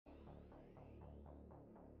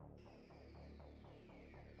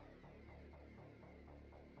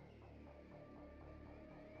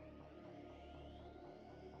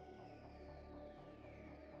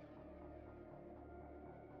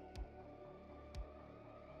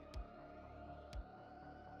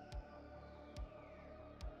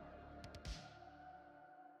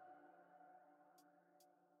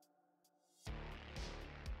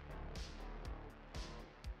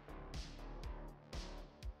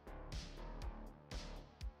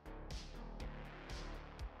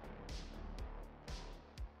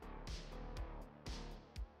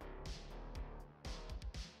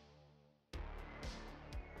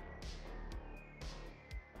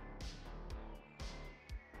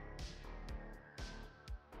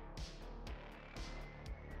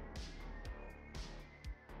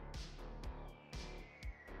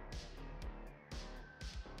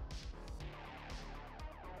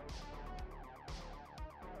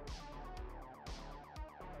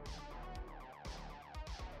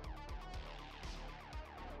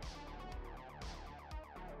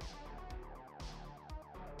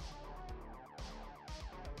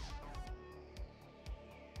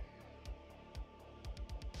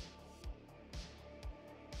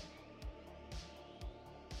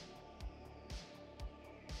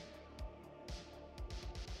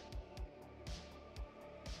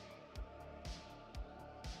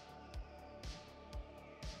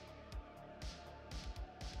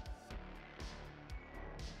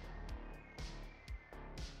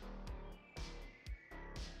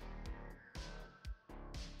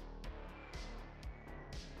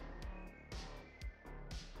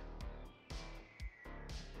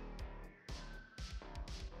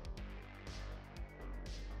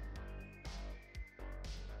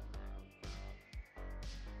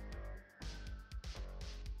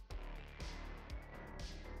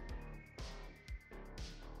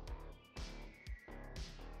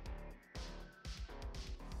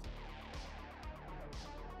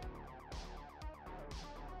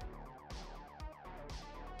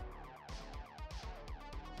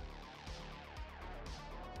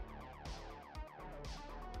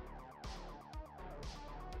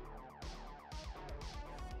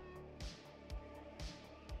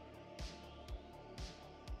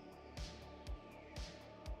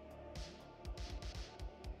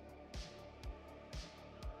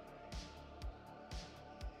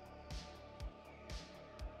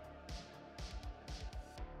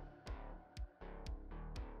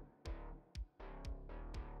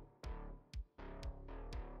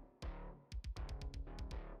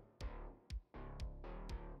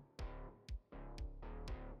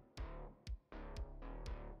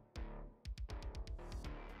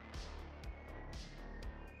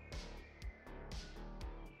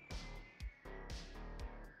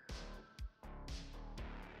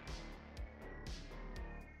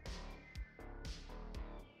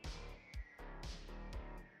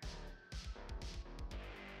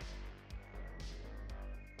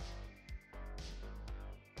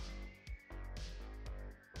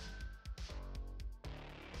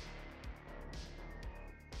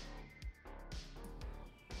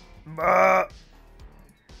Bah.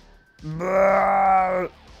 Bah.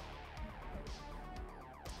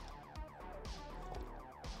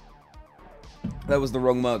 That was the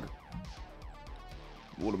wrong mug.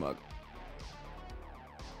 Water mug.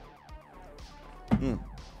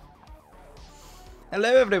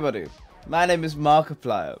 Hello everybody, my name is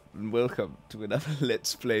Markiplier and welcome to another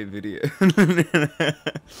Let's Play video. Hello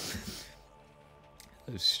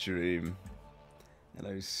stream.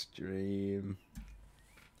 Hello stream.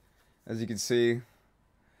 As you can see,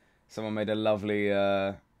 someone made a lovely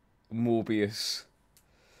Morbius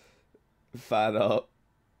fan art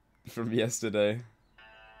from yesterday.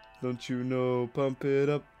 Don't you know, pump it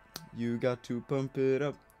up, you got to pump it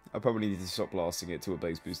up. I probably need to stop blasting it to a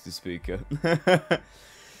bass boosted speaker.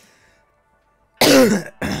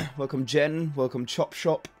 Welcome Jen, welcome Chop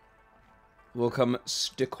Shop, welcome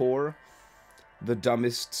Stickor, the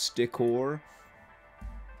dumbest Stickor.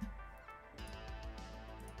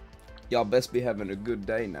 Y'all best be having a good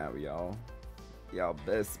day now, y'all. Y'all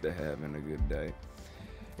best be having a good day.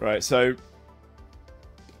 Right, so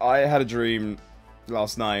I had a dream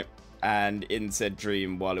last night. And in said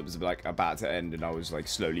dream, while it was like about to end and I was like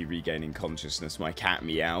slowly regaining consciousness, my cat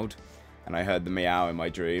meowed. And I heard the meow in my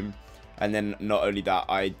dream. And then not only that,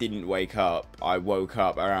 I didn't wake up. I woke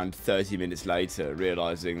up around 30 minutes later,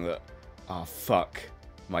 realizing that, oh fuck,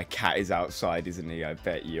 my cat is outside, isn't he? I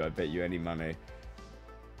bet you any money.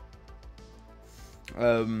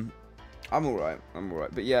 I'm alright.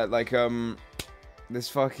 But yeah, like, this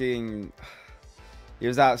fucking, he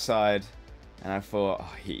was outside. And I thought,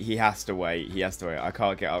 oh, he has to wait. He has to wait. I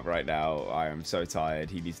can't get up right now. I am so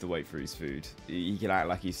tired. He needs to wait for his food. He can act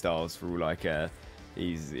like he starves for all I care.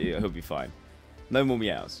 He'll be fine. No more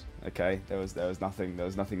meows. Okay. There was nothing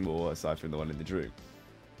more aside from the one in the dream.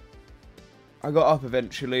 I got up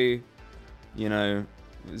eventually. You know,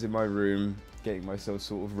 it was in my room, getting myself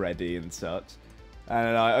sort of ready and such.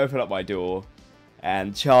 And I opened up my door,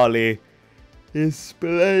 and Charlie is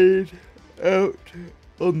splayed out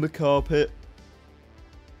on the carpet.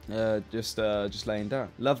 Just laying down.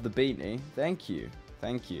 Love the beanie. Thank you.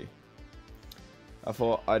 I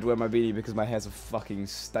thought I'd wear my beanie because my hair's a fucking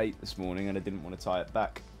state this morning and I didn't want to tie it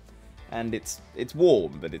back. And it's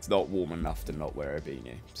warm, but it's not warm enough to not wear a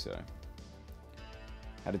beanie. So,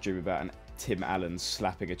 had a dream about Tim Allen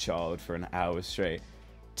slapping a child for an hour straight.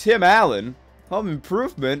 Tim Allen? Home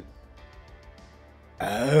Improvement?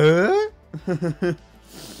 But,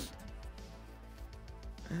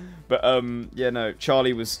 yeah, no,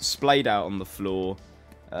 Charlie was splayed out on the floor,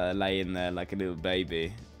 laying there like a little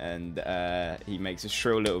baby, and he makes a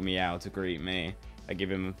shrill little meow to greet me. I give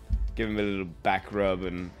him a little back rub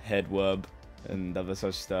and head rub and other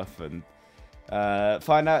such stuff, and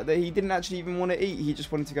find out that he didn't actually even want to eat, he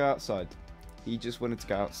just wanted to go outside.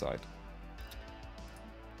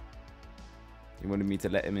 He wanted me to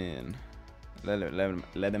let him in. Let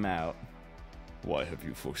him out. Why have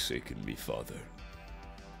you forsaken me, Father?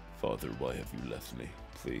 Father, why have you left me?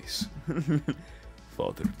 Please.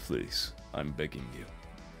 Father, please. I'm begging you.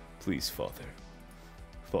 Please, Father.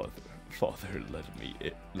 Father, let me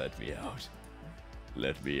out.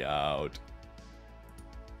 Let me out.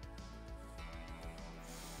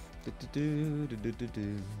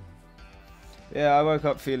 Yeah, I woke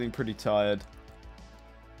up feeling pretty tired.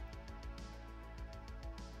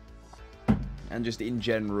 And just in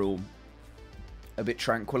general, a bit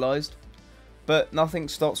tranquilized. But nothing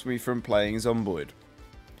stops me from playing Zomboid,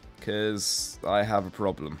 because I have a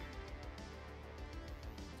problem.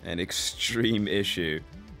 An extreme issue.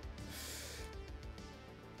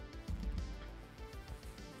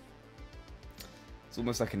 It's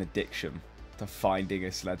almost like an addiction to finding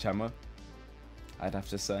a sledgehammer, I'd have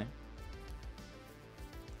to say.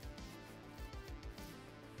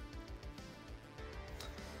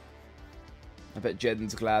 I bet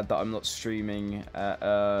Jed's glad that I'm not streaming at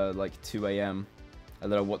like 2 AM. I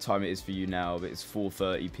don't know what time it is for you now, but it's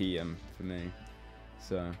 4:30 PM for me.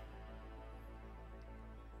 So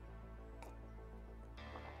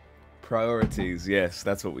priorities, yes,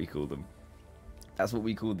 that's what we call them. That's what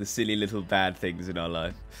we call the silly little bad things in our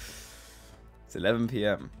life. It's 11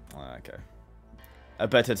 PM. Oh, okay. A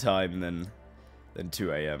better time than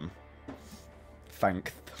 2 AM.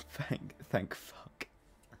 Thank fuck.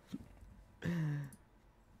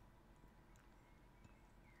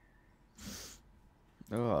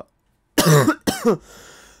 Oh.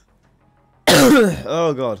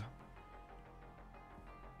 Oh god.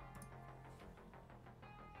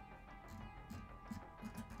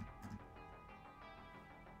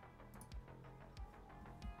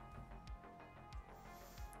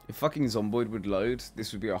 If fucking Zomboid would load,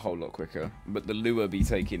 this would be a whole lot quicker. But the lure be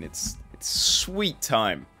taking its sweet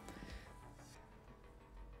time.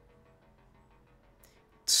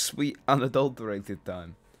 sweet unadulterated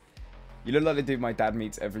time. You look like the dude my dad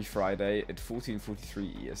meets every Friday at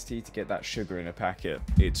 14:43 EST to get that sugar in a packet.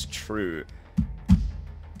 It's true.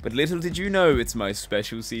 But little did you know it's my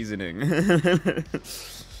special seasoning.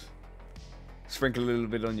 Sprinkle a little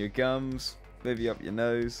bit on your gums, maybe up your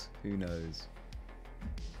nose. Who knows?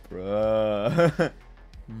 Bruh.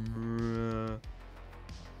 Bruh.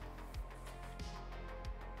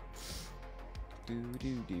 Do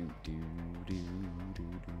do do do do do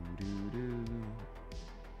do do.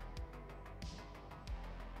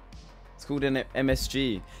 It's called an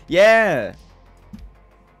MSG. Yeah.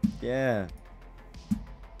 Yeah.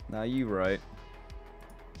 Now you right.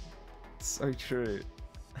 It's so true.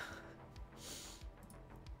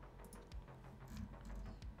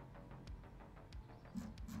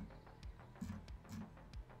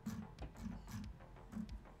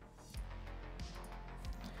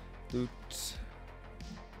 Loot.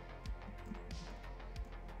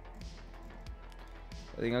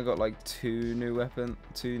 I think I got like two new,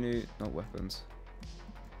 not weapons.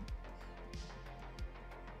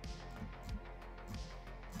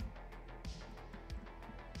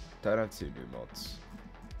 Don't have 2 new mods.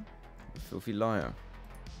 Filthy liar.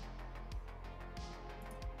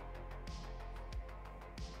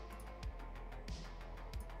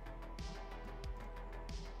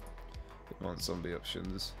 Want zombie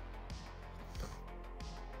options.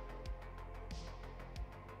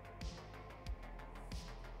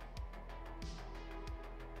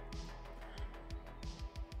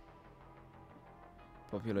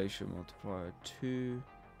 Population multiplier 2.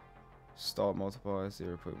 Start multiplier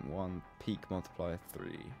 0.1. Peak multiplier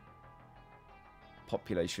 3.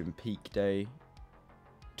 Population peak day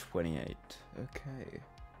 28. Okay.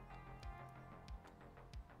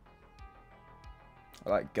 I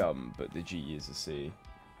like gum, but the G is a C.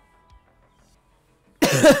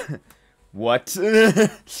 What?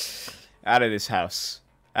 Out of this house.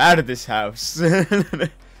 Out of this house.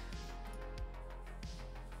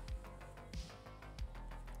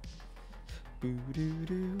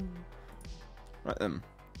 Right then.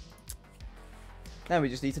 Now we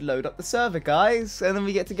just need to load up the server, guys, and then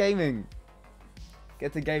we get to gaming.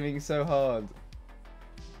 Get to gaming so hard.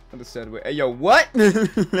 Understand? Hey, yo, what?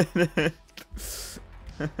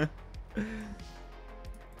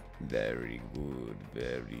 Very good,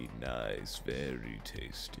 very nice, very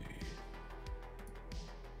tasty.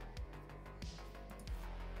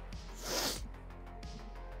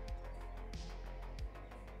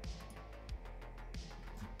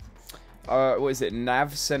 What is it?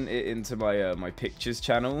 Nav sent it into my my pictures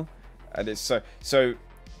channel, and it's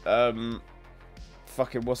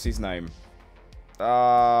fucking what's his name?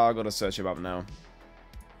 I gotta search him up now.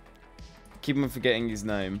 Keep on forgetting his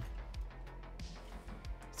name.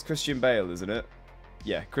 It's Christian Bale, isn't it?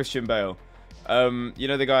 Yeah, Christian Bale. You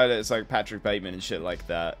know the guy that's like Patrick Bateman and shit like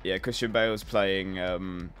that? Yeah, Christian Bale's playing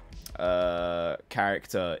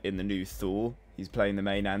character in the new Thor. He's playing the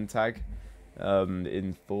main antag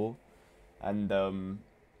in Thor. And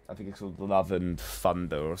I think it's called Love and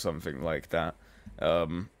Thunder or something like that.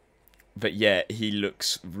 But yeah, he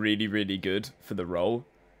looks really, really good for the role.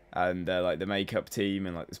 And like the makeup team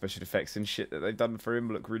and like the special effects and shit that they've done for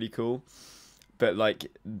him look really cool. But like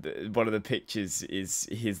one of the pictures is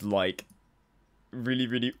his like really,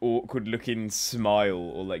 really awkward looking smile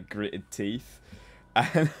or like gritted teeth.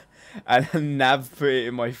 And Nav put it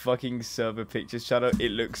in my fucking server pictures channel. It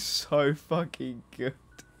looks so fucking good.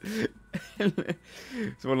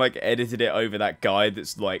 Someone like edited it over that guy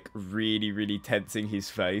that's like really, really tensing his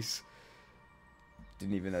face.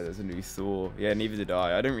 Didn't even know there's a new Thor. Yeah, neither did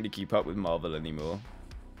I. I don't really keep up with Marvel anymore.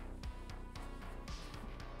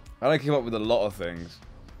 I don't keep up with a lot of things.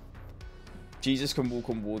 Jesus can walk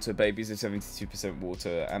on water, babies are 72%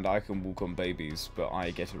 water, and I can walk on babies, but I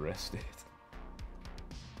get arrested.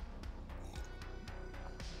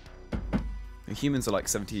 And humans are like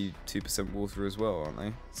 72% water as well, aren't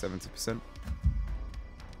they? 70%.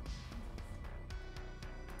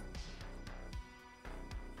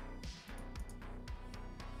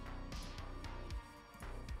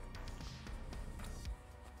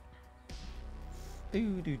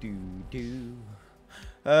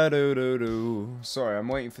 Sorry, I'm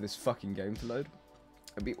waiting for this fucking game to load.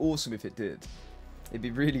 It'd be awesome if it did. It'd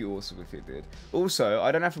be really awesome if it did. Also,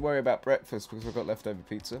 I don't have to worry about breakfast because I've got leftover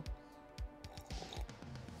pizza.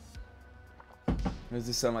 Does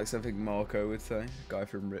this sound like something Marco would say? Guy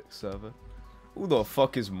from Rick's server. Who the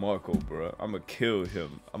fuck is Marco, bro? I'ma kill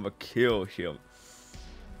him. I'ma kill him.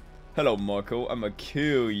 Hello, Marco. I'ma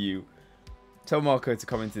kill you. Tell Marco to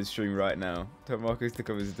come into the stream right now. Tell Marco to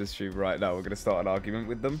come into the stream right now. We're gonna start an argument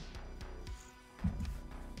with them.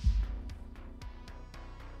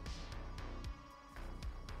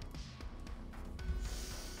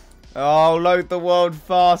 Oh, load the world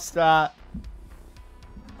faster.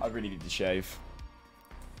 I really need to shave.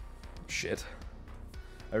 Shit.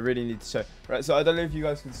 I really need to shave. Right, so I don't know if you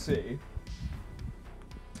guys can see.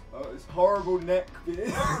 Oh, this horrible neck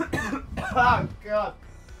beard. Oh, God.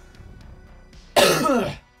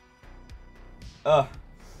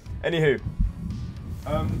 Anywho.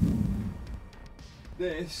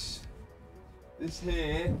 This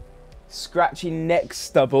here. Scratchy neck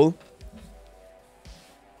stubble.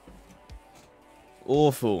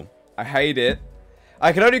 Awful. I hate it.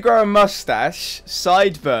 I can only grow a mustache,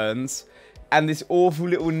 sideburns, and this awful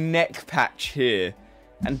little neck patch here.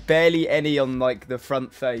 And barely any on, like, the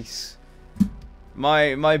front face.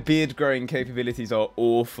 My beard growing capabilities are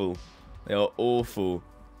awful. They are awful.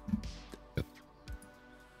 I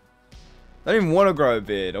don't even want to grow a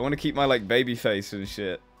beard. I want to keep my, like, baby face and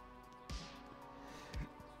shit.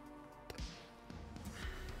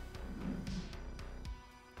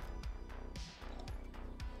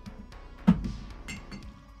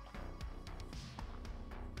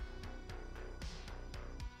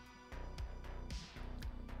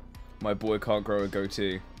 My boy can't grow a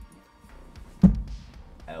goatee.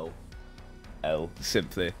 L. L.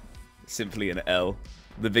 Simply. Simply an L.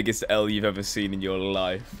 The biggest L you've ever seen in your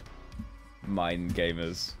life. Mind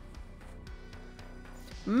gamers.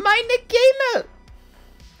 Meine Gamer!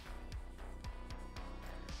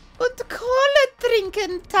 Und Cola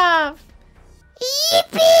trinken darf.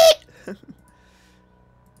 Yippee!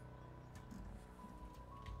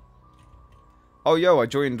 Oh, yo, I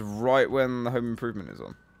joined right when the home improvement is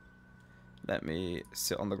on. Let me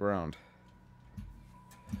sit on the ground.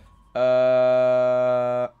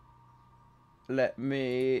 Let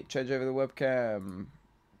me change over the webcam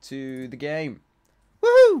to the game.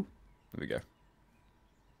 Woohoo! There we go.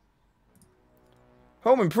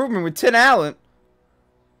 Home improvement with Tim Allen.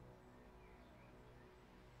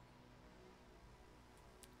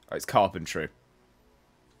 Oh, it's carpentry.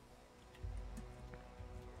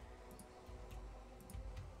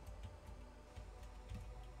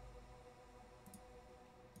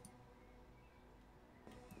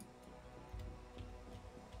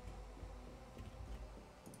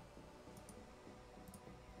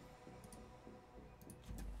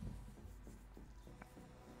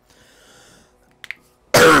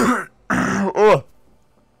 Oh.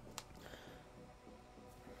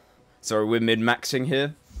 Sorry, we're mid-maxing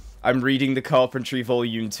here. I'm reading the Carpentry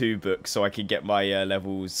Volume 2 book so I can get my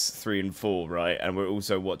levels 3 and 4, right? And we're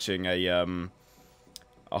also watching a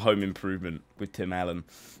Home Improvement with Tim Allen.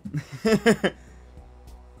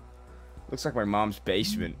 Looks like my mom's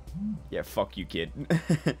basement. Yeah, fuck you, kid.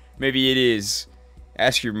 Maybe it is.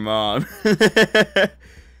 Ask your mom.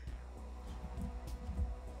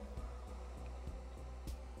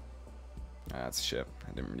 That's shit.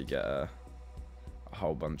 I didn't really get a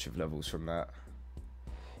whole bunch of levels from that.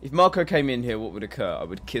 If Marco came in here, what would occur? I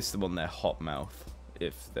would kiss them on their hot mouth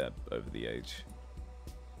if they're over the age.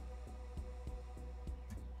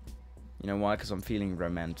 You know why? Because I'm feeling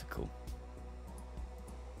romantical.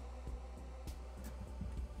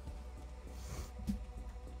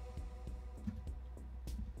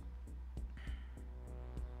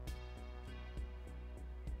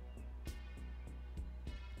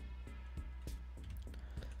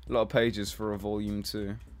 A lot of pages for a volume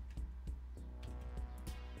 2.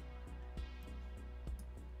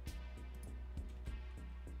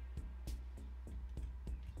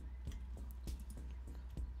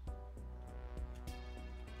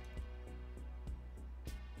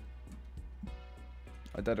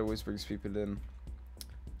 My dad always brings people in.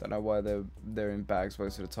 Don't know why they're in bags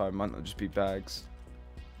most of the time. Might not just be bags.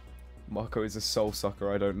 Marco is a soul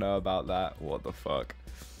sucker. I don't know about that. What the fuck?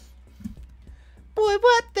 Boy,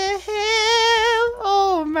 what the hell?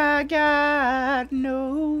 Oh my god,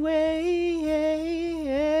 no way.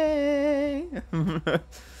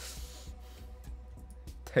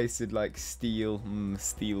 Tasted like steel.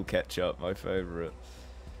 Steel ketchup, my favourite.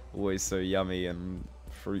 Always so yummy and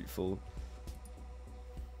fruitful.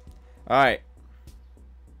 Alright.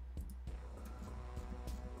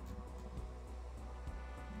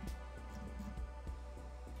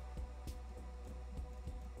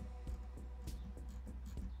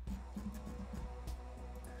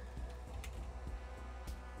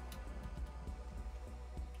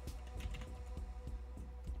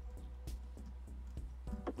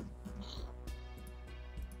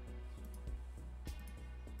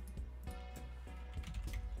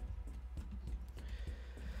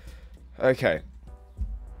 Okay.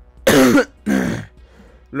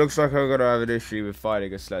 Looks like I'm gonna have an issue with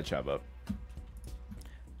finding a sledgehammer.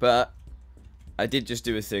 But I did just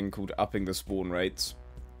do a thing called upping the spawn rates.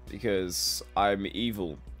 Because I'm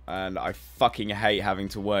evil. And I fucking hate having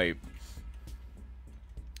to wait.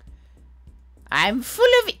 I'm full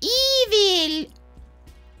of evil.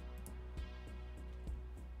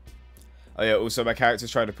 Oh yeah, also my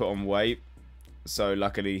character's trying to put on weight. So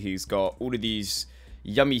luckily he's got all of these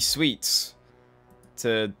yummy sweets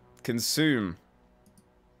to consume.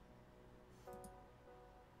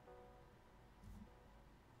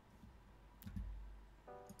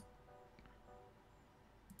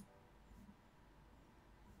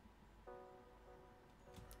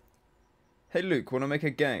 Hey Luke, wanna make a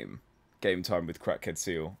game? Game time with Crackhead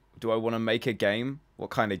Seal. Do I wanna make a game? What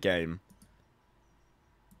kind of game?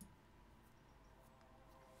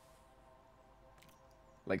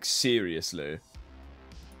 Like seriously.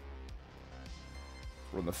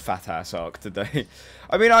 We're on the fat ass arc today.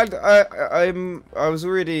 I mean I was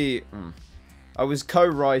already I was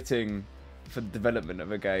co-writing for the development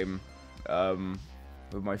of a game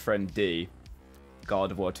with my friend D.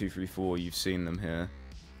 God of War 234, you've seen them here.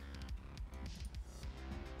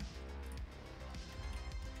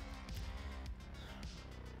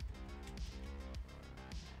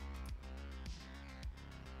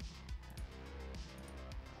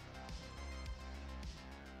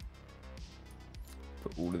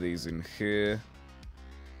 Put all of these in here.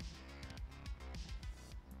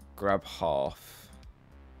 Grab half.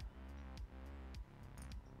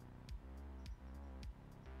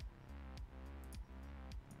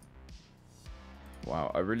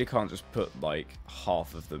 Wow, I really can't just put like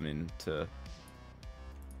half of them into...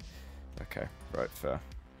 Okay, right, fair.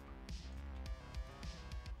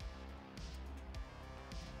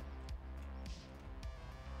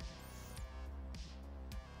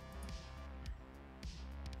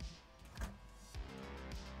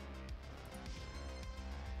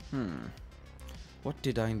 What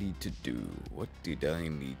did I need to do? What did I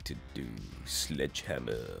need to do?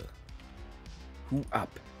 Sledgehammer. Who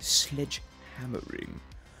up? Sledgehammering.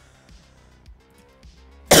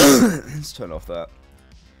 Let's turn off that.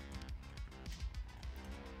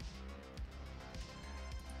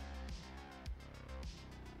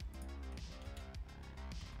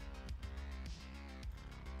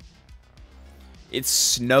 It's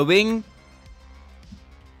snowing?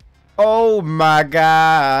 Oh my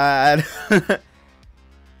god.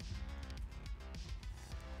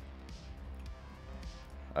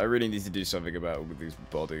 I really need to do something about all of these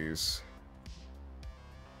bodies.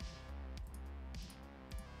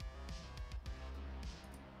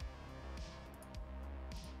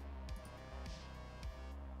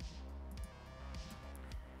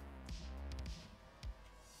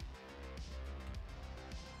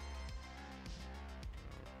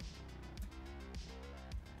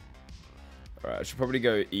 Alright, I should probably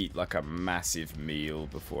go eat like a massive meal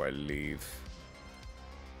before I leave.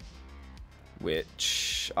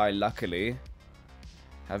 Which I luckily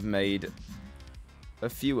have made a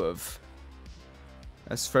few of.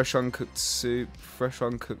 That's fresh uncooked soup, fresh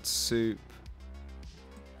uncooked soup.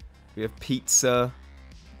 We have pizza.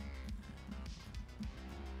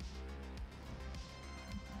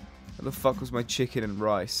 Where the fuck was my chicken and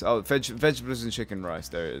rice? Oh, vegetables and chicken rice,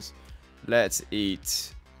 there it is. Let's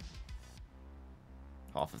eat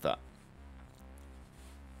half of that.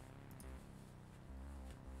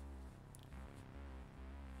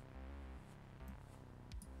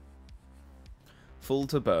 Full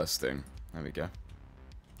to bursting. There we go.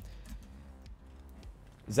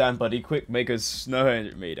 Zan, buddy, quick, make a snow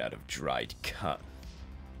engine made out of dried cut.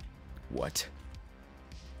 What?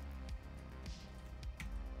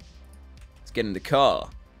 Let's get in the car.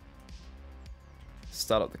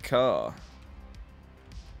 Start up the car.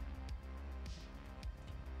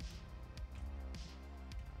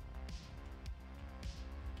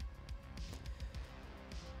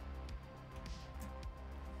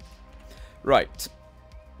 Right.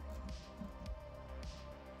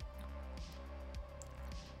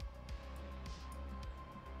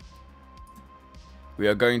 We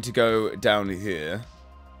are going to go down here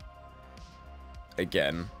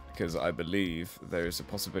again, because I believe there is a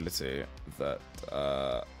possibility that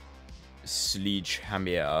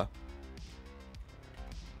SLEDGEHAMMER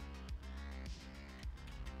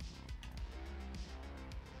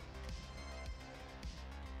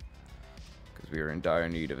we are in dire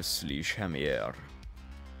need of a SLEDGEHAMMER.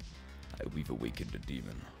 We've awakened a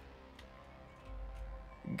demon.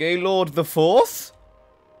 Gaylord the Fourth?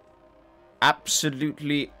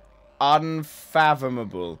 Absolutely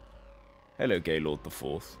unfathomable. Hello, Gaylord the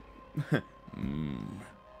Fourth.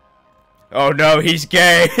 Oh no, he's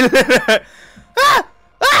gay! Ah!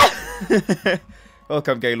 Ah!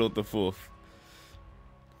 Welcome, Gaylord the Fourth.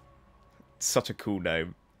 Such a cool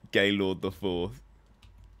name. Gaylord the Fourth.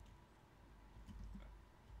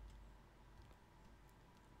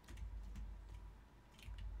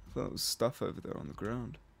 thought there was stuff over there on the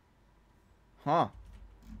ground. Huh.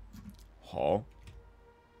 Huh?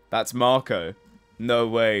 That's Marco. No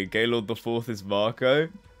way. Gaylord the Fourth is Marco?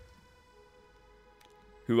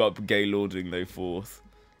 Who up Gaylording the Fourth?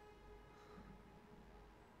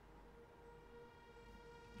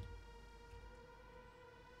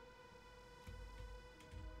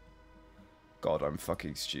 God, I'm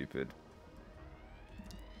fucking stupid.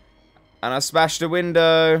 And I smashed a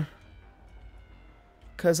window.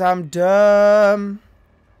 'Cause I'm dumb.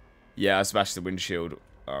 Yeah, I smashed the windshield.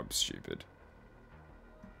 I'm stupid.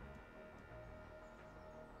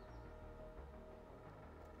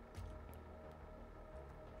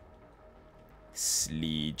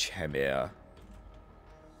 Sledgehammer.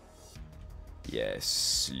 Yes,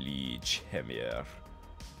 Sledgehammer.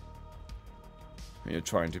 You're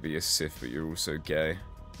trying to be a Sith, but you're also gay.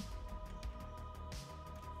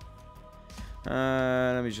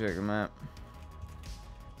 Let me check the map.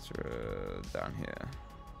 It's down here.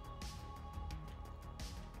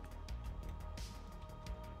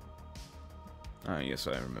 Oh, yes,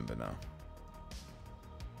 I remember now.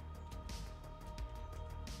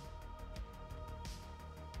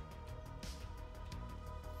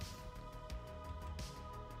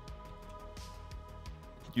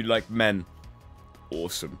 You like men.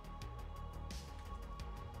 Awesome.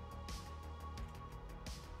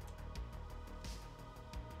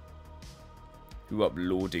 Who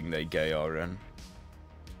uploading they gay RN?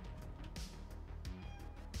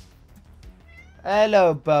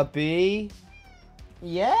 Hello, Bubby.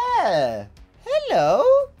 Yeah.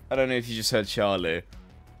 Hello. I don't know if you just heard Charlie.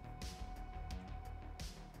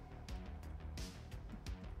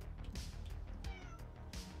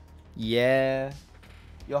 Yeah.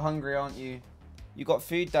 You're hungry, aren't you? You got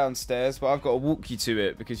food downstairs, but I've got to walk you to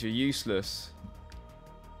it because you're useless.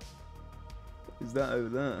 Is that over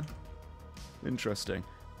there? Interesting.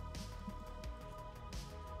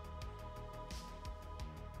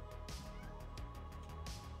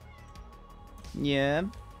 Yeah.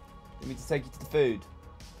 Want me to take you to the food?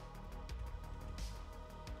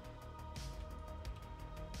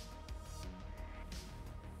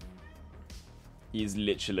 He's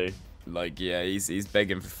literally like, yeah, he's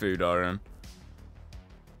begging for food, Aaron.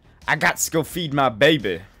 I got to go feed my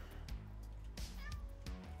baby.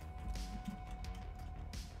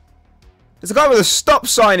 There's a guy with a stop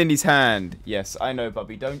sign in his hand. Yes, I know,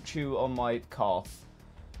 Bubby. Don't chew on my calf.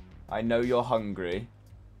 I know you're hungry.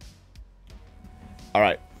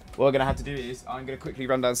 Alright. What we're going to have to do is, I'm going to quickly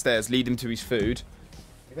run downstairs, lead him to his food.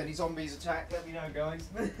 If any zombies attack, let me know, guys.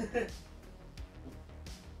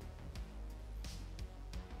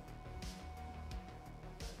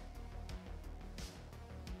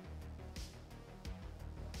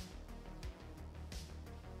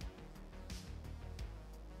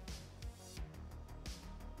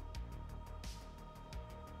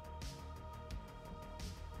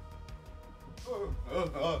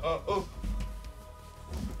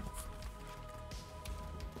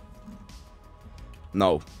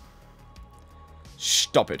 No.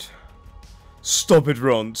 Stop it. Stop it,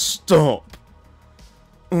 Ron. Stop.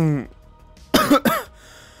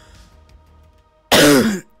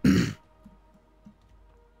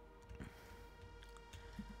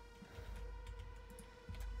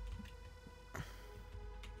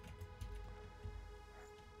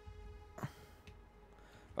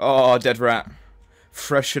 Oh, dead rat.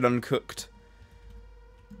 Fresh and uncooked.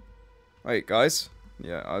 Wait, guys.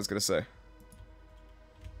 Yeah, I was gonna say.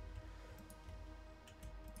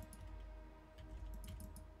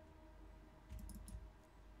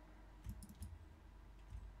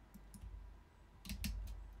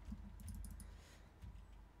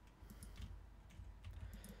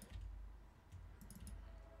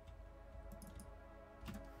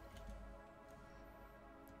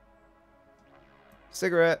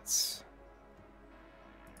 Cigarettes.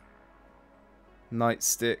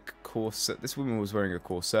 Nightstick. Corset. This woman was wearing a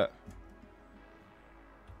corset.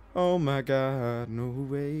 Oh my god, no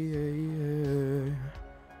way.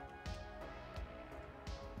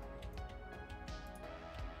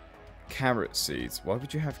 Carrot seeds. Why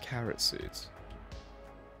would you have carrot seeds?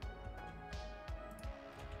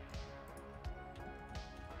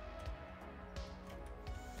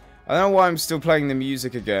 I don't know why I'm still playing the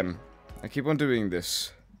music again. I keep on doing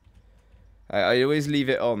this. I always leave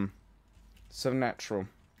it on. So natural.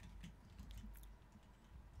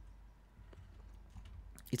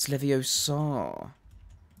 It's Leviosa.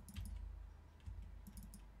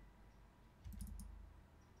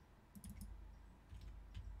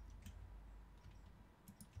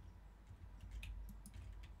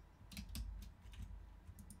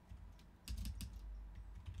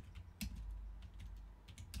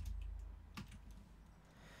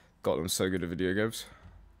 God, I'm so good at video games.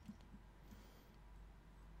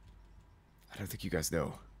 I don't think you guys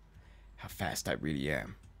know how fast I really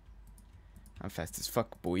am. I'm fast as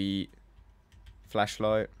fuck, boy.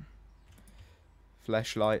 Flashlight.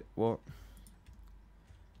 Flashlight, what?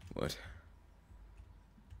 What?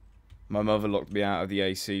 My mother locked me out of the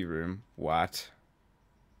AC room. What?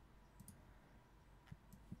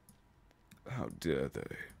 How dare they?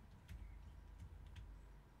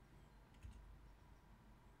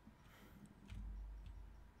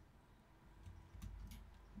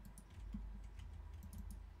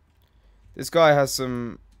 This guy has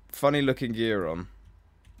some funny looking gear on.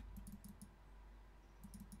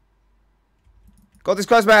 God, this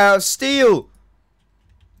guy's made out of steel!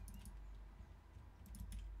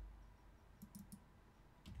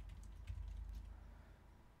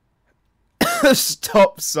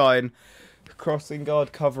 Stop sign. Crossing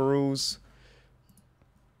guard coveralls.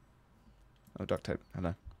 Oh, duct tape.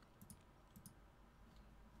 Hello.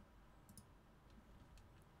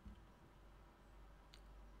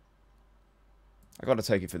 I gotta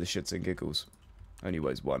take it for the shits and giggles. Only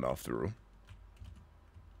weighs one after all.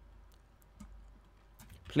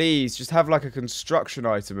 Please, just have like a construction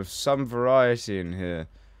item of some variety in here.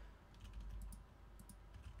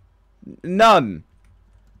 None!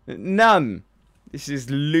 None! This is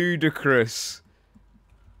ludicrous.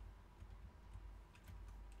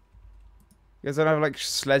 You guys don't have like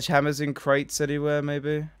sledgehammers in crates anywhere,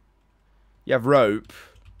 maybe? You have rope.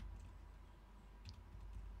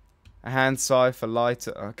 A hand scythe, a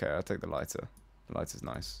lighter. Okay, I'll take the lighter. The lighter's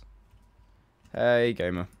nice. Hey,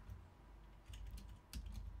 gamer.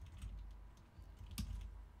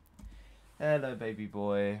 Hello, baby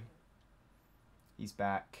boy. He's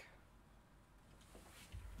back.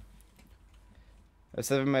 There's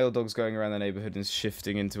 7 male dogs going around the neighborhood and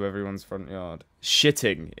shifting into everyone's front yard.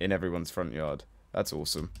 Shitting in everyone's front yard. That's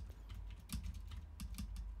awesome.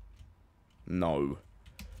 No.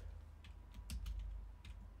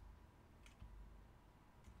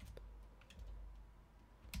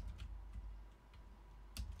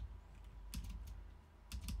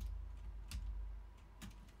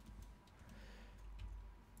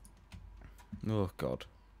 Oh, God.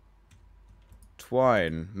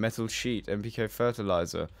 Twine, metal sheet, NPK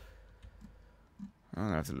fertilizer. I'm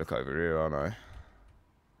gonna have to look over here, aren't I?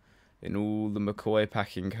 In all the McCoy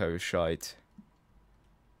Packing Co. shite.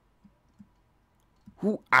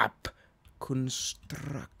 Who up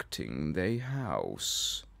constructing the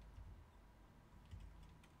house?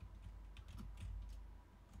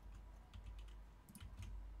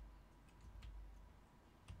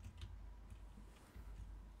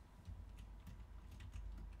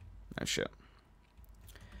 Oh shit.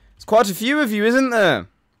 There's quite a few of you, isn't there?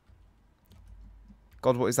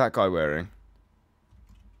 God, what is that guy wearing?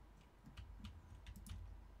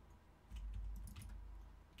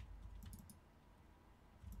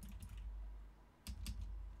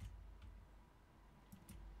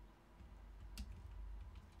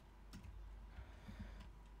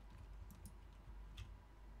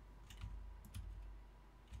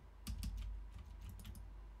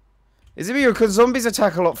 Is it because zombies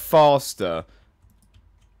attack a lot faster?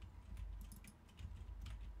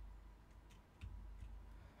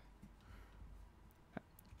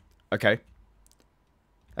 Okay.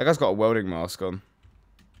 That guy's got a welding mask on.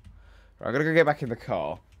 Right, I'm gonna go get back in the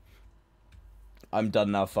car. I'm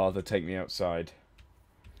done now, father. Take me outside.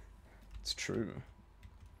 It's true.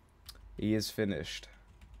 He is finished.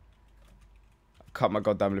 I cut my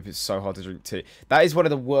goddamn lip. It's so hard to drink tea. That is one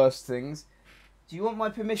of the worst things. Do you want my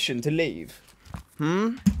permission to leave?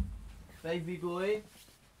 Hmm? Baby boy?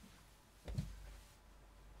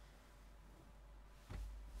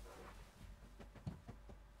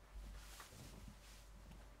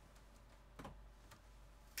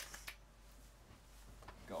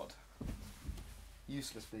 God.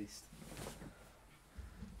 Useless beast.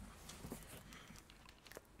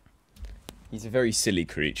 He's a very silly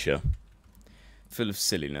creature. Full of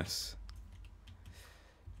silliness.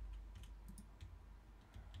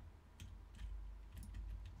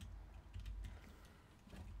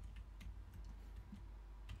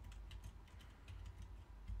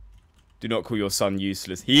 Do not call your son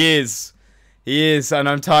useless. He is! He is, and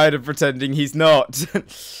I'm tired of pretending he's not.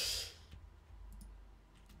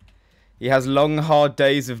 He has long, hard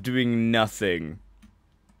days of doing nothing.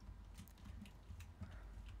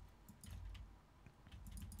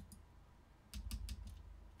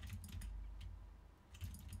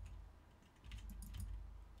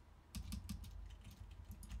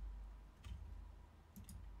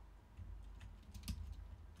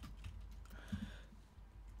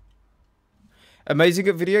 Amazing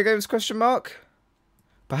at video games, question mark?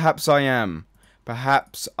 Perhaps I am.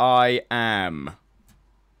 Perhaps I am.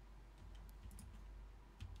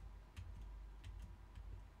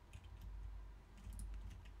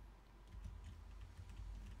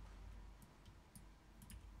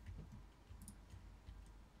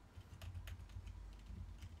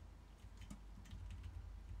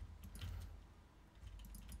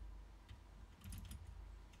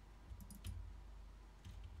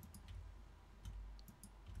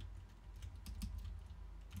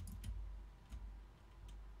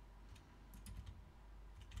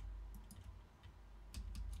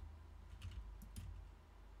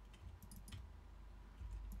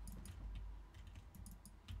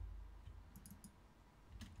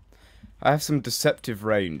 I have some deceptive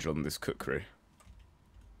range on this cookery.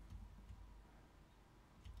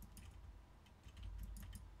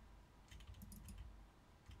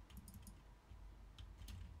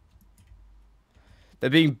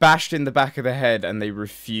 They're being bashed in the back of the head and they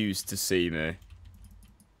refuse to see me.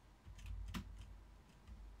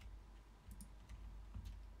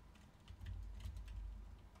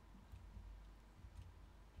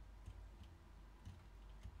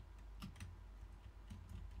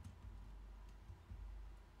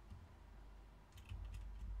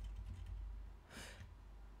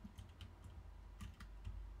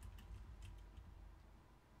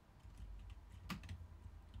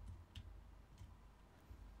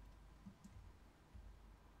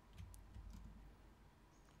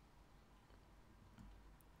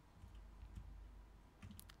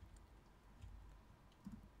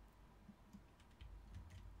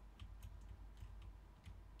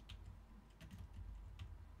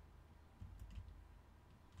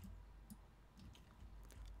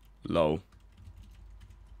 Lol.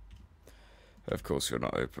 Of course you're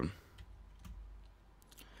not open.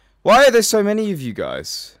 Why are there so many of you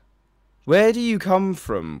guys? Where do you come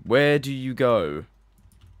from? Where do you go?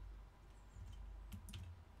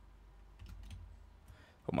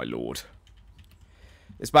 Oh my lord.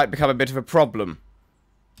 This might become a bit of a problem.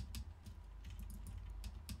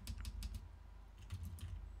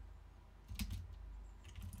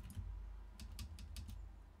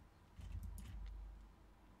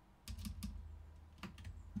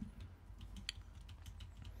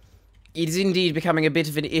 It is indeed becoming a bit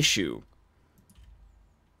of an issue.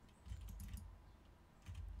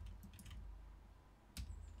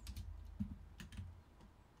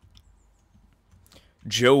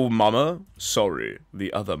 Joe Mama? Sorry,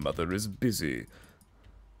 the other mother is busy.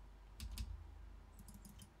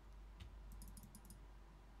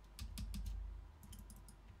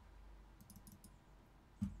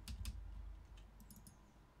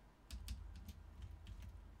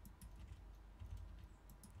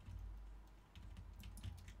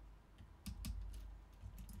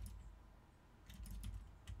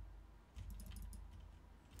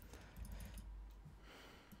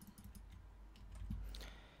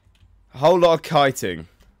 A whole lot of kiting.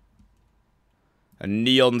 A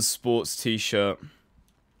neon sports t-shirt.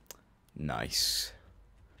 Nice.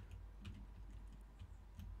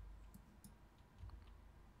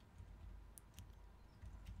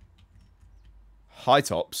 High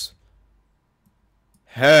tops.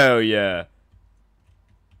 Hell yeah.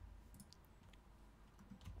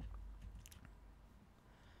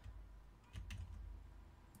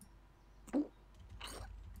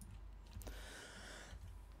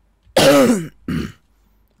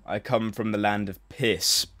 I come from the land of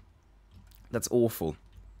piss. That's awful.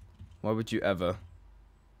 Why would you ever?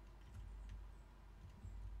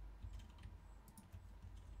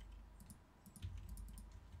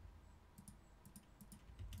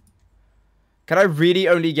 Can I really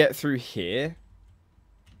only get through here?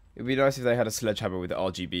 It'd be nice if they had a sledgehammer with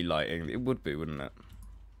RGB lighting. It would be, wouldn't it?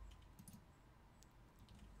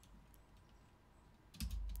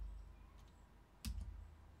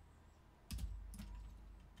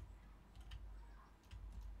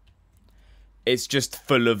 It's just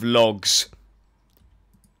full of logs.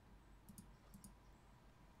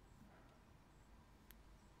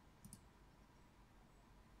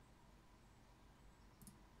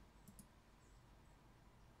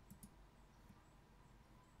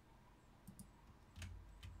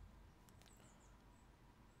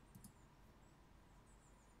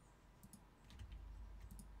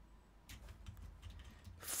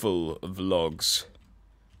 Full of logs.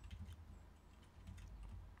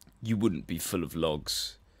 You wouldn't be full of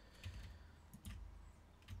logs.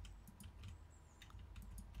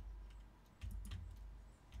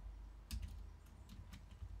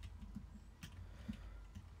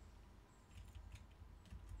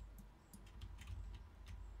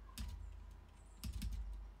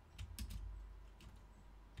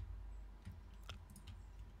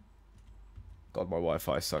 God, my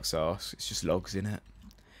Wi-Fi sucks ass. It's just logs, innit?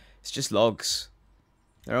 It's just logs.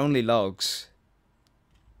 They're only logs.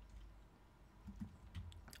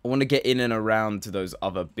 I want to get in and around to those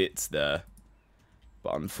other bits there.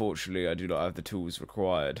 But unfortunately, I do not have the tools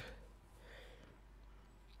required.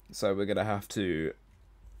 So we're going to have to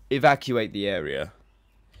evacuate the area.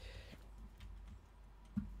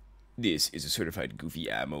 This is a certified goofy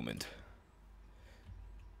moment.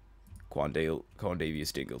 Quandavius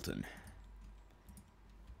Dingleton.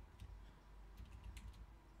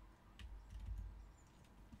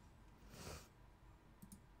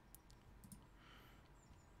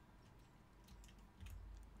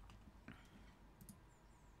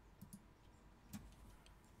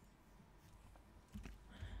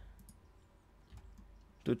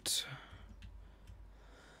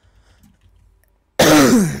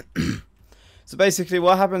 So basically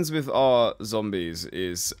what happens with our zombies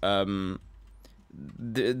is the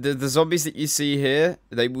zombies that you see here,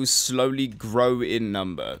 they will slowly grow in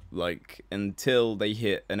number, like until they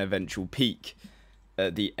hit an eventual peak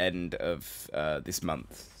at the end of this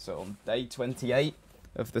month. So on day 28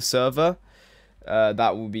 of the server,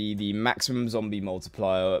 that will be the maximum zombie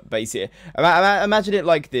multiplier. Basically, imagine it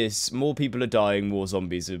like this: more people are dying, more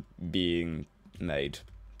zombies are being made.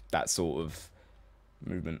 That sort of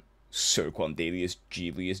movement. Sir Quandalius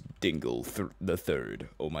Julius Dingle the Third.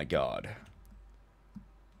 Oh my god.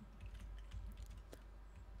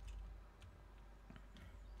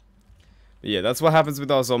 But yeah, that's what happens with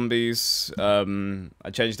our zombies.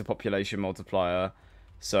 I changed the population multiplier,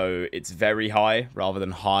 so it's very high rather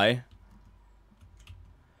than high.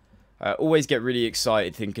 I always get really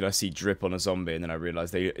excited thinking I see drip on a zombie, and then I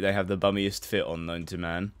realise they have the bummiest fit on known to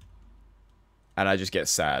man. And I just get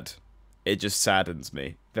sad. It just saddens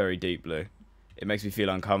me very deeply. It makes me feel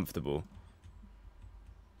uncomfortable.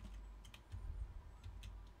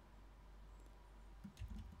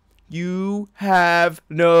 You have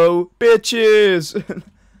no bitches!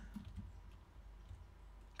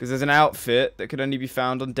 Because there's an outfit that can only be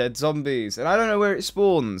found on dead zombies. And I don't know where it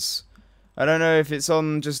spawns. I don't know if it's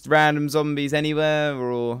on just random zombies anywhere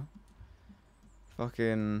or...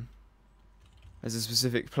 fucking... there's a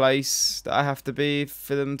specific place that I have to be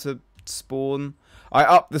for them to spawn. I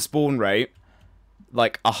up the spawn rate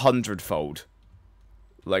like 100-fold,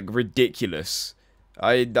 like ridiculous.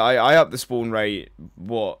 I up the spawn rate.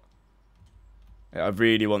 What? I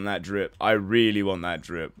really want that drip. I really want that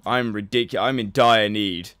drip. I'm ridiculous. I'm in dire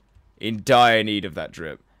need of that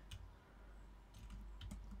drip.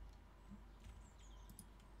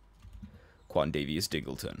 Quandavius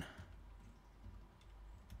Dingleton.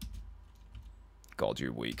 God,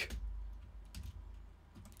 you're weak.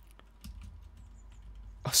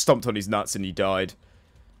 I stomped on his nuts and he died.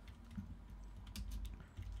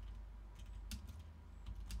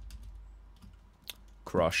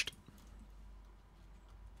 Crushed.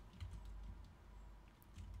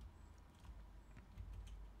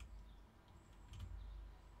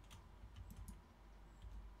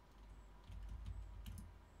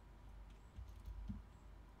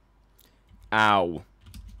 Ow.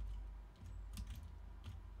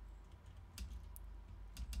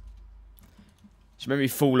 She made me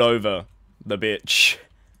fall over, the bitch.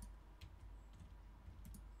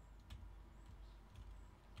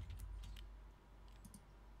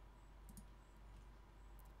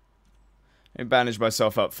 Let me bandage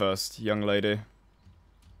myself up first, young lady.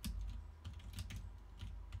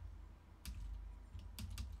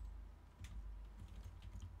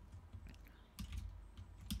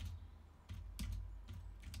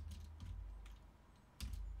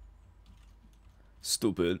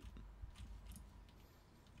 Stupid.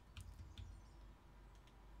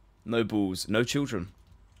 No balls, no children.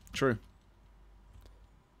 True.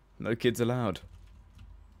 No kids allowed.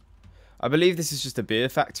 I believe this is just a beer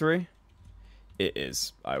factory. It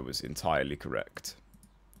is. I was entirely correct.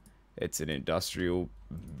 It's an industrial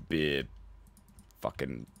beer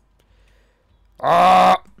fucking...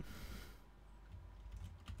 Ah!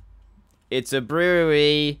 It's a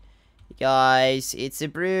brewery. Guys, it's a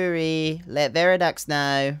brewery. Let Veridax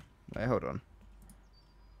know. Wait, hold on.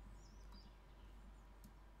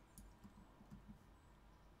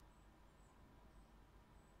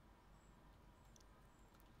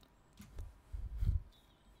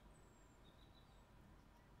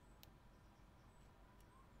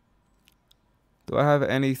 Do I have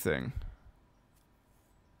anything?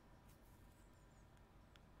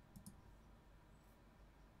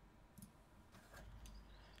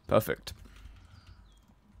 Perfect.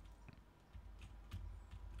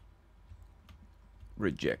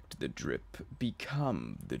 Reject the drip.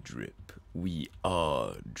 Become the drip. We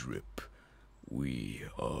are drip. We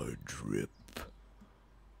are drip.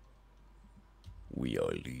 We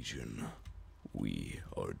are Legion. We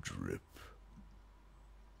are Drip.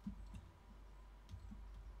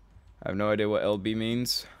 I have no idea what LB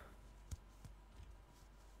means.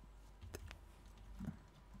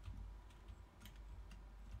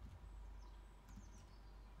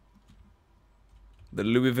 The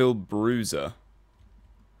Louisville Bruiser.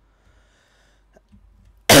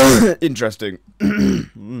 Interesting.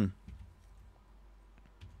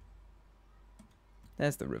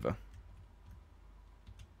 There's the river.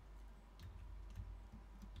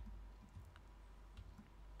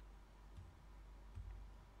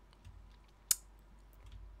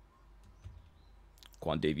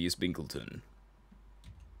 Quandavius Binkleton.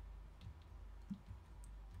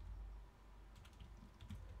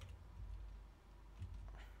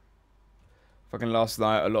 Fucking last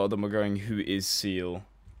night, a lot of them were going, who is Seal?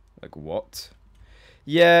 Like, what?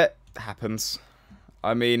 Yeah, happens.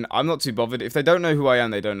 I mean, I'm not too bothered. If they don't know who I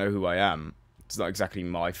am, they don't know who I am. It's not exactly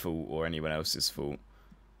my fault or anyone else's fault.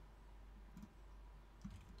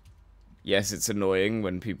 Yes, it's annoying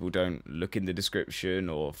when people don't look in the description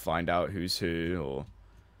or find out who's who or,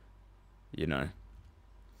 you know.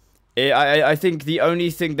 I think the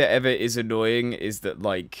only thing that ever is annoying is that,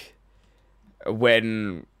 like,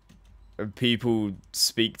 when people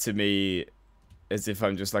speak to me as if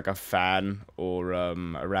I'm just like a fan or a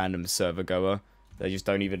random server goer. They just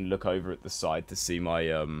don't even look over at the side to see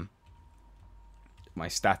my my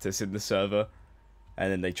status in the server,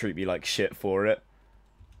 and then they treat me like shit for it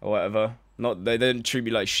or whatever. Not they don't treat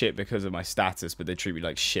me like shit because of my status, but they treat me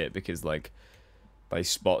like shit because like they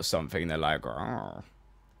spot something and they're like, oh.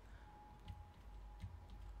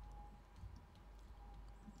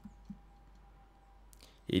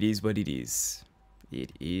 It is what it is.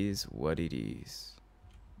 It is what it is.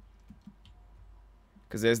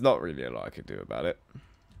 Because there's not really a lot I could do about it.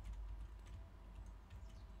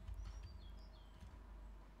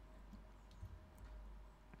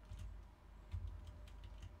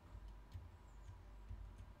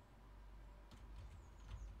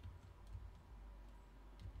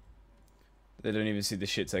 They don't even see the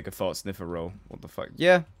shit take a fart sniffer roll. What the fuck?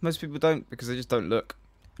 Yeah, most people don't because they just don't look.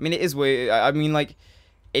 I mean, it is weird. I mean, like,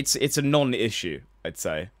 it's a non-issue, I'd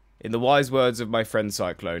say. In the wise words of my friend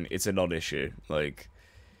Cyclone, it's a non-issue. Like,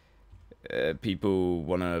 people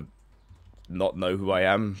want to not know who I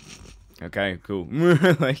am. Okay, cool.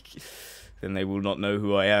 Like, then they will not know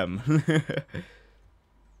who I am.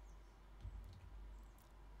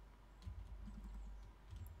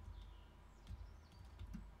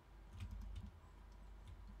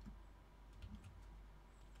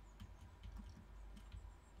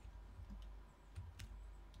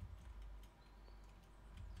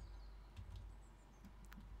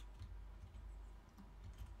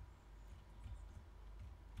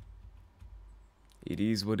 It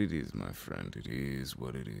is what it is, my friend. It is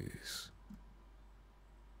what it is.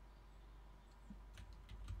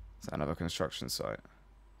 Is that another construction site?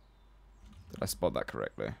 Did I spot that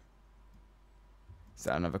correctly? Is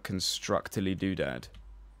that another constructily doodad?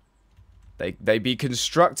 They be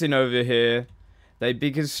constructing over here. They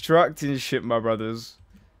be constructing shit, my brothers.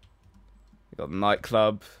 We got the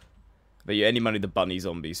nightclub. But yeah, any money the bunny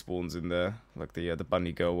zombie spawns in there, like the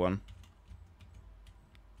bunny girl one.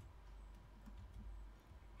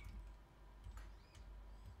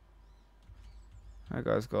 That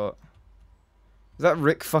guy's got... Is that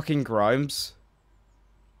Rick fucking Grimes?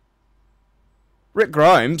 Rick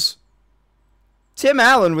Grimes? Tim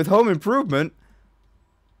Allen with Home Improvement?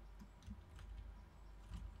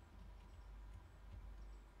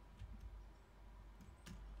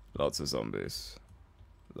 Lots of zombies.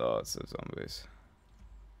 Lots of zombies.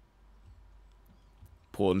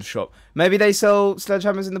 Pawn shop. Maybe they sell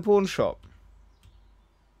sledgehammers in the pawn shop.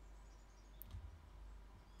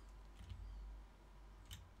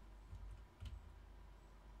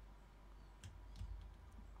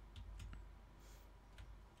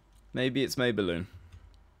 Maybe it's Maybelline.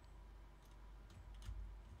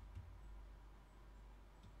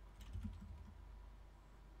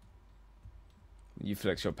 You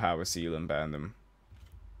flex your power, Seal, and ban them.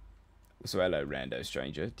 So hello, rando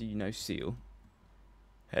stranger. Do you know Seal?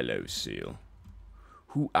 Hello, Seal.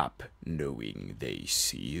 Who up knowing they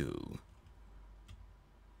Seal?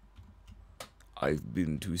 I've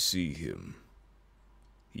been to see him.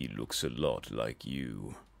 He looks a lot like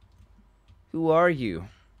you. Who are you?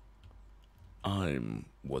 I'm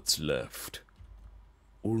what's left.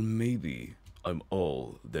 Or maybe I'm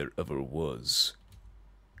all there ever was.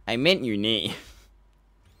 I meant your name.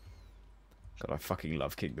 God, I fucking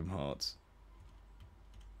love Kingdom Hearts.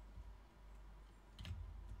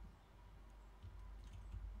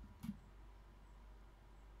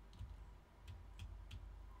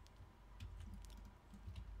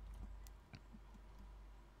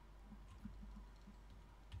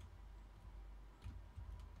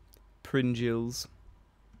 Pringles.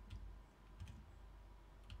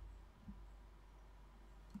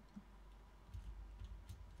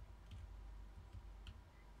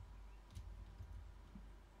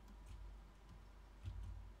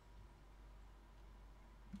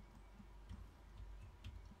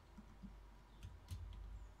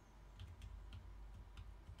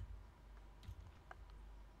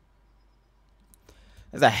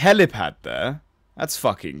 There's a helipad there. That's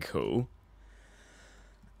fucking cool.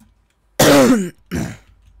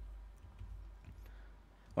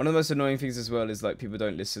 One of the most annoying things as well is like people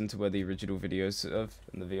don't listen to where the original videos of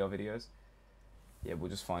and the VR videos. Yeah, we'll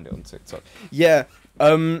just find it on TikTok. Yeah,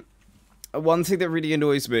 one thing that really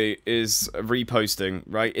annoys me is reposting,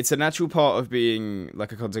 right? It's a natural part of being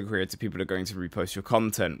like a content creator. People are going to repost your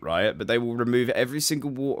content, right? But they will remove every single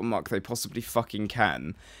watermark they possibly fucking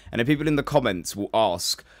can. And then people in the comments will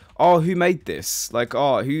ask, "Oh, who made this? Like,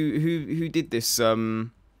 oh, who did this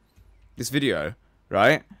this video?"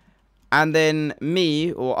 Right? And then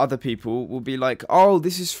me or other people will be like, "Oh,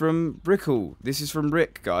 this is from Rickle. This is from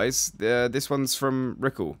Rick, guys. This one's from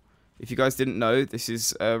Rickle. If you guys didn't know, this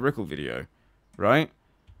is a Rickle video, right?"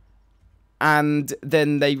 And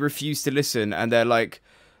then they refuse to listen, and they're like,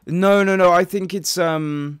 "No, I think it's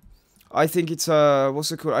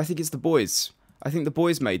what's it called? I think it's the boys. I think the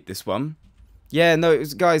boys made this one. Yeah, no, it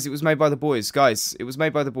was made by the boys, guys. It was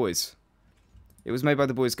made by the boys. It was made by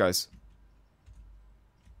the boys, guys."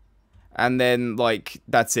 And then, like,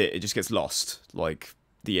 that's it. It just gets lost. Like,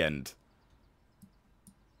 the end.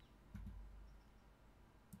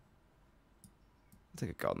 Take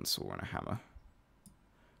a garden saw and a hammer.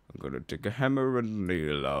 I'm gonna take a hammer and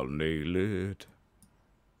I'll nail it.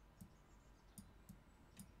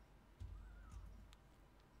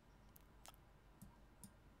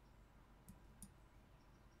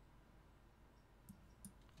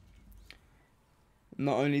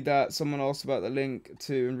 Not only that, someone asked about the link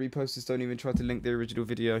to, and reposters don't even try to link the original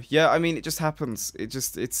video. Yeah, I mean, it just happens. It's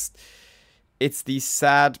the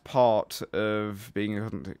sad part of being a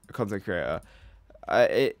content creator.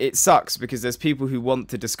 It sucks because there's people who want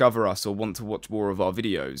to discover us or want to watch more of our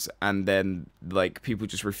videos, and then like people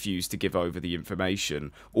just refuse to give over the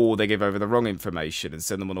information, or they give over the wrong information and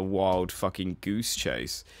send them on a wild fucking goose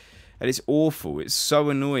chase, and it's awful. It's so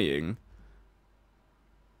annoying.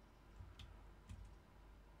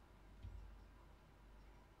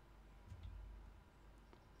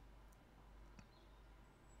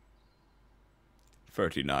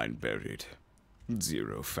 "39 buried,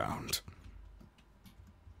 0 found."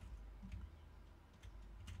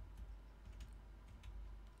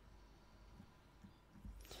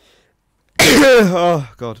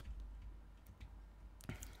 Oh, God.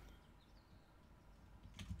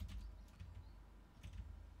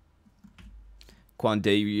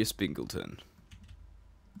 Quandarius Bingleton.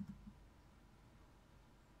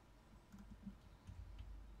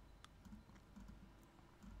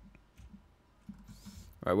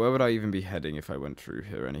 Right, where would I even be heading if I went through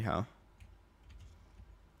here anyhow?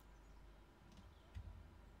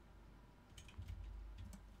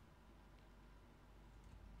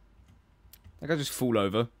 Like, I just fall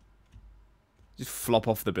over. Just flop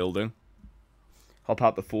off the building. Hop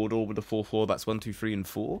out the 4 door with the 4th floor. That's 1, 2, 3, and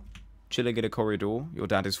 4. Chilling in a corridor. Your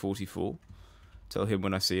dad is 44. Tell him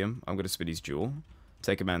when I see him, I'm going to spin his jaw.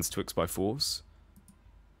 Take a man's Twix by force.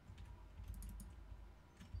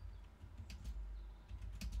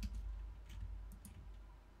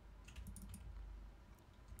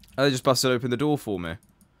 Oh, they just busted open the door for me.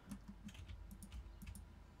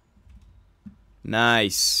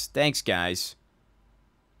 Nice. Thanks, guys.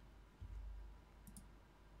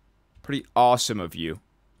 Pretty awesome of you.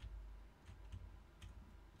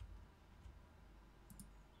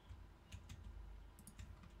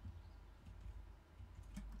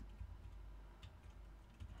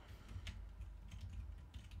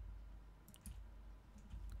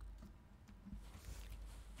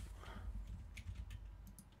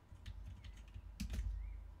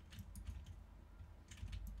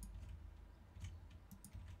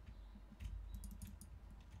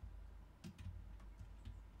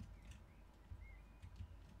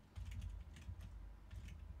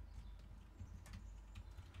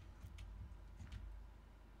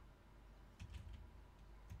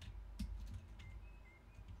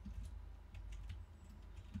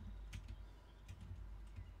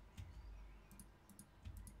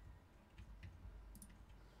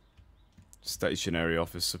 Stationary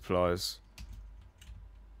office supplies.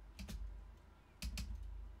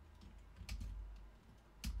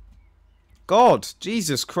 God,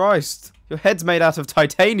 Jesus Christ. Your head's made out of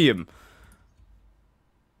titanium.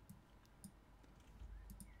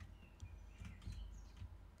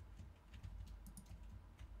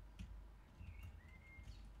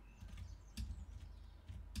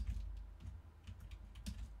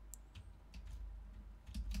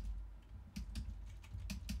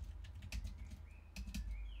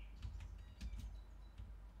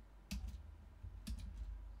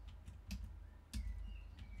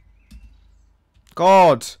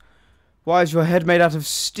 God! Why is your head made out of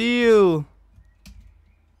steel?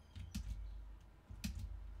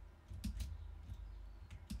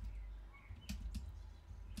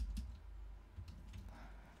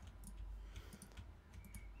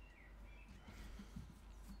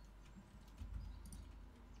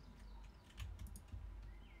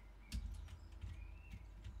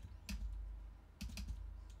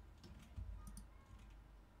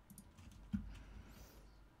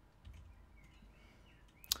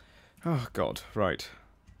 Oh, God. Right.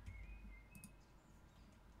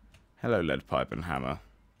 Hello, lead pipe and hammer.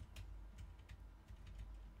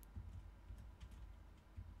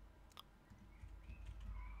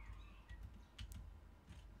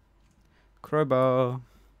 Crowbar.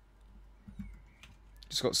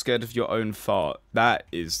 Just got scared of your own fart. That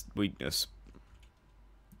is weakness.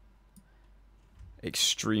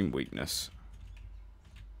 Extreme weakness.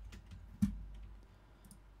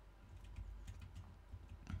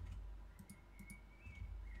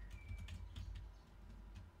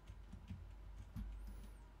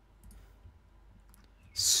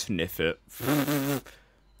 Sniff it.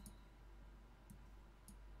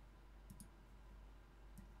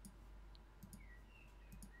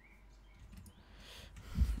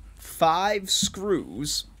 Five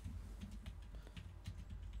screws.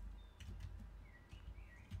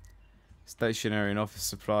 Stationery and office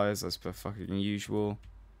supplies, as per fucking usual.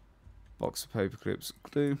 Box of paper clips,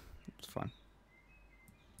 glue. It's fine.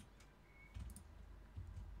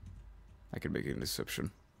 I can make an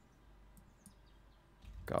exception.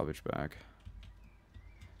 Garbage bag.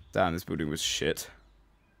 Damn, this building was shit.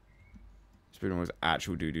 This building was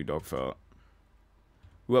actual doo-doo dog fart.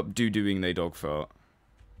 Who up doo-dooing they dog fart?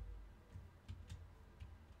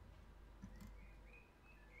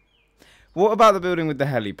 What about the building with the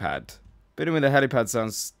helipad? Building with the helipad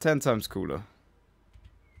sounds 10 times cooler.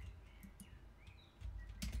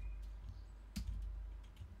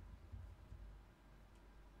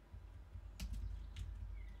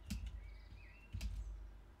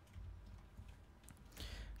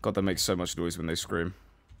 God, that makes so much noise when they scream.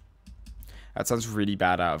 That sounds really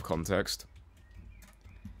bad out of context.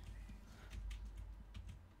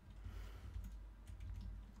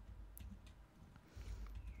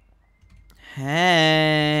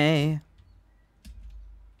 Hey.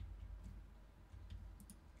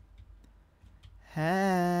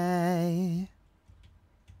 Hey.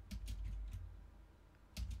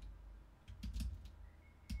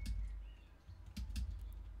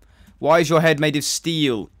 Why is your head made of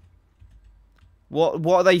steel? What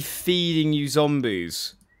are they feeding you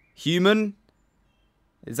zombies? Human?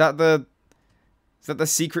 Is that the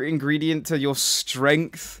secret ingredient to your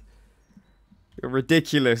strength? You're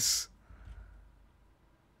ridiculous.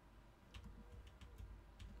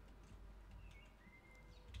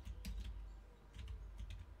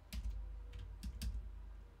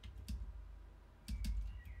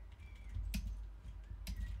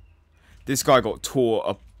 This guy got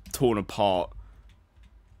torn apart.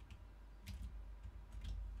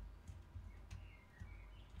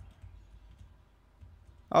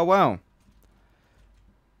 Oh, wow.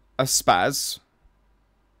 A spaz.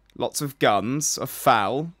 Lots of guns. A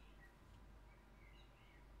foul.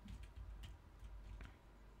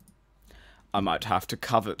 I might have to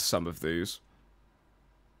covet some of these.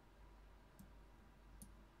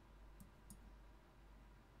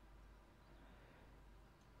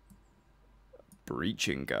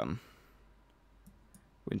 Breaching gun.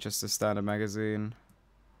 Winchester standard magazine.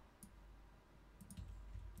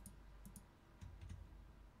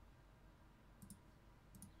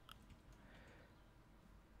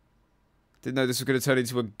 Didn't know this was going to turn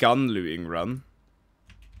into a gun looting run.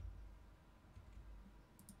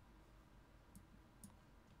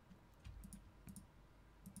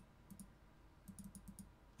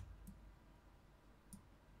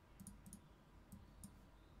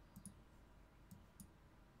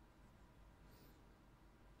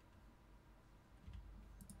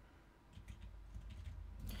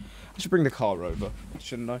 I should bring the car over,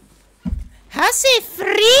 shouldn't I? Hace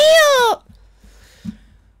frío!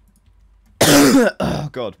 Oh,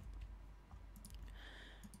 God.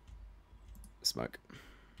 Smoke.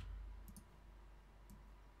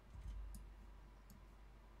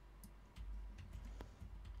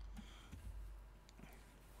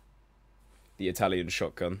 The Italian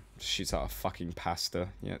shotgun shoots out a fucking pasta.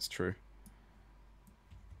 Yeah, it's true.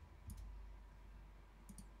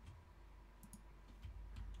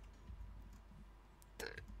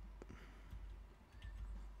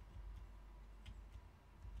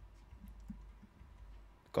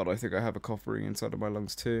 God, I think I have a cough brewing inside of my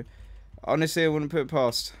lungs too. Honestly, I wouldn't put it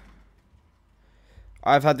past.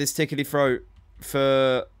 I've had this tickly throat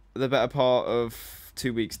for the better part of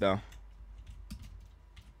 2 weeks now.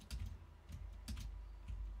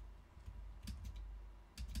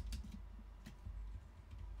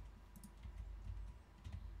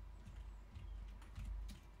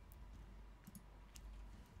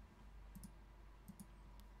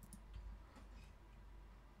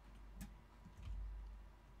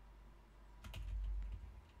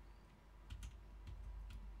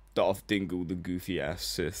 Darth Dingle, the goofy ass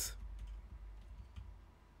Sith.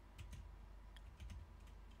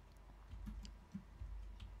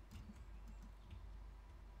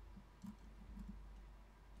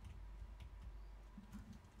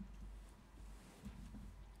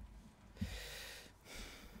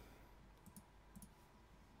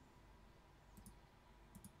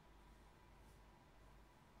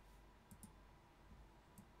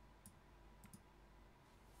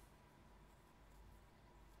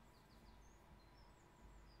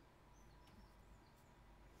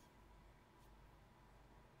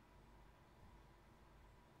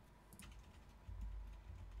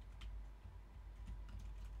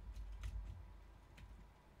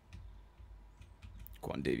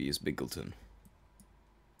 Quandavius Bingleton.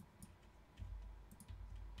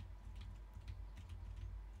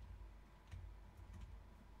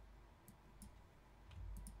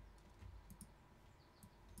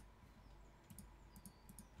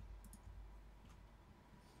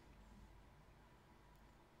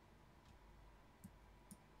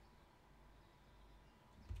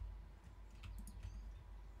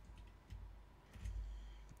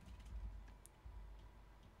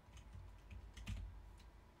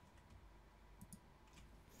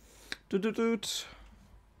 Doot.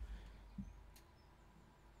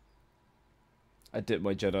 I dipped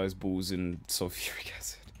my Jedi's balls in sulfuric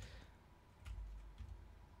acid.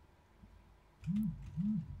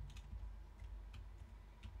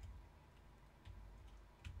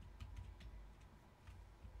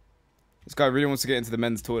 This guy really wants to get into the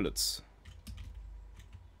men's toilets.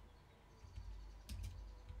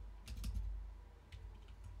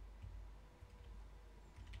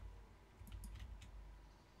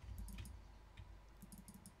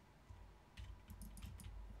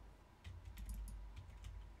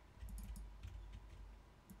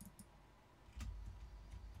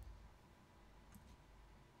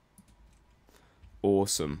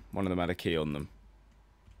 Awesome. One of them had a key on them.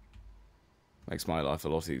 Makes my life a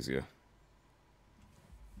lot easier.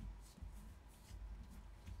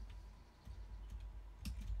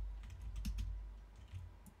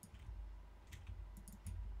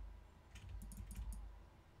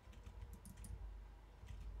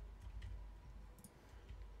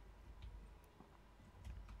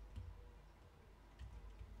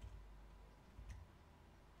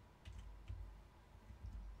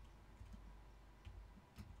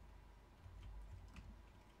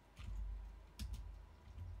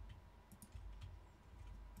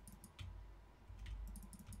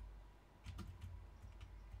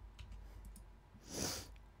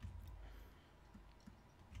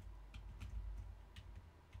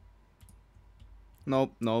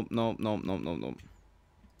 Nope.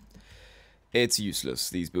 It's useless.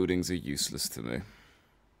 These buildings are useless to me.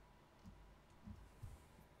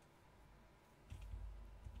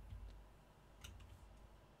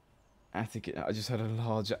 Attic. I just heard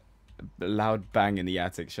a loud bang in the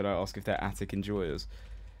attic. Should I ask if they're attic enjoyers?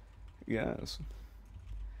 Yes.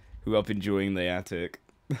 Who up enjoying the attic?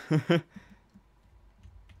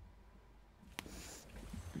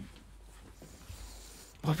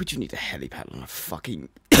 Why would you need a helipad on a fucking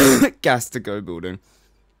gas-to-go building?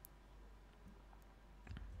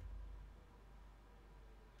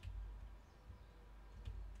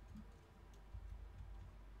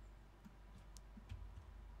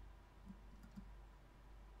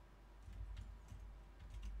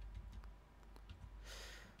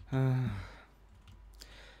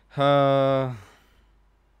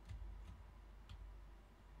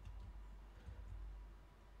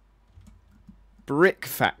 Brick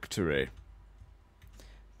factory.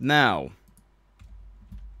 Now,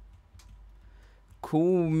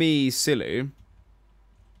 call me silly. Is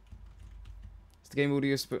the game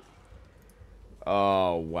audio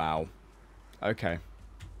Oh, wow. Okay.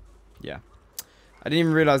 Yeah. I didn't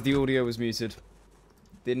even realize the audio was muted.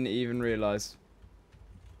 Didn't even realize.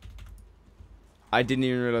 I didn't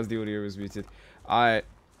even realize the audio was muted.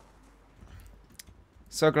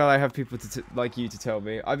 So glad I have people like you to tell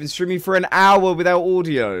me. I've been streaming for an hour without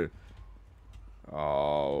audio.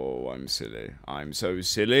 Oh, I'm silly. I'm so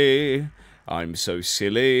silly. I'm so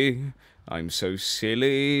silly. I'm so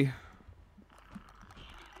silly.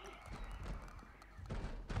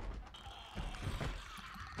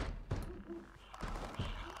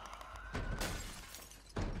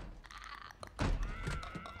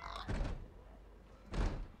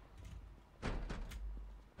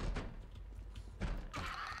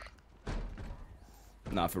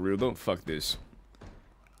 Nah, for real, don't fuck this.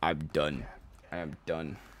 I'm done. I am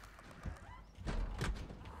done.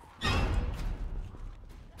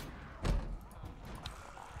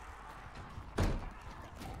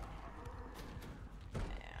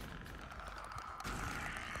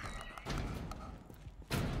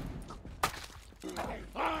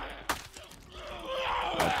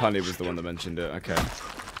 Punny was the one that mentioned it. Okay.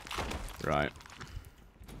 Right.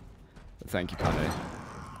 Thank you, Punny.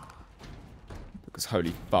 Because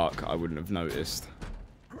holy fuck, I wouldn't have noticed.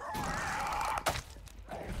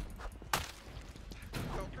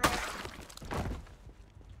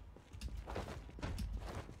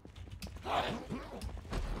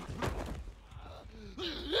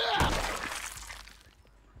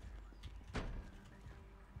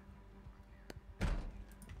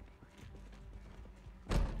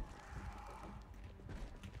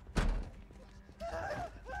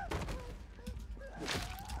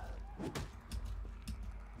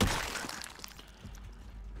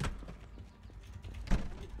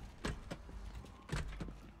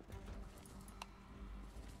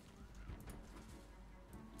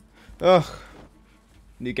 Ugh.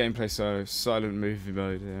 New gameplay, so silent movie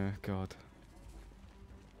mode. Yeah, God.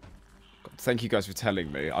 Thank you guys for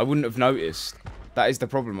telling me. I wouldn't have noticed. That is the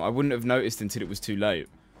problem. I wouldn't have noticed until it was too late.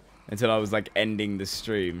 Until I was like ending the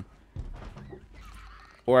stream.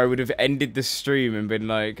 Or I would have ended the stream and been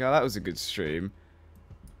like, oh, that was a good stream.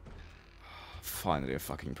 Finally a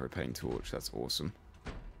fucking propane torch. That's awesome.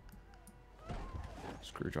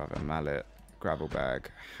 Screwdriver, mallet, gravel bag,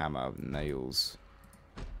 hammer, nails.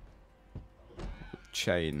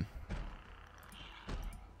 Chain.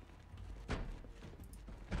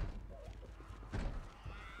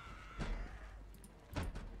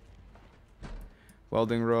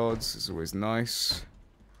 Welding rods is always nice.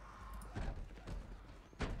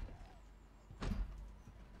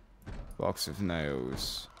 Box of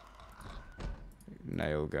nails.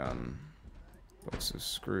 Nail gun. Box of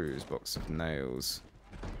screws. Box of nails.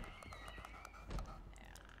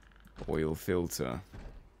 Oil filter.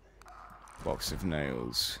 Box of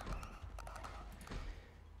nails.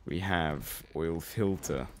 We have oil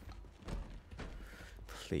filter.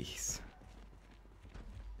 Please.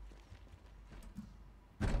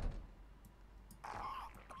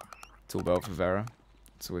 Tool belt for Vera.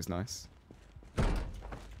 It's always nice.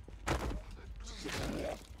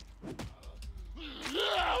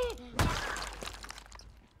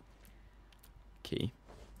 Key.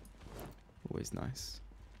 Always nice.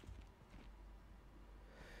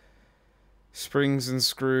 Springs and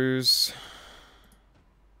screws.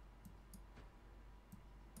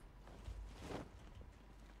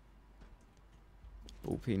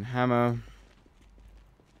 Ball peen hammer.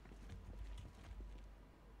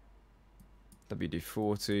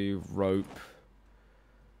 WD-40, rope.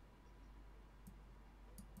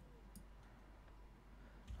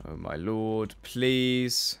 Oh my lord,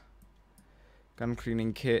 please. Gun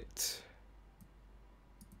cleaning kit.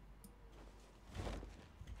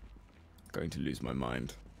 Going to lose my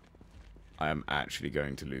mind. I am actually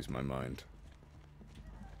going to lose my mind.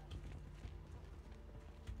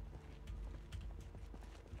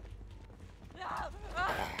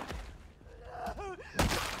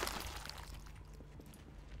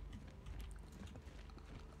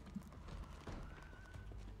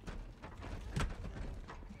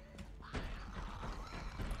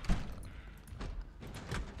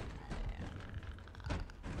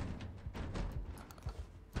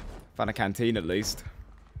 Found a canteen at least.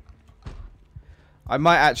 I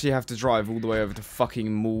might actually have to drive all the way over to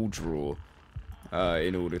fucking Mall Draw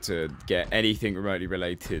in order to get anything remotely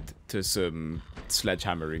related to some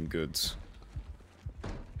sledgehammering goods.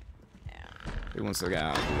 Who wants to get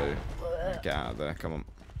out of the loo? Get out of there, come on.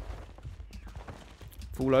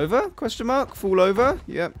 Fall over? Question mark? Fall over?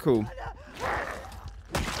 Yep, cool.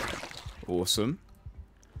 Awesome.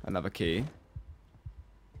 Another key.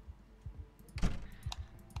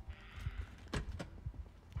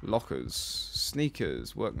 Lockers,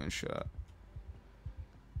 sneakers, workman's shirt,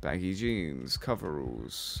 baggy jeans,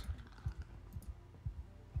 coveralls,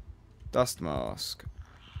 dust mask.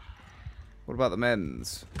 What about the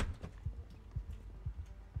men's?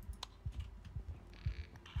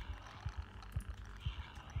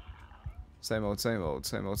 Same old, same old,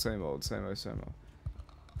 same old, same old, same old, same old.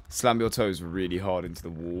 Slam your toes really hard into the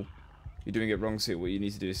wall. You're doing it wrong, Seal. What you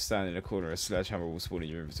need to do is stand in a corner, a sledgehammer will spawn in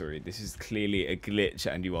your inventory. This is clearly a glitch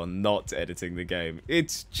and you are not editing the game.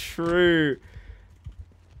 It's true.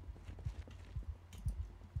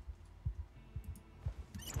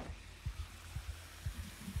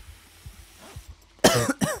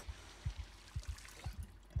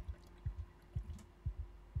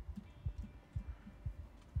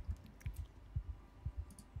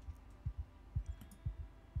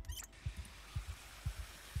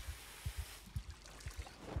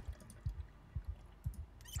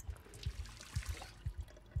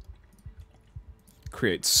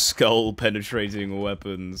 create skull-penetrating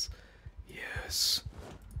weapons. Yes.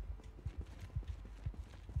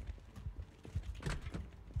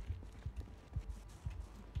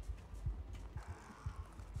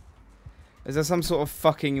 Is there some sort of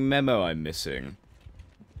fucking memo I'm missing?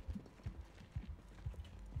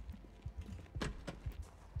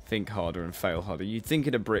 Think harder and fail harder. You'd think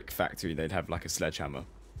in a brick factory they'd have like a sledgehammer.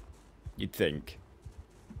 You'd think.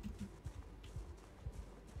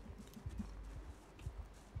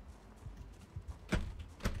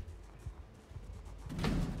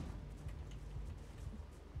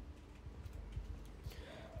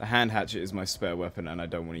 The hand hatchet is my spare weapon and I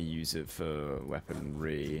don't want to use it for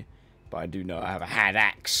weaponry. But I do know I have a hand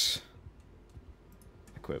axe.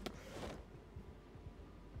 Equip.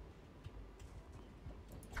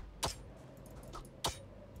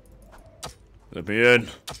 Let me in.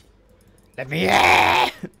 Let me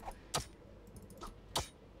in!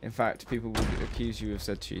 In fact, people would accuse you of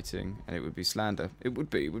said cheating, and it would be slander. It would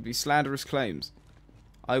be slanderous claims.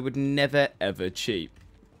 I would never ever cheat.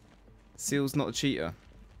 Seal's not a cheater.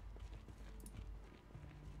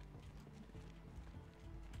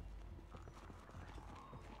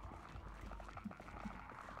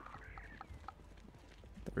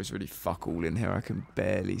 There is really fuck all in here, I can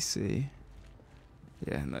barely see.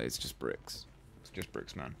 Yeah, no, it's just bricks. It's just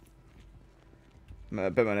bricks, man. I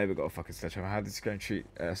bet my neighbour got a fucking sledgehammer. How does he go and treat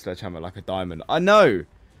a sledgehammer like a diamond? I know!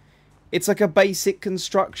 It's like a basic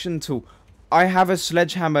construction tool. I have a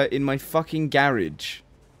sledgehammer in my fucking garage,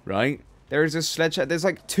 right? There is a sledgehammer. There's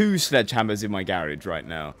like 2 sledgehammers in my garage right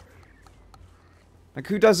now. Like,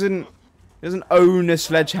 who doesn't own a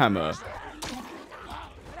sledgehammer?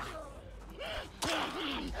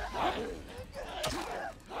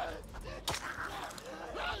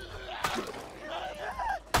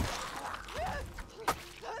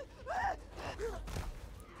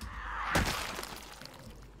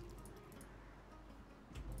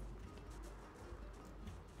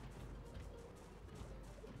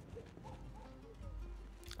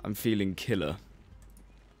 I'm feeling killer.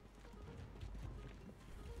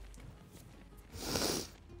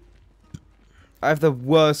 I have the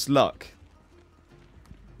worst luck.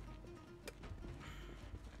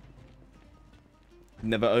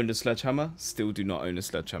 Never owned a sledgehammer. Still do not own a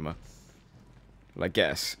sledgehammer. Well, I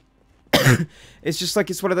guess. It's just like,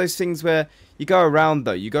 it's one of those things where you go around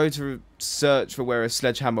though. You go to search for where a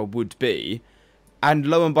sledgehammer would be. And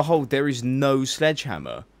lo and behold, there is no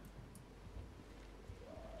sledgehammer.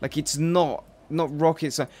 Like, it's not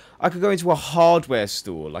rocket science. I could go into a hardware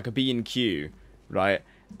store, like a B&Q, right,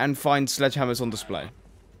 and find sledgehammers on display.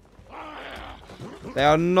 They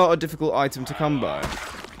are not a difficult item to come by.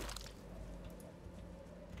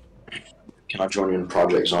 Can I join you in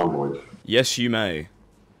Project Zomboid? Yes, you may.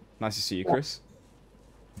 Nice to see you, Chris.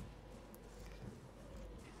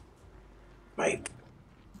 Mate.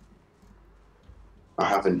 I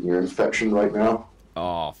have an ear infection right now.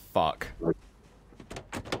 Oh, fuck.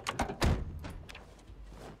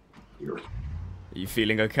 Ear. Are you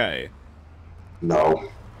feeling okay? No.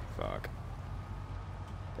 Fuck.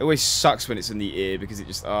 It always sucks when it's in the ear because it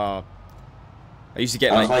just, I used to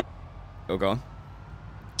get like... Oh, go on.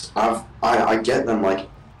 I get them like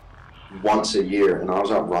once a year, and I was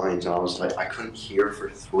at Ryan's and I was like, I couldn't hear for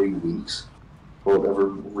 3 weeks for whatever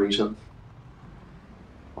reason.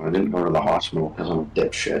 I didn't go to the hospital because I'm a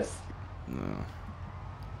dipshit. No.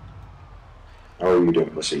 How are you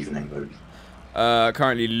doing this evening, Luke?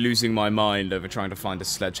 Currently losing my mind over trying to find a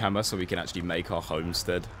sledgehammer so we can actually make our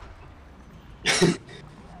homestead.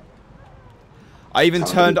 I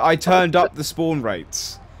turned up the spawn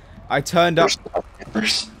rates. I turned up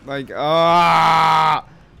like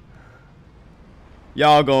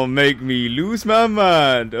y'all gonna make me lose my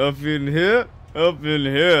mind up in here,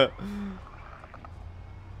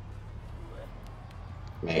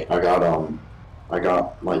 Mate, I got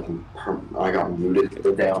muted the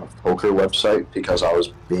other day on a poker website because I was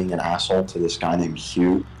being an asshole to this guy named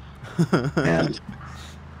Hugh. And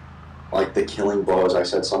like the killing blows, I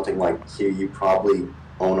said something like, Hugh, you probably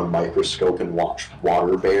own a microscope and watch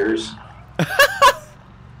water bears.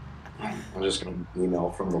 I'm just gonna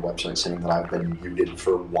email from the website saying that I've been muted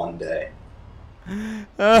for 1 day.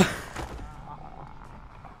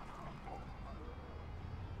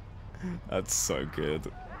 That's so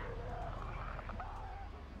good.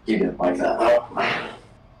 You didn't like that, though? I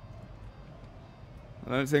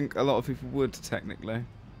don't think a lot of people would, technically.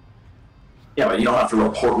 Yeah, but you don't have to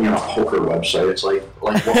report me on a poker website. It's like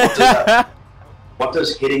what does that, what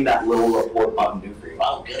does hitting that little report button do for you?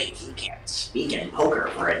 Oh, good, you can't speak in poker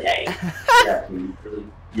for a day. Yeah,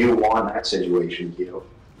 you won that situation, Hugh.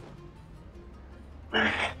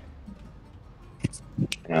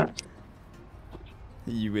 Yeah.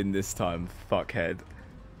 You win this time, fuckhead.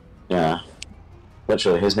 Yeah.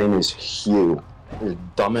 Literally, his name is Hugh. His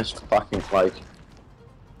dumbest fucking, like...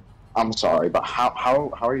 I'm sorry, but how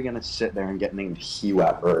are you gonna sit there and get named Hugh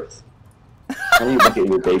at birth? How do you look at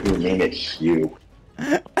your baby and name it Hugh?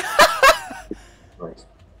 Like,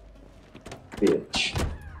 bitch.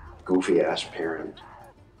 Goofy ass parent.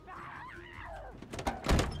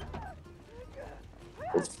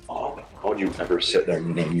 Oh, how would you ever sit there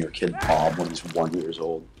and name your kid Bob when he's 1 year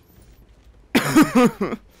old?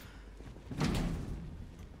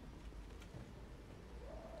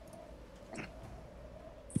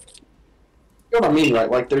 You know what I mean, right?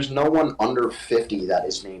 Like, there's no one under 50 that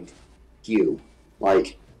is named Hugh,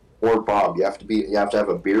 like, or Bob. You have to have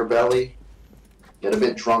a beer belly, get a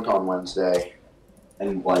bit drunk on Wednesday,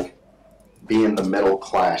 and like, be in the middle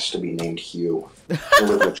class to be named Hugh.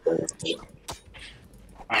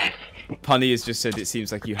 Punny has just said it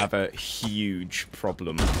seems like you have a huge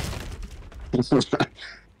problem.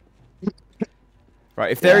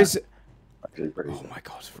 Right, if there is. Oh my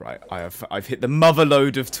god, right, I've hit the mother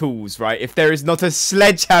load of tools, right? If there is not a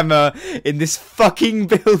sledgehammer in this fucking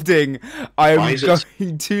building, I am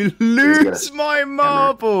going to lose my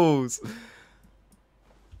marbles!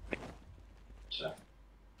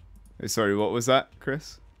 Sorry, what was that,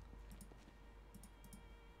 Chris?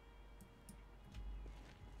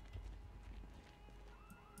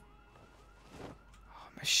 Oh,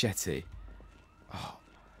 machete. Oh.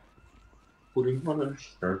 Putting on a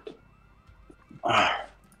shirt.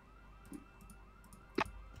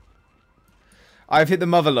 I've hit the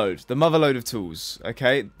mother load of tools,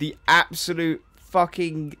 okay? The absolute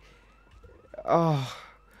fucking... Oh.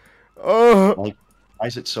 Like, why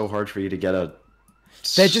is it so hard for you to get a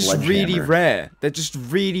They're just really rare. They're just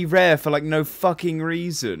really rare for, like, no fucking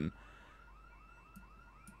reason.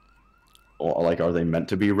 Or, like, are they meant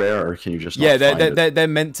to be rare, or can you just not find it? They're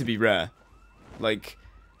meant to be rare. Like...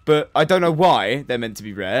 But I don't know why they're meant to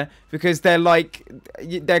be rare, because they're like,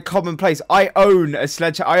 they're commonplace. I own a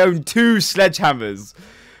sledgehammer. I own 2 sledgehammers.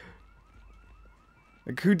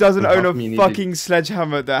 Like, who doesn't own a fucking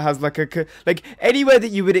sledgehammer that has like a... Like, anywhere that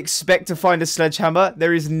you would expect to find a sledgehammer,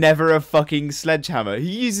 there is never a fucking sledgehammer. He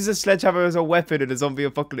uses a sledgehammer as a weapon in a zombie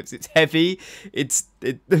apocalypse. It's heavy. It's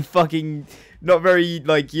fucking not very,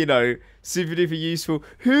 like, you know, super duper useful.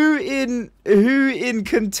 Who in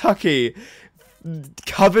Kentucky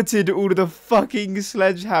coveted all of the fucking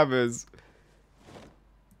sledgehammers?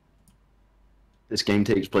 This game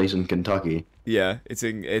takes place in Kentucky. Yeah, it's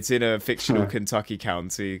in a fictional Kentucky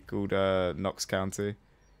county called Knox County.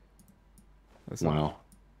 Wow.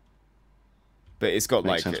 But it's got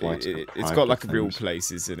like it's got like real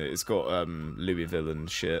places in it. It's got Louisville and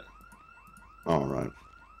shit. Oh right.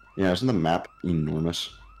 Yeah, isn't the map enormous?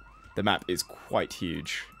 The map is quite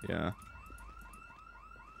huge. Yeah.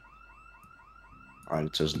 Alright,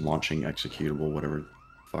 it says launching executable, whatever the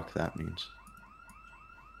fuck that means.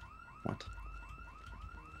 What?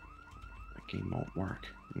 That game won't work.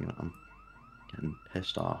 You know, I'm getting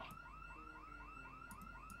pissed off.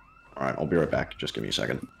 Alright, I'll be right back. Just give me a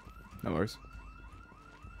second. No worries.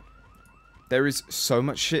 There is so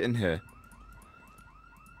much shit in here.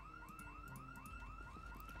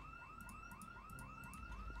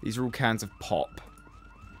 These are all cans of pop.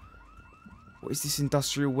 What is this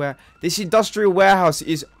industrial This industrial warehouse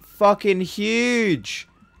is fucking huge.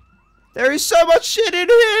 There is so much shit in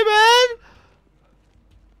here, man.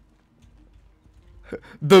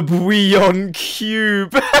 The bouillon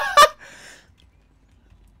cube.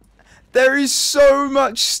 There is so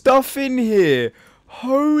much stuff in here.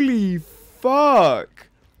 Holy fuck.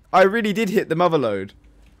 I really did hit the mother load.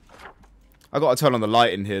 I gotta turn on the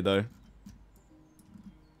light in here, though.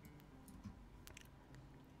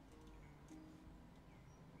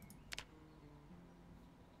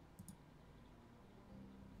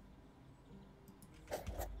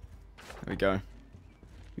 There we go.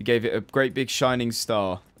 We gave it a great big shining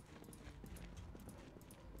star.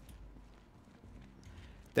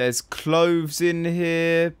 There's cloves in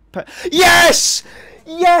here. Yes!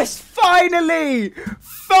 Yes! Finally!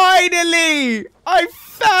 Finally! I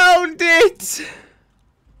found it!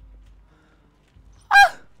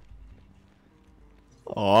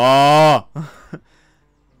 Ah! Oh.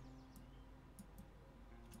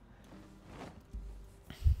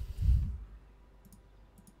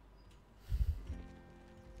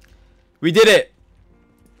 We did it!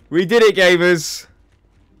 We did it, gamers!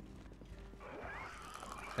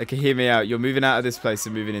 Okay, hear me out. You're moving out of this place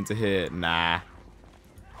and moving into here. Nah.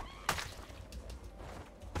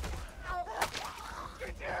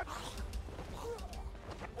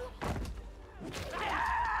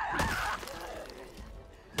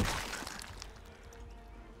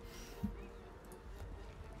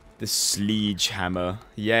 The sledgehammer.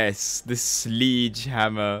 Yes, the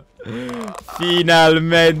sledgehammer.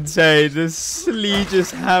 Finalmente, the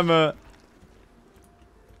sledgehammer.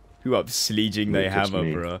 Who up sledging they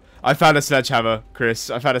hammer, bro? I found a sledgehammer,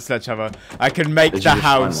 Chris. I found a sledgehammer. I can make the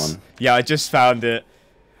house. Yeah, I just found it.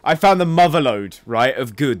 I found the motherload, right,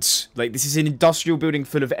 of goods. Like, this is an industrial building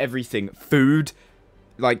full of everything. Food,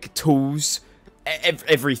 like, tools,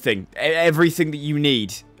 everything. Everything that you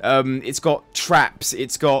need. It's got traps.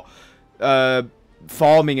 It's got,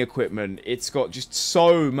 farming equipment. It's got just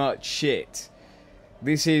so much shit.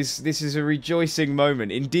 This is a rejoicing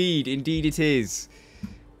moment. Indeed it is.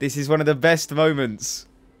 This is one of the best moments.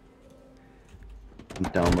 I'm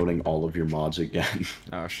downloading all of your mods again.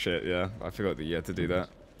 Oh shit, yeah. I forgot that you had to do that.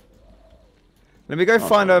 Let me go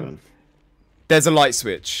find a... There's a light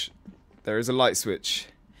switch. There is a light switch.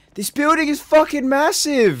 This building is fucking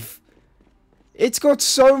massive! It's got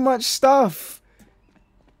so much stuff!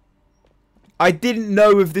 I didn't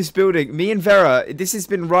know of this building. Me and Vera, this has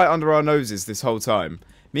been right under our noses this whole time.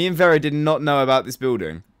 Me and Vera did not know about this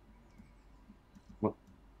building.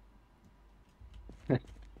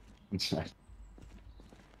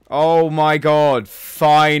 Oh my god,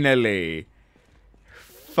 finally.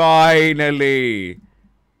 Finally.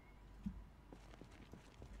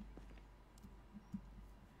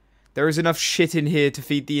 There is enough shit in here to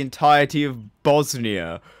feed the entirety of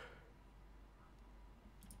Bosnia.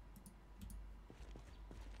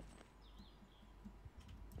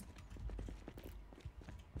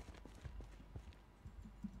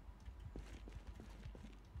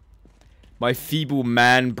 My feeble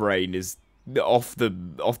man brain is off the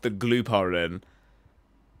glue then.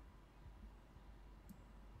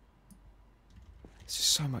 It's just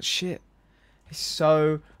so much shit. It's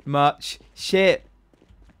so much shit.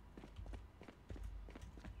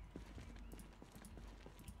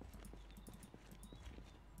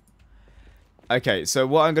 Okay, so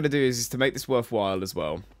what I'm gonna do is to make this worthwhile as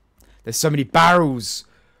well. There's so many barrels.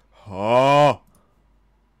 Oh.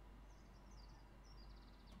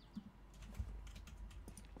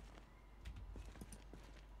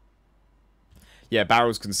 Yeah,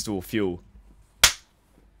 barrels can store fuel.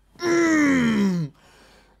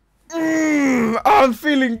 I'm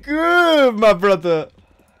feeling good, my brother.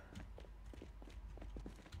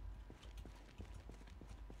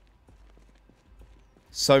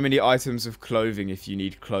 So many items of clothing if you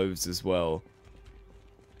need clothes as well.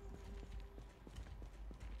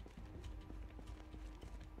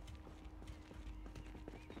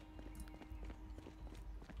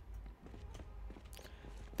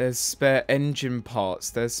 There's spare engine parts.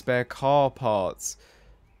 There's spare car parts.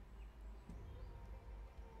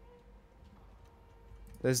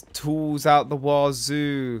 There's tools out the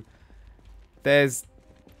wazoo. There's...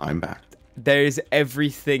 I'm back. There is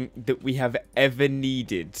everything that we have ever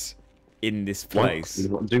needed in this place.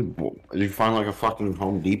 Dude, did you find like a fucking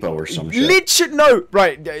Home Depot or some shit? Literally, no!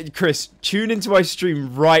 Right, Chris, tune into my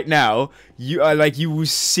stream right now. You are like, you will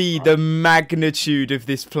see the magnitude of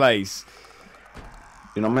this place.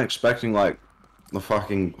 You know, I'm expecting like the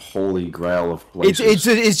fucking holy grail of places.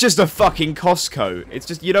 It's just a fucking Costco. It's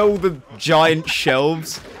just, you know, all the giant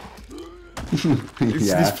shelves.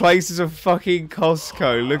 This place is a fucking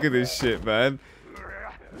Costco. Look at this shit, man.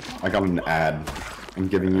 I got an ad. I'm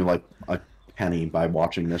giving you like a penny by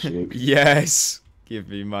watching this, Luke. Yes, give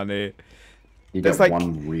me money. You get like,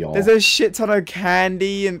 1 real. There's a shit ton of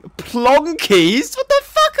candy and plonkies. What the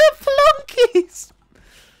fuck are plonkies?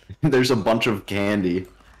 There's a bunch of candy.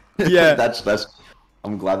 Yeah, that's.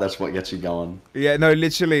 I'm glad that's what gets you going. Yeah, no,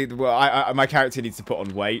 literally. Well, my character needs to put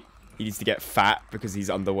on weight. He needs to get fat because he's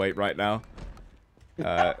underweight right now.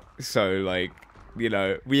 So like, you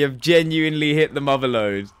know, we have genuinely hit the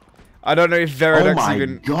motherload. I don't know if Veridux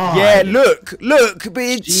even. God. Yeah, look, but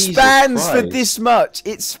it Jesus spans Christ. for this much.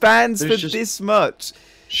 It spans There's for just this much.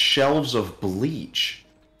 Shelves of bleach.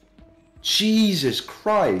 Jesus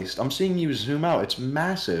Christ! I'm seeing you zoom out. It's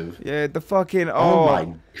massive. Yeah, the fucking Oh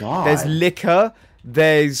my god. There's liquor.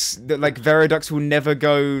 There's like Veridux will never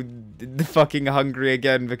go the fucking hungry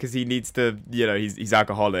again because he needs to. You know, he's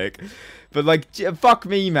alcoholic. But like, fuck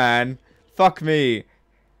me, man. Fuck me.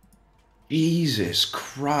 Jesus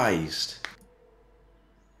Christ.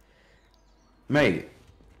 Mate.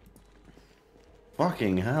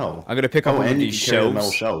 Fucking hell. I'm gonna pick up all of these shelves.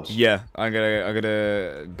 Metal shelves. Yeah, I'm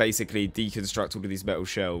gonna basically deconstruct all of these metal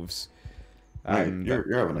shelves. Mate,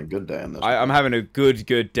 you're having a good day on this. I'm having a good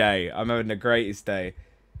day. I'm having the greatest day.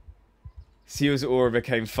 Seal's aura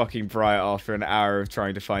became fucking bright after an hour of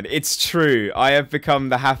trying to find it. It's true. I have become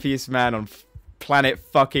the happiest man on planet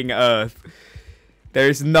fucking Earth. There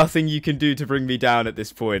is nothing you can do to bring me down at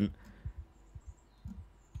this point.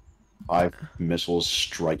 5 missiles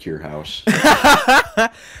strike your house.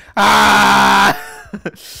 Ah!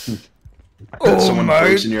 Oh Someone my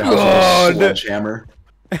breaks in your house god! with a sledgehammer.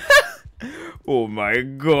 Oh my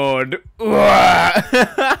god!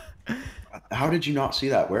 How did you not see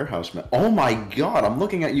that warehouse, man? Oh my god! I'm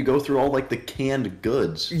looking at you go through all like the canned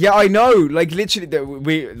goods. Yeah, I know. Like literally,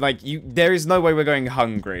 there is no way we're going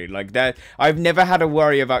hungry. Like that, I've never had to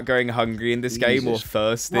worry about going hungry in this game or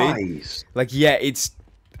thirsty. Christ. Like, yeah,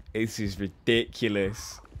 this is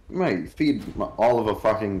ridiculous. Mate, feed all of a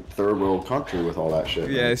fucking third world country with all that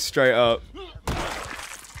shit. Yeah, man. straight up.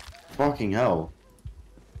 Fucking hell.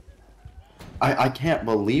 I can't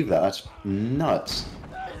believe that. That's nuts.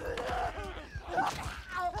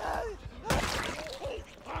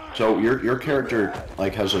 So your character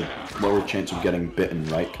like has a lower chance of getting bitten,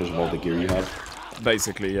 right? Because of all the gear you have.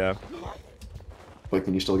 Basically, yeah. But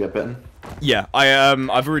can you still get bitten? Yeah,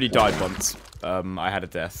 I've already died once. I had a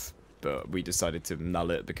death, but we decided to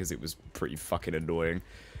null it because it was pretty fucking annoying.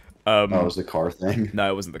 That was the car thing.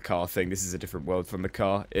 No, it wasn't the car thing. This is a different world from the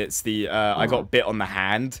car. It's the I got bit on the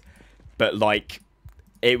hand, but like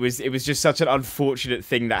it was just such an unfortunate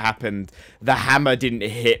thing that happened. The hammer didn't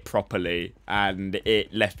hit properly, and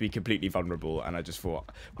it left me completely vulnerable. And I just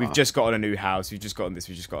thought, we've just gotten a new house, we've just gotten this,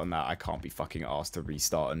 we've just gotten that. I can't be fucking asked to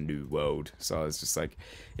restart a new world. So I was just like,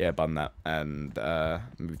 yeah, bun that, and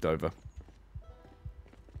moved over.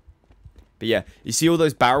 But yeah, you see all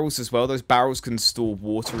those barrels as well? Those barrels can store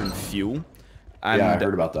water and fuel. And, yeah, I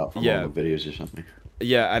heard about that from all the videos or something.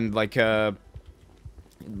 Yeah, and like I've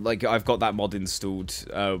got that mod installed.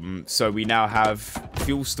 So we now have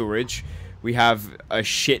fuel storage. We have a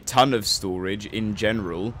shit ton of storage in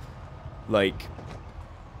general. Like,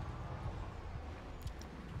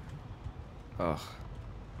 ugh.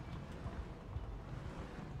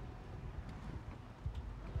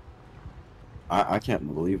 I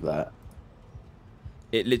can't believe that.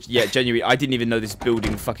 Yeah, genuinely, I didn't even know this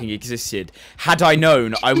building fucking existed. Had I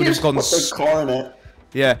known, I would have gone. Put the car in it.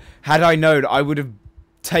 Yeah, had I known, I would have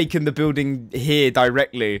taken the building here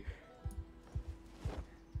directly.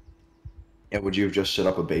 Yeah, would you have just set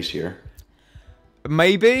up a base here?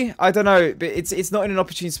 Maybe, I don't know, but it's not in an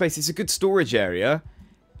opportune space. It's a good storage area.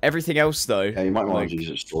 Everything else, though. Yeah, you might want to use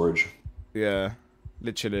it as storage. Yeah,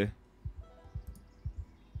 literally.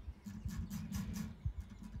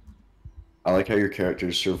 I like how your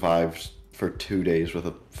character survived for 2 days with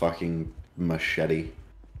a fucking machete.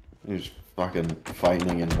 He was fucking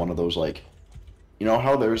fighting in one of those, like... You know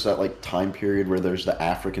how there's that, like, time period where there's the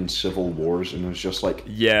African civil wars and it was just, like,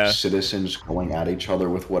 citizens going at each other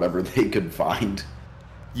with whatever they could find?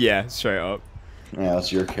 Yeah, straight up. Yeah,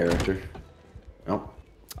 that's your character. Nope.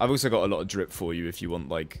 I've also got a lot of drip for you if you want,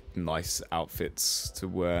 like, nice outfits to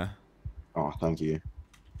wear. Oh, thank you.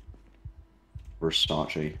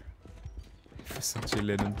 Versace. Versace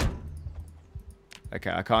linen.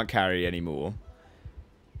 Okay, I can't carry anymore.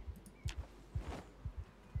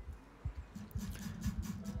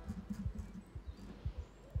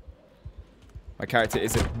 My character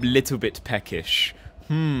is a little bit peckish.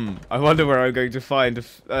 I wonder where I'm going to find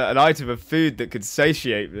an item of food that could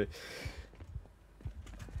satiate me.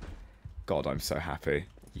 God, I'm so happy.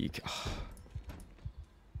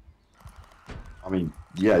 I mean,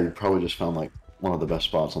 yeah, you probably just found, like, one of the best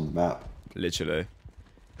spots on the map. Literally.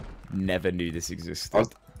 Never knew this existed.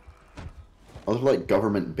 Are there, like,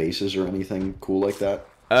 government bases or anything cool like that?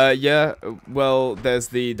 Yeah, well, there's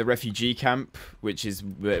the refugee camp, which is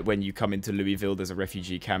when you come into Louisville, there's a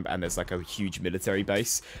refugee camp, and there's, like, a huge military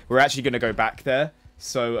base. We're actually going to go back there,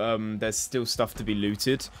 so there's still stuff to be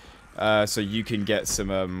looted, so you can get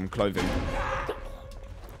some clothing.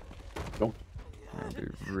 Cool. That'd be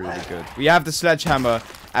really good. We have the sledgehammer,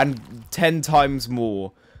 and 10 times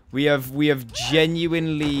more. We have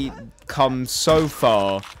genuinely come so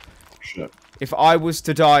far. Shit. If I was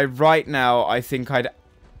to die right now, I think I'd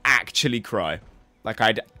actually cry. Like,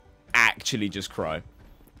 I'd actually just cry.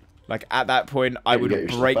 Like, at that point, I would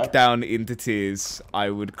break down into tears. I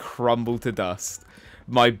would crumble to dust.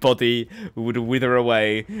 My body would wither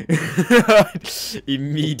away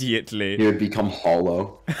immediately. You would become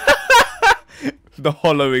hollow. The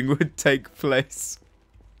hollowing would take place.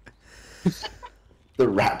 The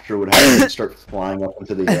rapture would happen and start flying up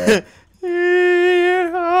into the air.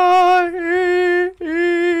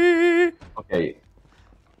 Okay.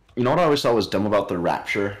 You know what I always thought was dumb about the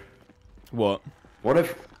rapture? What? What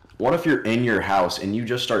if you're in your house and you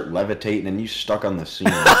just start levitating and you stuck on the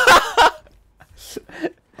ceiling?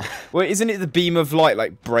 Well, isn't it the beam of light,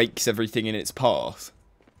 like, breaks everything in its path?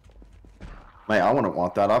 Mate, I wouldn't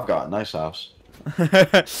want that. I've got a nice house. I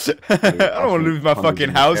don't want to lose my fucking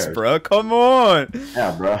house, bro. Come on.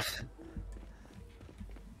 Yeah, bro.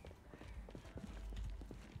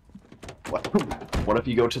 What if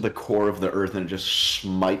you go to the core of the earth and it just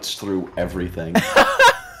smites through everything?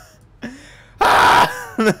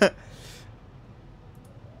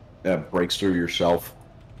 Yeah, breaks through yourself.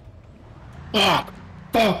 Fuck!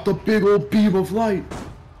 Fuck the big old beam of light!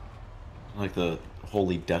 Like the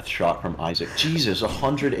holy death shot from Isaac. Jesus,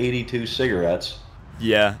 182 cigarettes.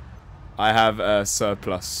 Yeah, I have a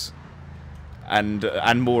surplus, and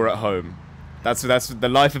more at home. That's the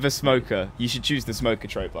life of a smoker. You should choose the smoker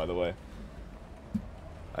trait, by the way.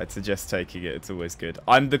 I'd suggest taking it. It's always good.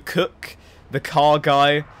 I'm the cook, the car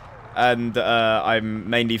guy, and I'm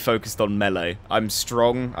mainly focused on melee. I'm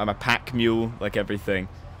strong. I'm a pack mule, like everything.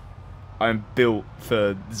 I'm built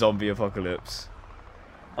for zombie apocalypse.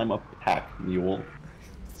 I'm a pack mule.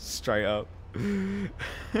 Straight up. I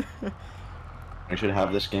should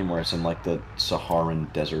have this game where it's in like the Saharan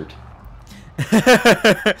desert.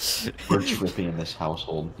 We're trippy in this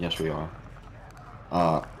household. Yes, we are.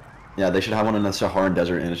 Yeah, they should have one in the Saharan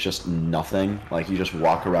desert and it's just nothing. Like, you just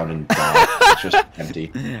walk around and die. It's just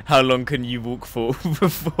empty. How long can you walk for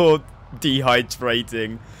before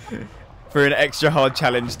dehydrating? For an extra hard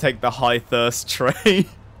challenge, take the high thirst train.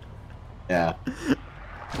 Yeah.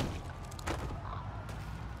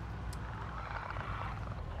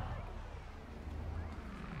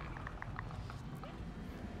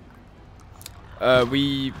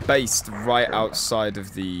 We based right outside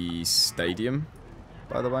of the stadium,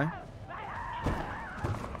 by the way.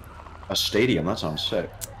 A stadium? That sounds sick.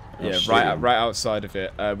 Yeah, right outside of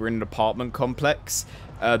it. We're in an apartment complex.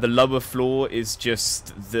 The lower floor is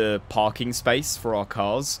just the parking space for our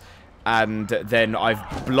cars, and then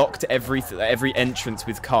I've blocked every entrance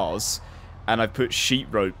with cars, and I've put sheet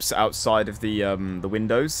ropes outside of the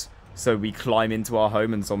windows, so we climb into our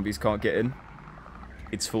home and zombies can't get in.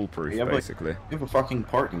 It's foolproof, basically. You have a fucking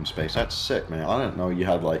parking space. That's sick, man. I didn't know you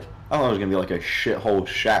had like. I thought it was gonna be like a shithole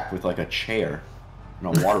shack with like a chair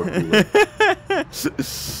and a water cooler.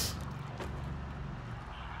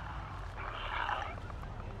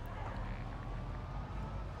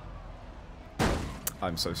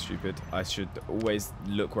 I'm so stupid. I should always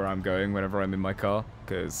look where I'm going whenever I'm in my car,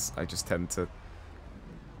 because I just tend to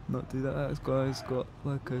not do that. This guy's got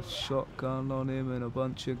like a shotgun on him and a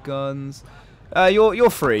bunch of guns. You're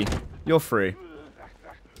free. You're free.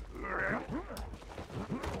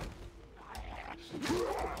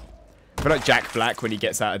 I feel like Jack Black when he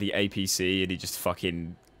gets out of the APC and he just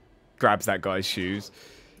fucking grabs that guy's shoes.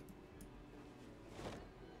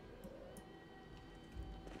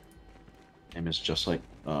 Name is just like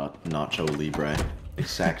Nacho Libre.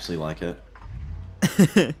 Exactly like it.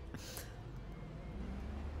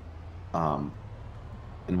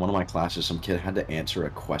 In one of my classes, some kid had to answer a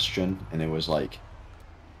question, and it was like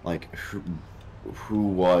who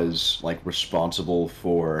was like responsible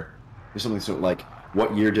for something so like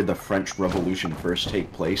what year did the French Revolution first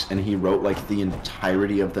take place? And he wrote like the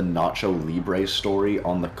entirety of the Nacho Libre story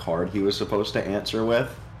on the card he was supposed to answer with,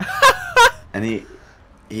 and he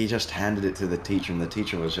just handed it to the teacher, and the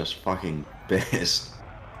teacher was just fucking pissed.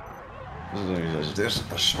 This is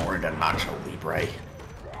the story to Nacho Libre.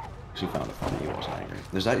 She found it funny. He wasn't angry.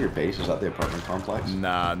 Is that your base? Is that the apartment complex?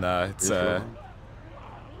 Nah. It's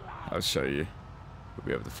I'll show you. We'll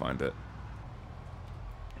be able to find it.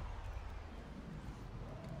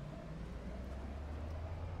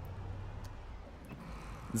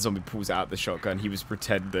 The zombie pulls out the shotgun. He was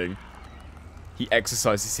pretending. He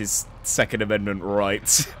exercises his Second Amendment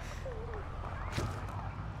rights.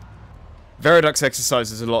 Veridux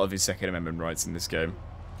exercises a lot of his Second Amendment rights in this game.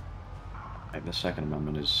 Like, the Second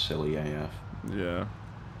Amendment is silly AF. Yeah.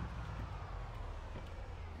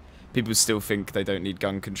 People still think they don't need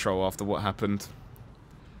gun control after what happened.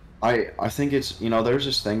 I think it's, you know, there's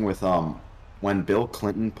this thing with when Bill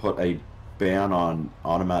Clinton put a ban on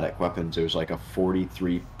automatic weapons, it was like a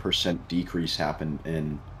 43% decrease happened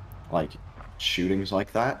in like shootings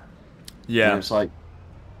like that. Yeah. And it's like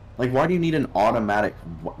why do you need an automatic,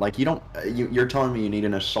 like you don't, you're telling me you need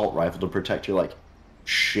an assault rifle to protect your like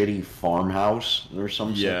shitty farmhouse or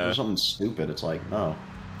some shit, or something stupid. It's like, no.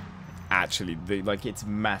 Actually, like, it's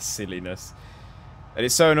mass silliness. And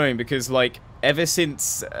it's so annoying because, like, ever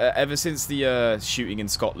since the shooting in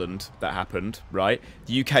Scotland that happened, right?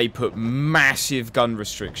 The UK put massive gun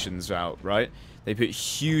restrictions out, right? They put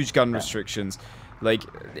huge gun restrictions. Like,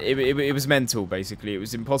 it was mental, basically. It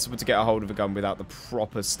was impossible to get a hold of a gun without the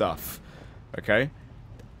proper stuff, okay?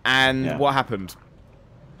 And what happened?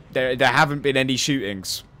 There haven't been any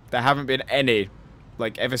shootings. There haven't been any,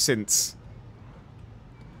 like, ever since.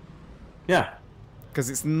 Yeah. Because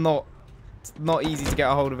it's not easy to get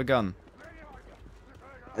a hold of a gun.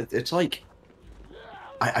 It's like,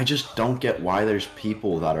 I just don't get why there's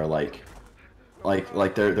people that are like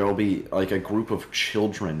like there'll be like a group of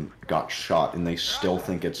children got shot and they still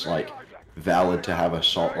think it's like valid to have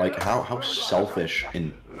assault. Like how selfish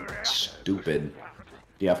and stupid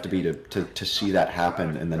do you have to be to see that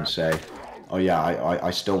happen and then say, oh yeah,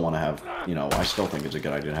 I still want to have, you know, I still think it's a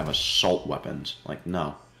good idea to have assault weapons. Like,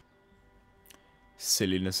 no.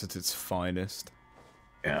 Silliness at its finest.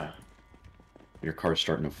 Yeah. Your car's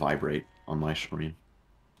starting to vibrate on my screen.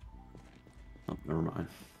 Oh, never mind.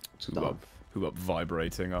 It's dumb. Who up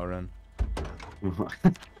vibrating, RN?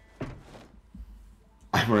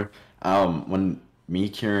 I remember, when me,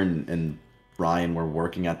 Kieran, and Ryan were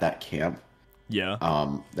working at that camp, yeah.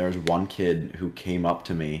 There was one kid who came up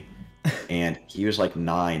to me, and he was like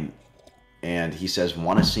 9, and he says,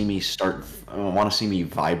 want to see me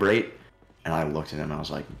vibrate? And I looked at him and I was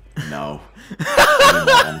like, no. I don't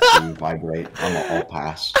want to see you vibrate. I'll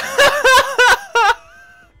pass.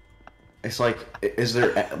 It's like, is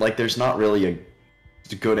there, like, there's not really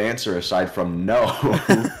a good answer aside from no.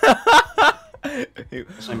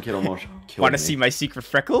 Some kid almost killed me. Want to see my secret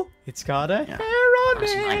freckle? It's got a hair on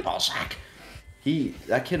it. My ball sack.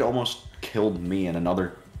 That kid almost killed me and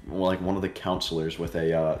another, like, one of the counselors with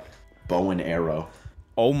a bow and arrow.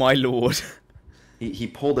 Oh my lord. He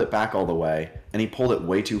pulled it back all the way, and he pulled it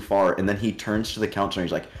way too far, and then he turns to the counselor, and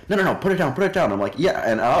he's like, no, put it down. I'm like, yeah,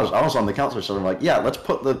 and I was on the counselor, so I'm like, yeah, let's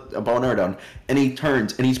put a bow and arrow down. And he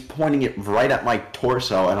turns, and he's pointing it right at my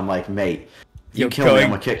torso, and I'm like, mate, you kill me,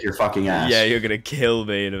 I'm gonna kick your fucking ass. Yeah, you're gonna kill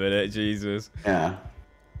me in a minute, Jesus. Yeah.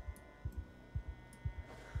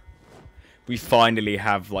 We finally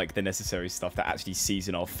have, like, the necessary stuff to actually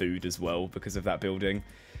season our food as well because of that building.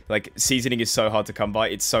 Like, seasoning is so hard to come by.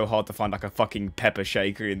 It's so hard to find, like, a fucking pepper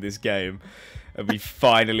shaker in this game. And we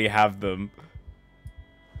finally have them.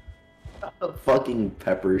 A fucking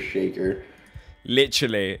pepper shaker.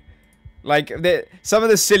 Literally. Like, some of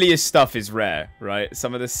the silliest stuff is rare, right?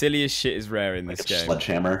 Some of the silliest shit is rare in this game.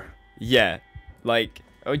 Sledgehammer. Yeah. Like,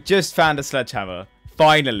 I just found a sledgehammer.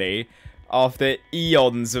 Finally. After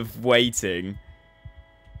eons of waiting.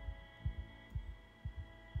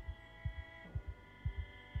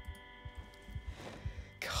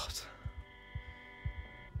 God.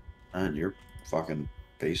 Man, your fucking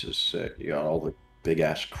face is sick. You got all the big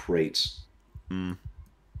ass crates. Hmm.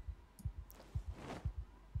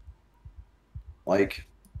 Like,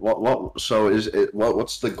 so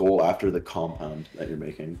what's the goal after the compound that you're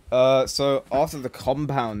making? So after the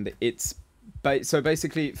compound, it's so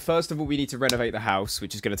basically, first of all, we need to renovate the house,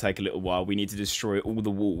 which is going to take a little while. We need to destroy all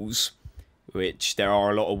the walls, which there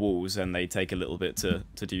are a lot of walls, and they take a little bit to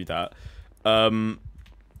do that.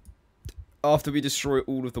 After we destroy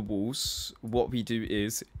all of the walls, what we do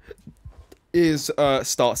is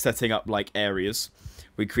start setting up, like, areas.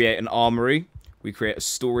 We create an armory. We create a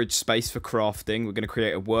storage space for crafting. We're going to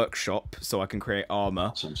create a workshop so I can create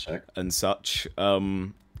armor and such.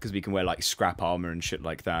 Because we can wear, like, scrap armor and shit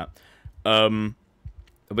like that. We're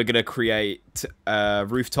going to create a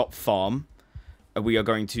rooftop farm. We are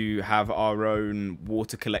going to have our own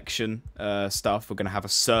water collection stuff. We're going to have a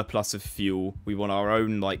surplus of fuel. We want our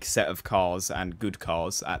own, like, set of cars, and good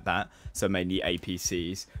cars at that. So mainly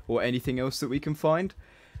APCs or anything else that we can find.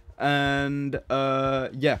 And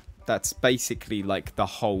yeah, that's basically, like, the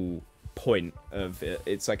whole point of it.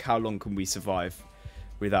 It's like, how long can we survive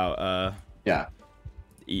without yeah,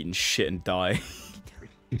 eating shit and die?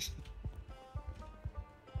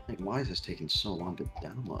 Like, why is this taking so long to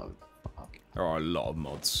download? Fuck. There are a lot of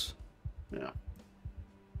mods. Yeah.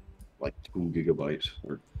 Like 2 gigabytes.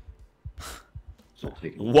 Or... It's not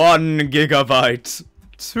taking 1 gigabyte.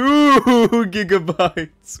 2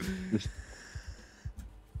 gigabytes.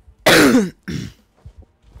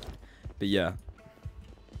 But yeah.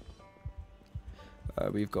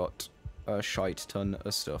 We've got a shite ton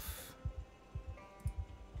of stuff.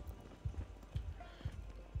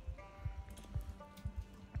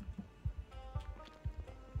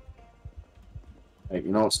 Hey,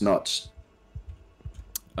 you know what's nuts?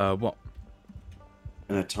 What?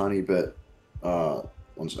 In a tiny bit. 1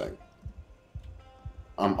 sec.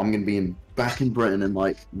 I'm gonna be back in Britain in,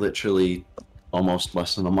 like, literally almost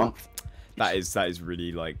less than a month. That is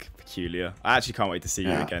really, like, peculiar. I actually can't wait to see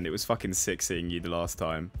you again. It was fucking sick seeing you the last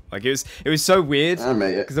time. Like, it was so weird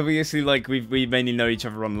because obviously, like, we mainly know each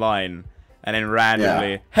other online. And then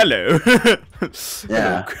randomly, hello.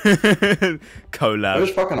 Yeah. Collab. It was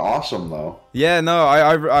fucking awesome, though. Yeah, no,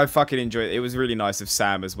 I fucking enjoyed it. It was really nice of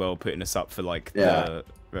Sam as well, putting us up for, like, the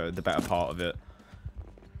better part of it.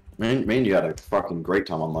 Me and you had a fucking great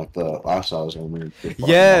time on, like, the last hours when we were...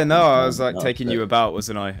 Yeah, no, I was, like, taking you about,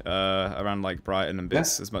 wasn't I? Around, like, Brighton and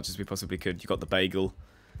bits as much as we possibly could. You got the bagel.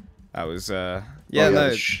 That was Oh, yeah, no.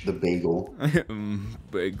 the bagel.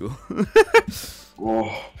 Bagel.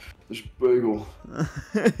 Oh, this bagel.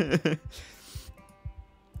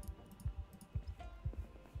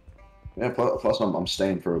 Yeah, plus I'm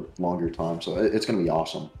staying for a longer time, so it's gonna be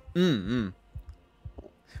awesome.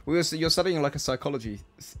 Well, you're studying like a psychology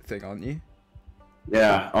thing, aren't you?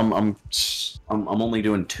 Yeah, I'm only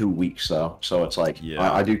doing 2 weeks though, so it's like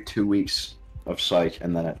Yeah. I do 2 weeks of psych,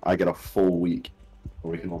 and then I get a full week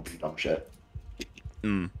where we can all do dumb shit.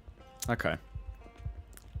 Okay.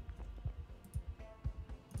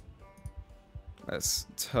 Let's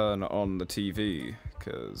turn on the TV,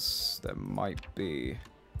 because there might be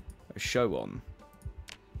a show on.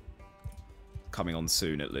 Coming on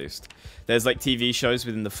soon, at least. There's like TV shows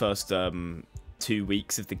within the first 2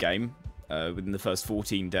 weeks of the game. Within the first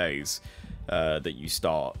 14 days that you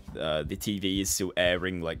start. The TV is still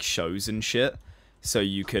airing like shows and shit. So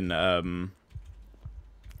you can...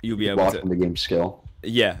 you'll be able to... the game skill.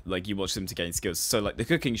 Yeah, like you watch them to gain skills. So like the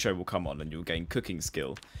cooking show will come on and you'll gain cooking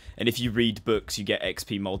skill. And if you read books, you get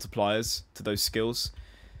XP multipliers to those skills.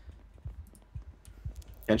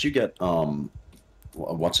 Can't you get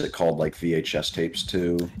what's it called, like VHS tapes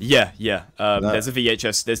too? Yeah. There's a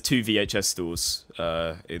VHS. There's 2 VHS stores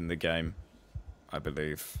in the game, I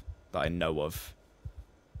believe, that I know of.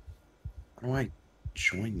 How do I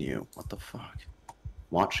join you? What the fuck?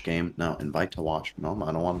 Watch game? No, invite to watch. No,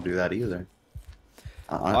 I don't want to do that either.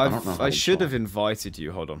 I don't know. I should have invited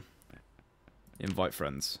you. Hold on. Invite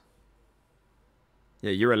friends.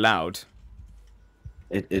 Yeah, you're allowed.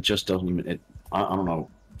 It just doesn't even. I don't know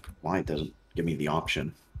why it doesn't give me the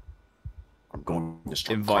option. I'm going to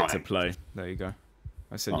start Invite crying. to play. There you go.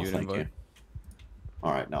 I sent you an Thank invite. you.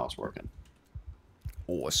 All right, now it's working.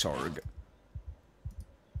 Oh, sorry.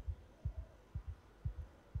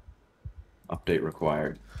 Update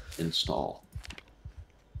required. Install.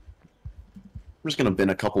 I'm just gonna bin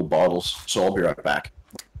a couple bottles, so I'll be right back.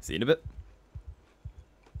 See you in a bit.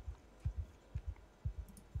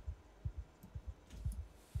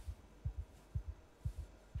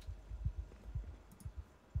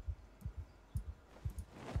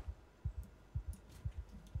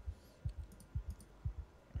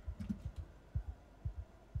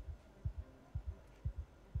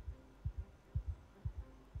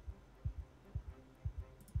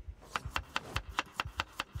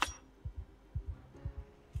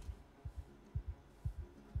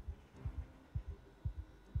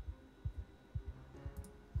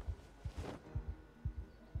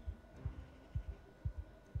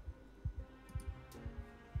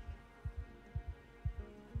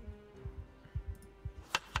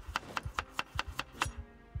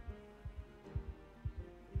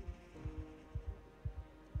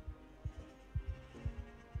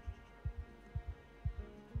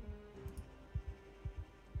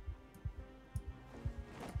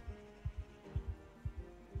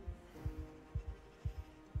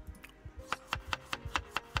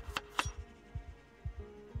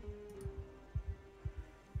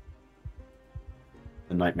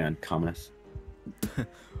 The Nightman cometh.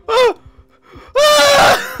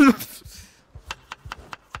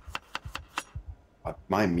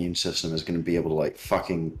 My immune system is going to be able to, like,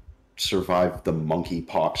 fucking survive the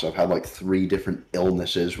monkeypox. I've had, like, 3 different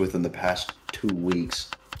illnesses within the past 2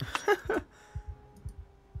 weeks.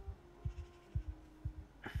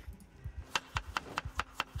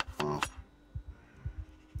 Wow.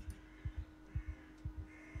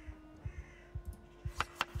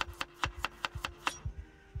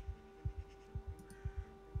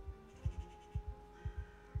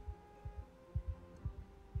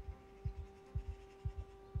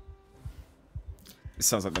 It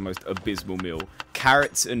sounds like the most abysmal meal.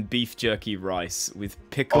 Carrots and beef jerky rice with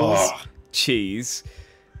pickles, cheese,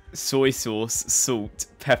 soy sauce, salt,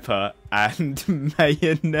 pepper, and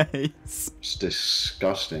mayonnaise. It's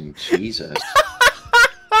disgusting. Jesus.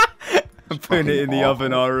 I'm putting it in the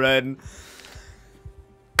oven, RN.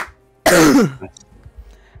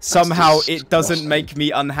 Somehow it doesn't make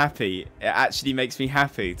me unhappy. It actually makes me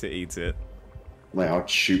happy to eat it. Like, I'd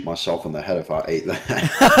shoot myself in the head if I ate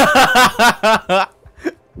that.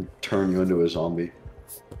 Turn you into a zombie.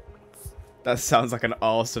 That sounds like an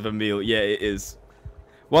arse of a meal. Yeah, it is.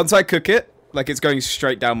 Once I cook it, like, it's going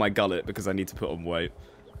straight down my gullet because I need to put on weight.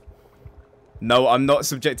 No, I'm not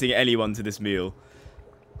subjecting anyone to this meal.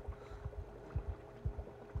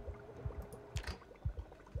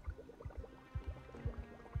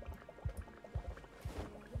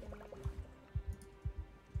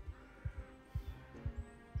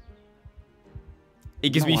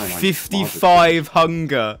 It gives me 55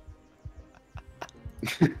 hunger.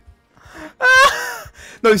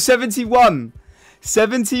 No, 71.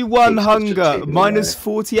 71 Takes us to hunger, take it minus away.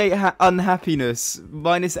 48 unhappiness,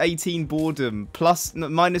 minus 18 boredom, plus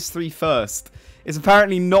minus 3 thirst. It's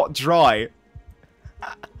apparently not dry.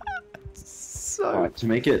 So Alright, to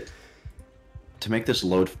make this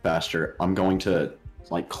load faster, I'm going to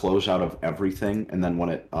like close out of everything, and then when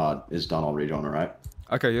it is done, I'll rejoin. Alright?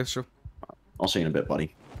 okay, yeah, sure. I'll see you in a bit,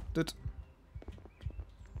 buddy. Good.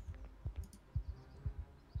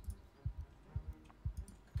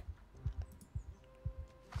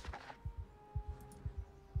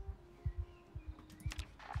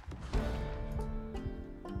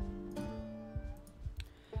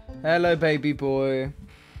 Hello, baby boy.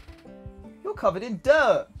 You're covered in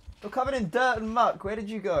dirt. You're covered in dirt and muck. Where did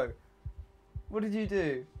you go? What did you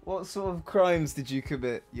do? What sort of crimes did you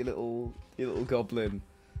commit, you little goblin?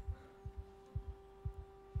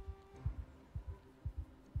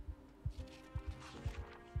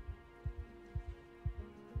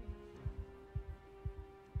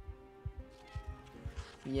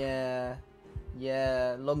 Yeah.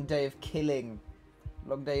 Yeah, long day of killing.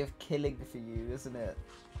 Long day of killing for you, isn't it?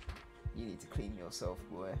 You need to clean yourself,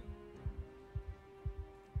 boy.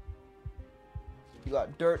 You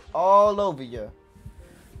got dirt all over you.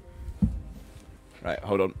 Right,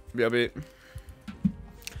 hold on. Be a bit.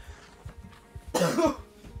 Oh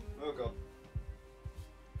god.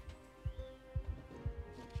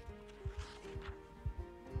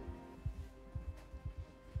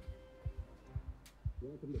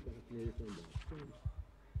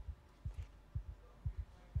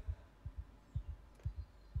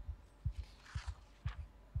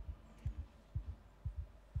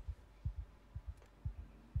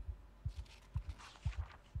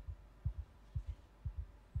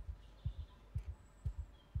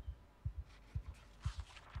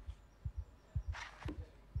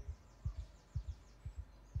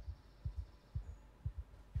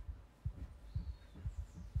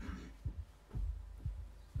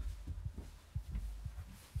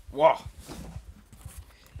 Wow.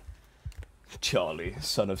 Charlie,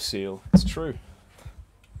 son of Seal. It's true.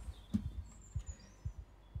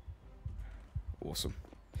 Awesome.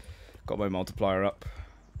 Got my multiplier up.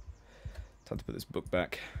 Time to put this book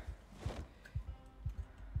back.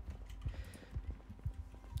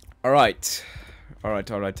 Alright.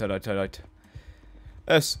 Alright.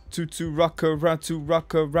 S to rock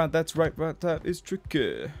around. That's right, that is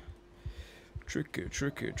tricky. Tricky.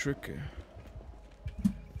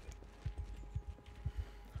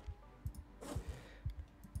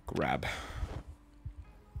 Grab.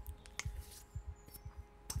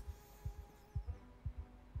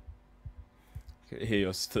 Hear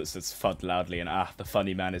your footsteps thud loudly, and the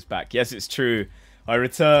funny man is back. Yes, it's true. I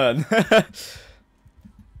return. I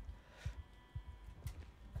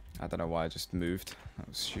don't know why I just moved. That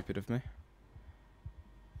was stupid of me.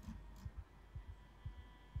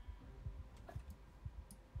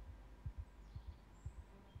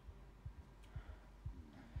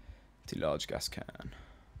 Too large gas can.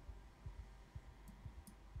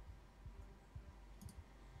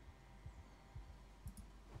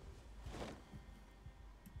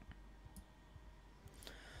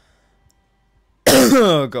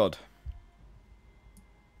 Oh god.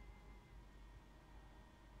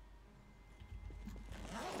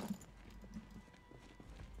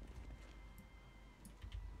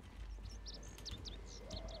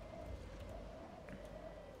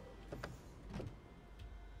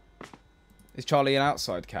 Is Charlie an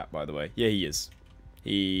outside cat, by the way? Yeah, he is.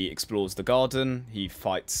 He explores the garden. He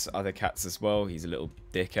fights other cats as well. He's a little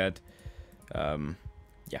dickhead.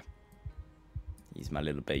 Yeah. He's my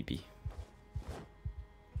little baby.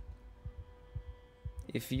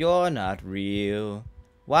 If you're not real,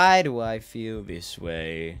 why do I feel this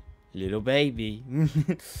way? Little baby.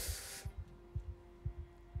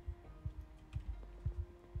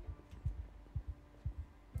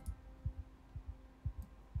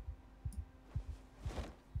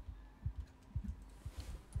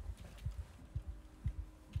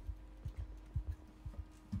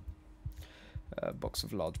 Box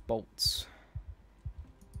of large bolts.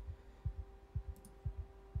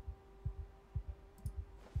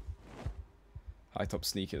 High top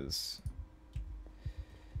sneakers.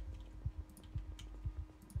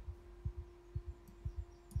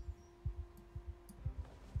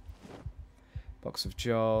 Box of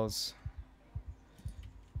jars.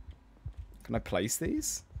 Can I place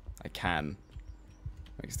these? I can.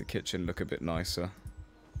 Makes the kitchen look a bit nicer.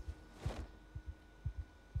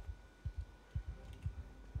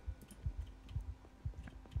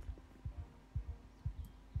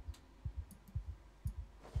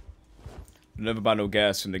 Never buy no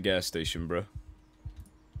gas from the gas station, bro.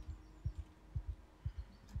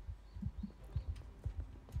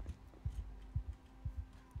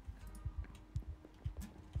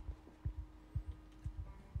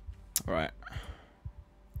 Right.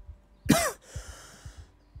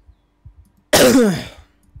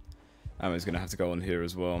 Emma's gonna have to go on here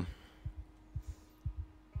as well.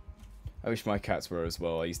 I wish my cats were as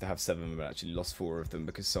well. I used to have 7 of them, but actually lost 4 of them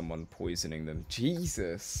because someone poisoning them.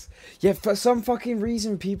 Jesus. Yeah, for some fucking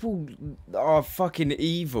reason, people are fucking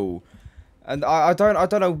evil. And I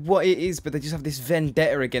don't know what it is, but they just have this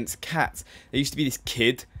vendetta against cats. There used to be this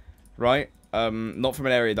kid, right? Not from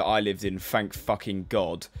an area that I lived in, thank fucking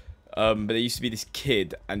God. But there used to be this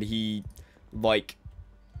kid, and he, like,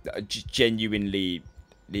 genuinely,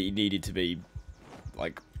 he needed to be,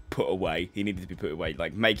 like, put away. He needed to be put away.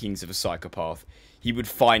 Like, makings of a psychopath. He would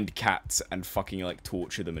find cats and fucking, like,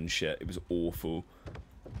 torture them and shit. It was awful.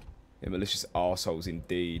 Yeah, malicious arseholes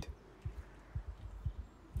indeed.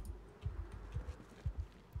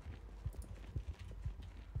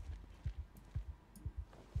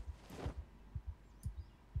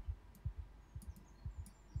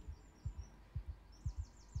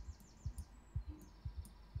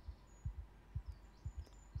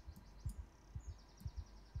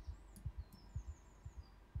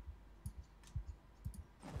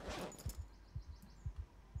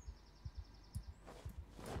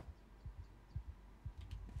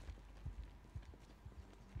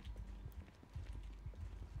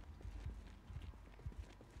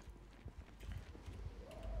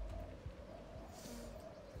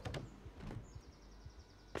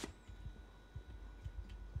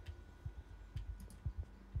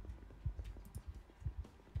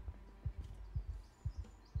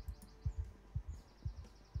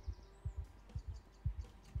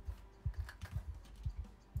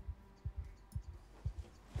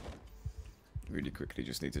 Really quickly,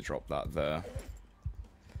 just need to drop that there.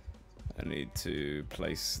 I need to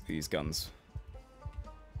place these guns.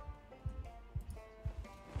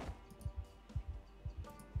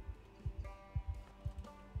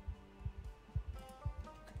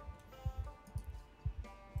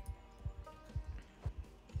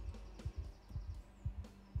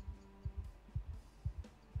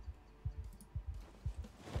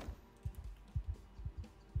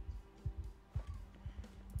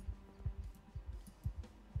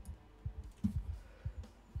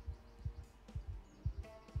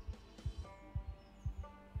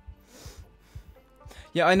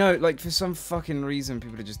 Yeah, I know, like, for some fucking reason,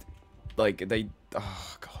 people are just, like, they,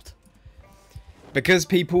 oh, God. Because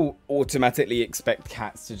people automatically expect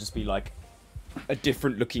cats to just be, like, a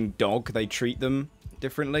different looking dog, they treat them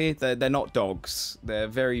differently. They're not dogs. They're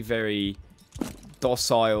very, very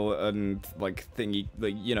docile and, like, thingy,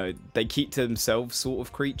 like, you know, they keep to themselves sort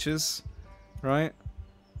of creatures, right?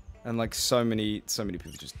 And, like, so many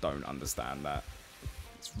people just don't understand that.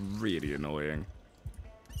 It's really annoying.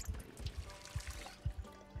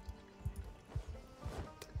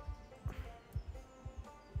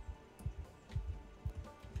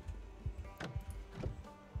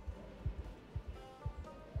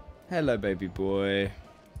 Hello, baby boy.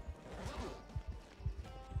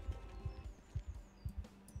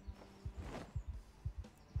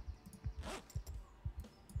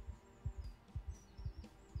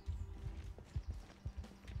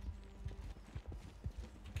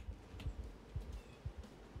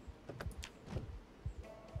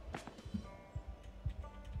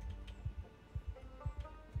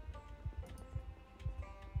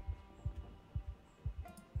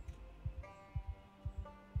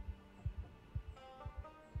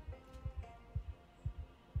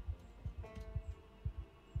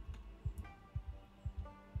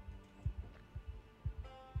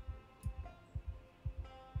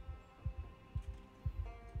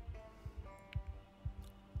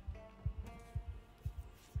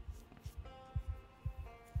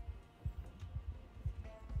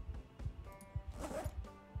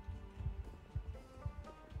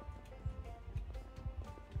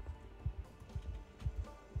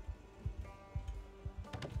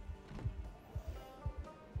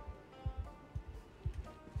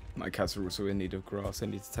 My cats are also in need of grass. I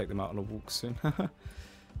need to take them out on a walk soon.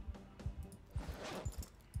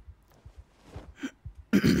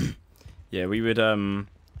 Yeah, we would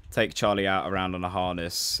take Charlie out around on a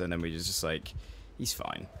harness, and then we just like, he's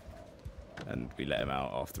fine, and we let him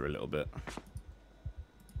out after a little bit.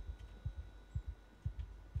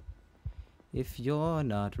 If you're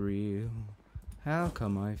not real, how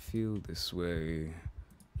come I feel this way,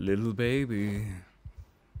 little baby?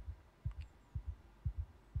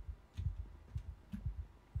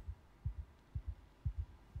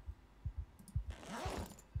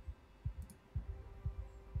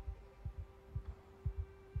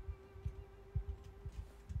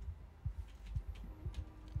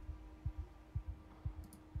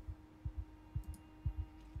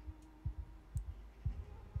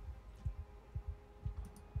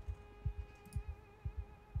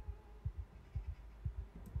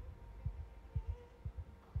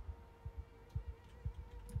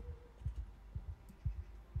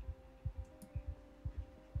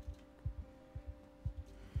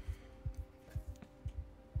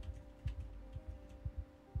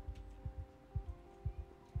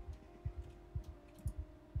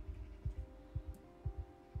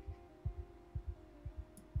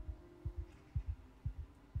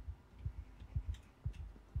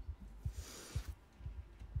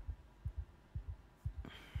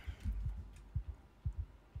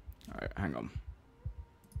 Alright, hang on.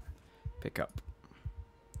 Pick up.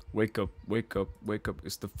 Wake up, wake up, wake up.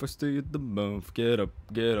 It's the first day of the month. Get up,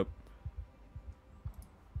 get up.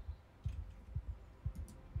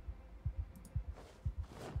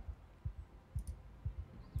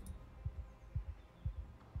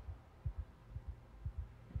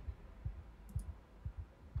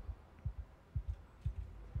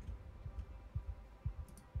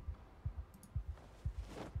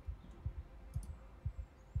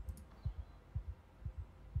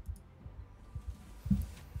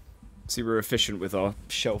 See, we're efficient with our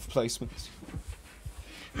shelf placements.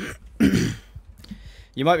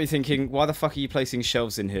 You might be thinking, why the fuck are you placing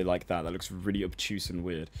shelves in here like that? That looks really obtuse and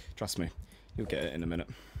weird. Trust me, you'll get it in a minute.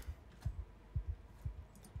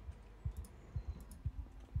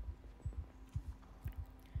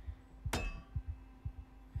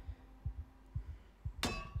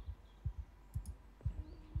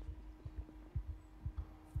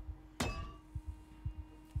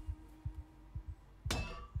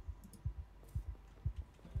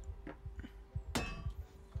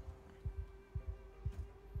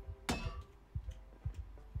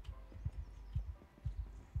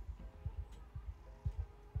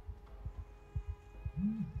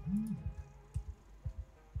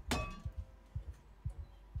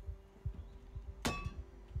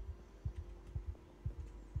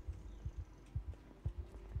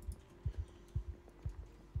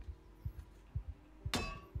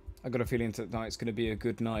 I got a feeling tonight's going to be a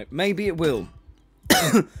good night. Maybe it will.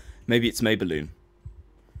 Maybe it's Maybelline.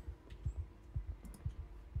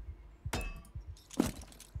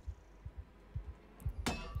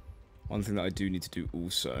 One thing that I do need to do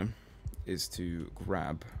also is to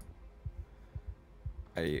grab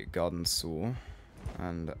a garden saw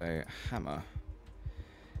and a hammer.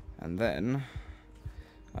 And then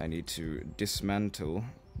I need to dismantle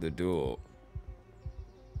the door.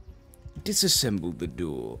 Disassemble the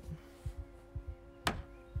door.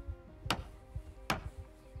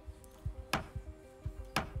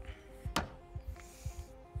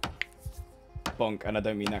 Bonk, and I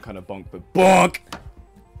don't mean that kind of bonk, but bonk!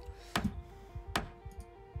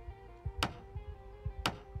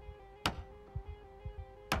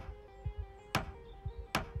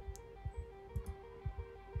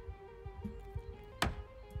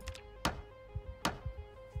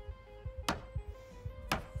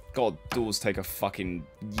 God, doors take a fucking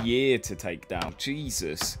year to take down.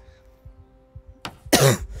 Jesus.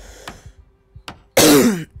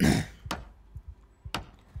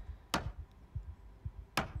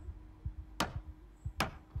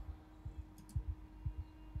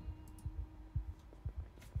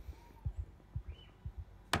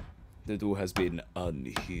 The door has been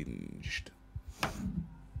unhinged.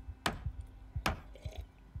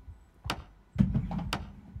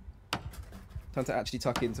 Time to actually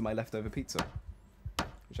tuck into my leftover pizza,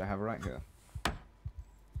 which I have right here.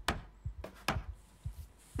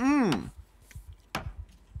 Mmm!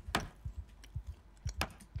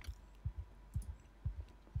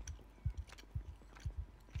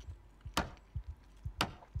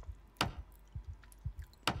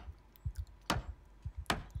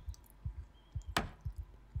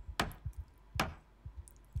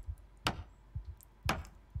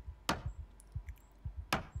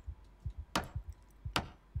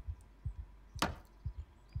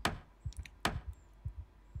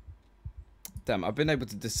 Damn, I've been able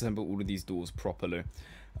to disassemble all of these doors properly.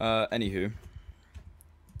 Anywho.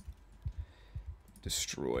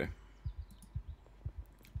 Destroy.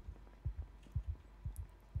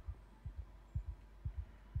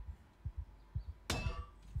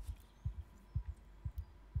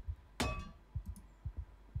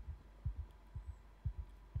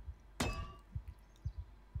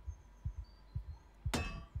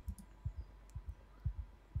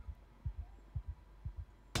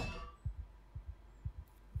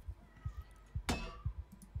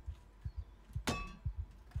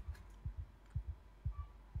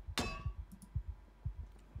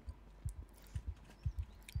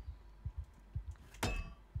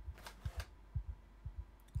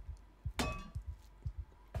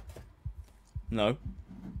 No.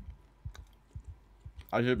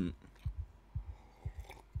 I didn't.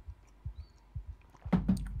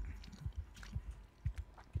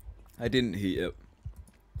 I didn't heat it.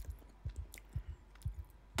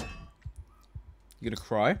 You gonna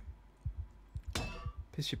cry?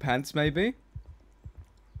 Piss your pants, maybe?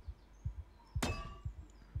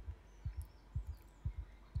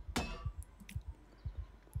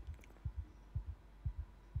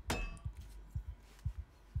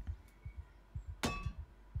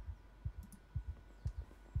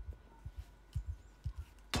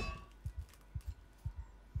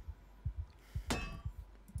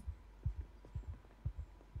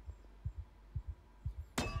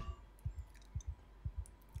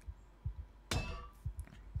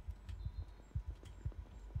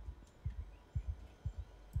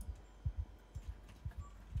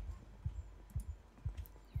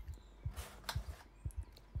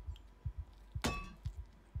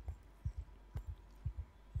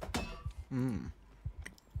 Mm.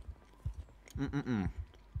 Mm-mm-mm.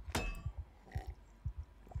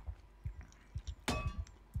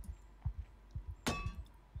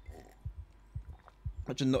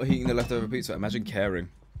 Imagine not eating the leftover pizza. Imagine caring.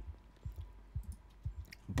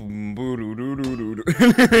 Boom, boo, doo, doo, doo, doo,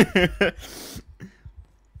 doo.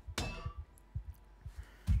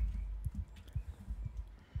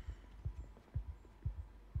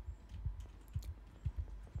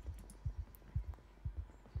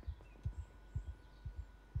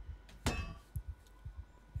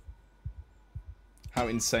 How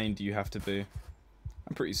insane do you have to be?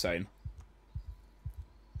 I'm pretty sane.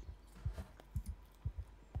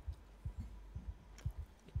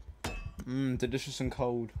 Mmm, delicious and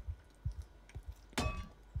cold.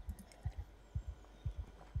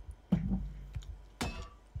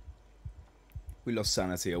 We lost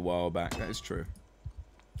sanity a while back, that is true.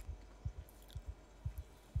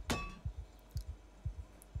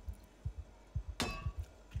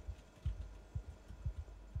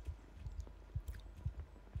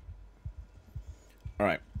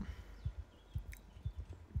 Alright.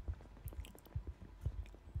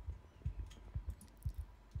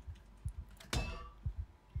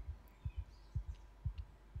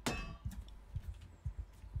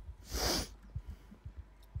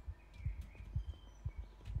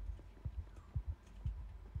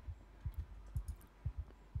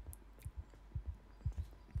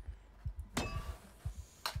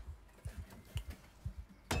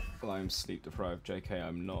 Well, I'm sleep deprived, JK,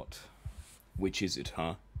 I'm not. Which is it,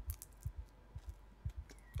 huh?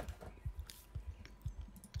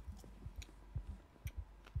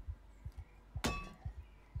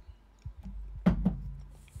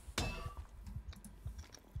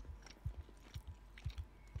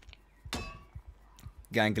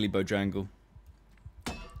 Gangly bojangle.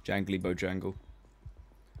 Jangly bojangle.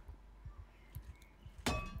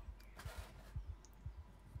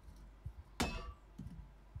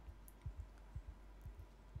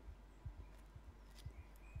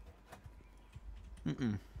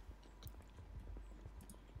 Mm-mm.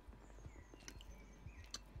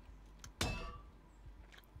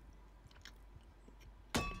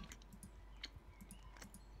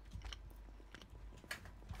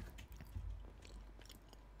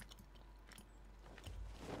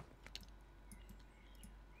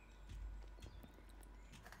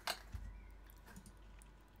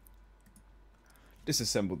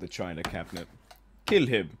 Disassemble the China cabinet. Kill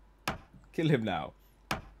him. Kill him now.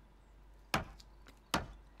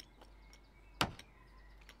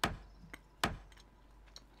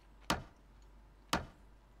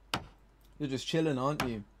 You're just chilling, aren't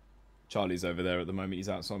you? Charlie's over there at the moment. He's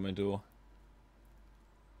outside my door.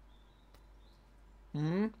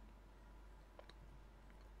 Hmm?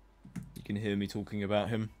 You can hear me talking about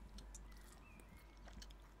him.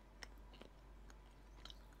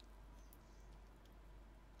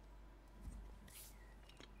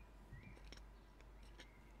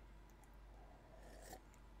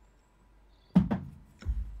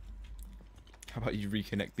 How about you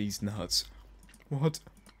reconnect these nuts? What?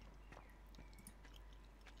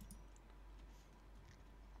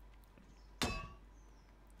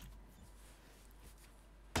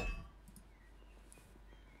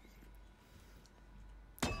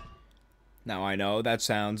 Now I know that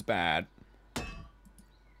sounds bad.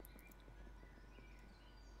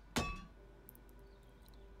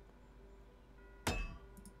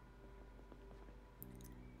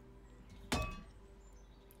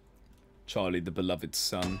 Charlie, the beloved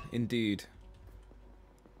son, indeed.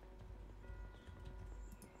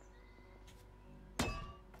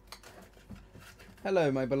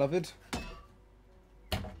 Hello, my beloved.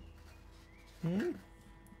 Hmm?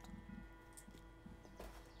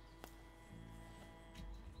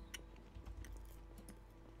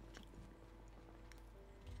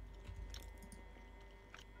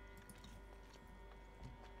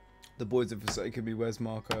 The boys have forsaken me. Where's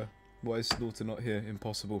Marco? Why is Slaughter not here?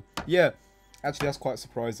 Impossible. Yeah, actually, that's quite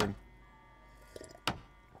surprising.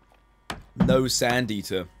 No Sand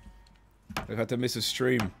Eater. I've had to miss a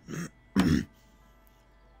stream.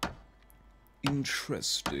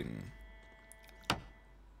 Interesting.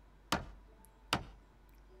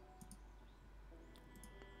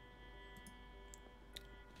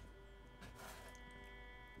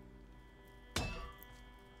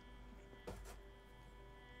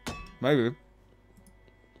 Maybe.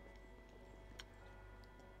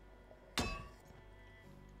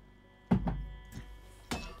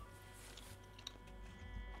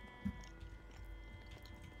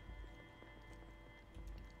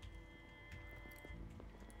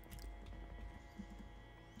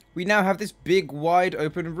 We now have this big, wide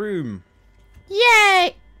open room.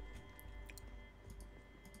 Yay!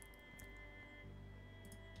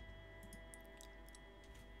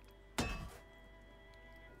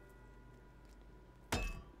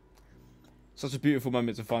 Such a beautiful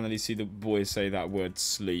moment to finally see the boys say that word,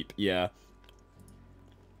 sleep. Yeah.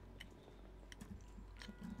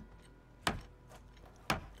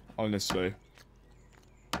 Honestly.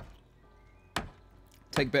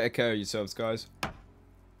 Take better care of yourselves, guys.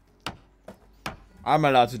 I'm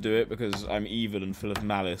allowed to do it because I'm evil and full of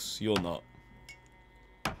malice. You're not.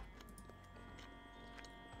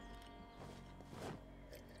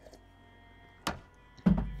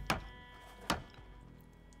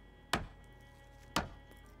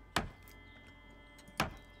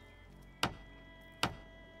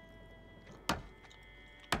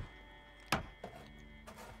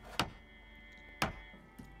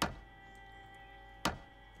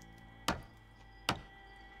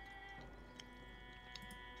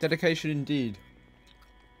 Dedication indeed.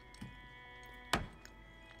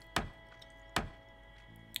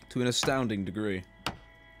 To an astounding degree.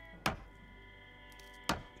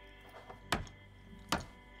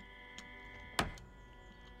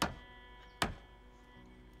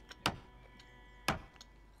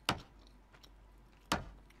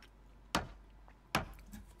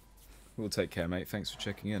 We'll take care, mate. Thanks for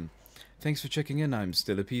checking in. Thanks for checking in. I'm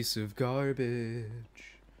still a piece of garbage.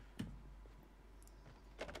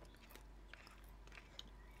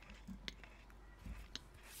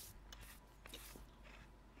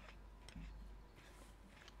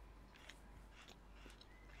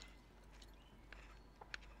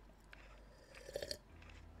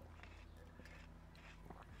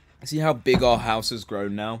 See how big our house has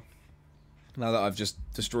grown now? Now that I've just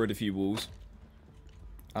destroyed a few walls.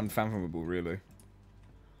 Unfathomable, really.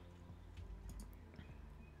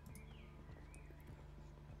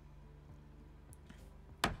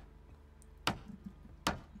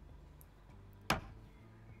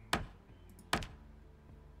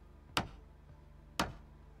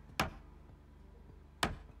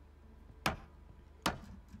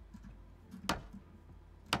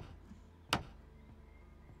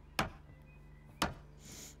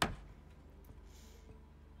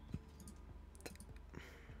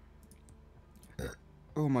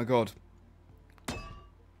 Oh my god.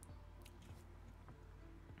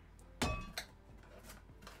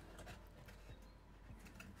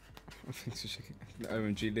 Thanks for checking.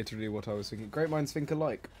 OMG, literally what I was thinking. Great minds think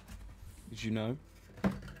alike. Did you know?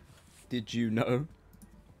 Did you know?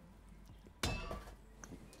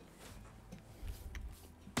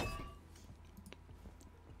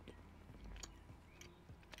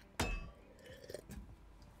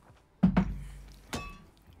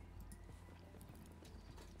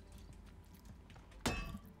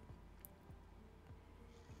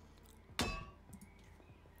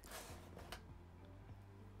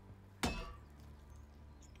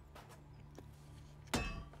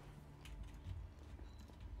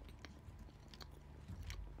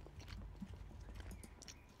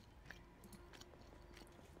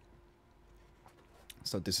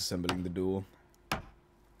 Start disassembling the door.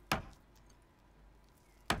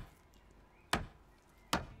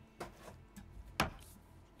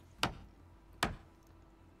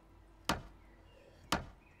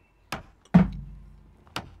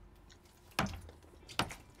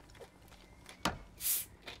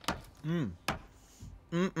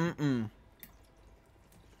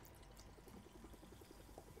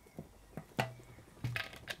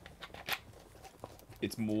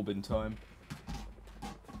 It's Morbin time.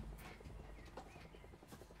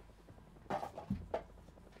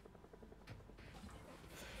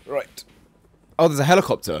 Right. Oh, there's a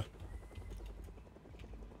helicopter.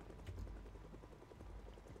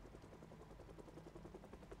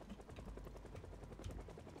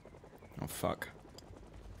 Oh, fuck.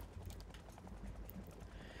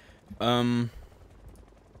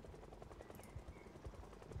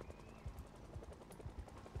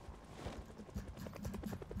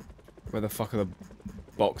 Where the fuck are the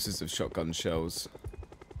boxes of shotgun shells?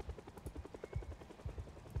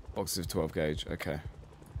 Boxes of 12 gauge, okay.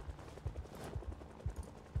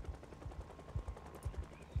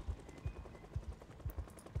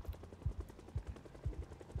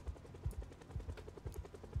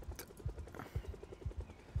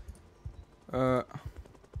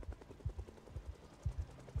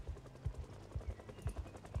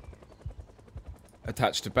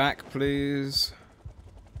 Attach to back, please.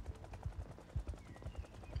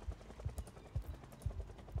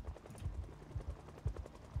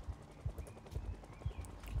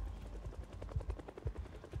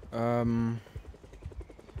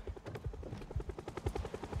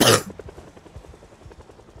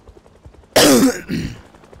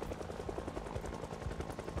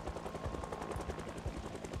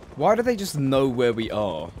 Why do they just know where we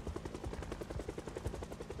are?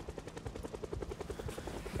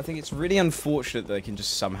 I think it's really unfortunate that they can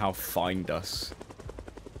just somehow find us.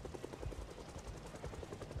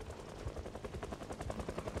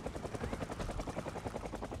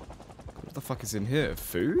 What the fuck is in here?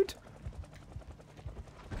 Food?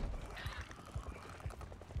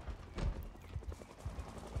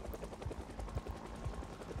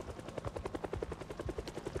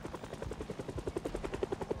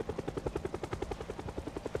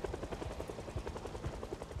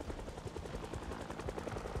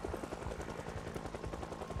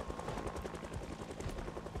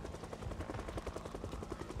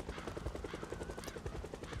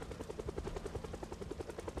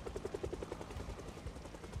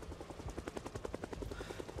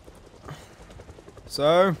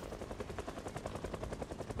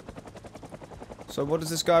 So what does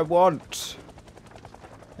this guy want?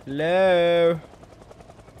 Hello?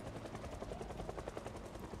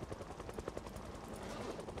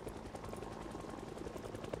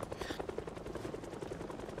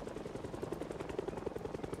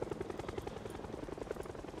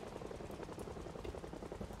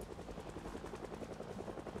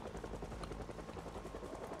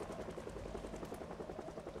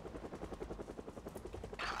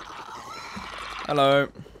 Hello.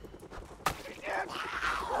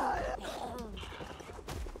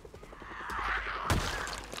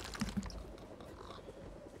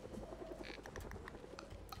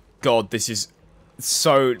 God, this is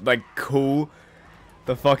so, like, cool.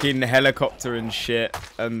 The fucking helicopter and shit,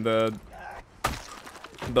 and the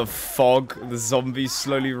fog, the zombies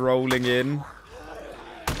slowly rolling in.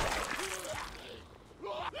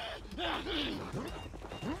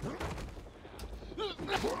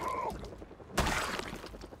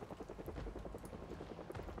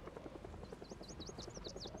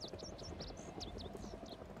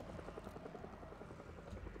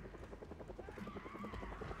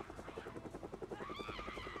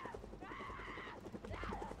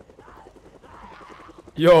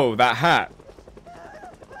 Yo, that hat.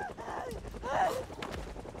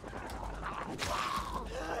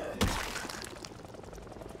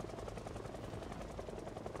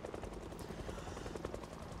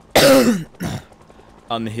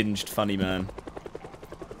 Unhinged funny man.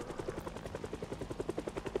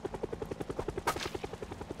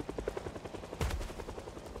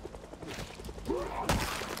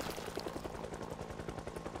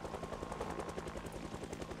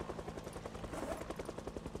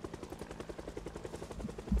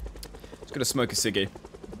 Just gonna smoke a ciggy.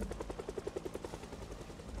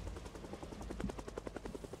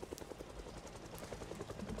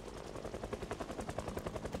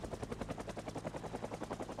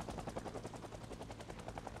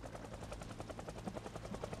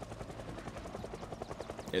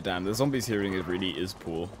 Yeah, damn, the zombies hearing it really is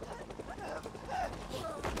poor.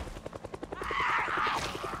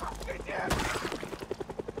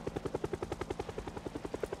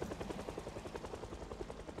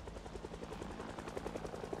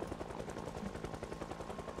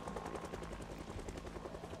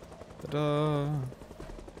 Ta-da!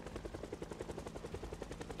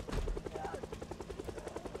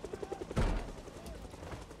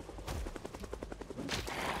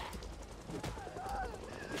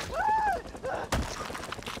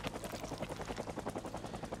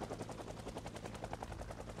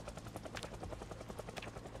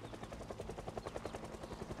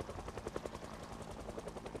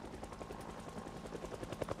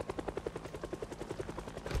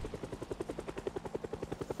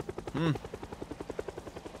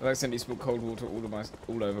 I accidentally spilled cold water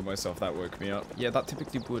all over myself. That woke me up. Yeah, that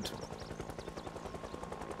typically would.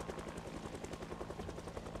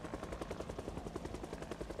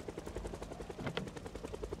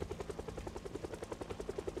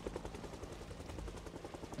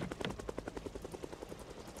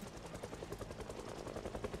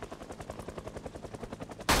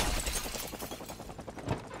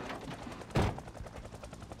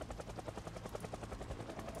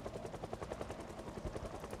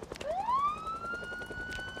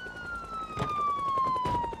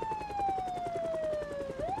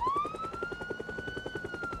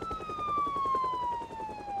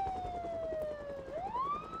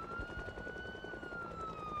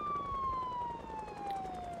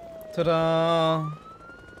 Ta-da!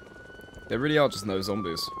 They really are just no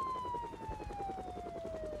zombies.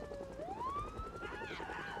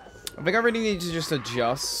 I think I really need to just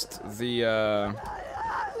adjust the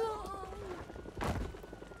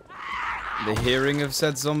hearing of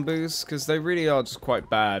said zombies, because they really are just quite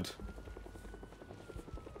bad.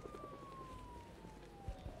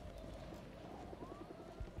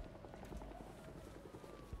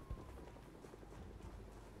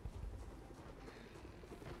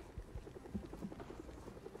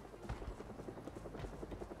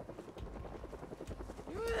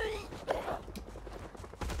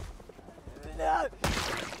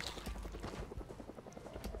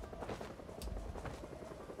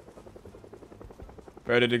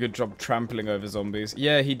 Bro did a good job trampling over zombies.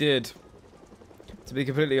 Yeah, he did. To be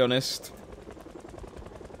completely honest.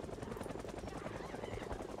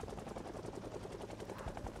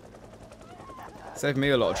 Saved me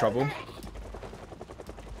a lot of trouble.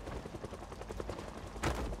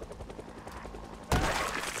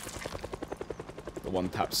 The one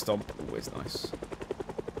tap stomp, always nice.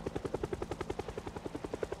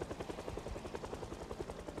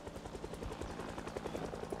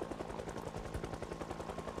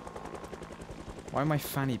 Why my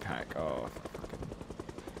fanny pack? Oh, fucking...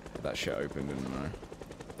 That shit opened, didn't I?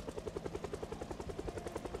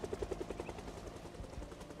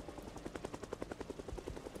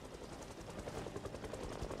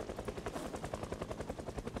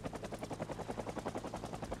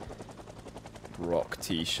 Rock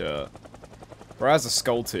t-shirt. Bro has a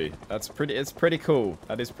skull tee. That's pretty, it's pretty cool.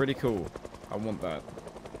 That is pretty cool. I want that.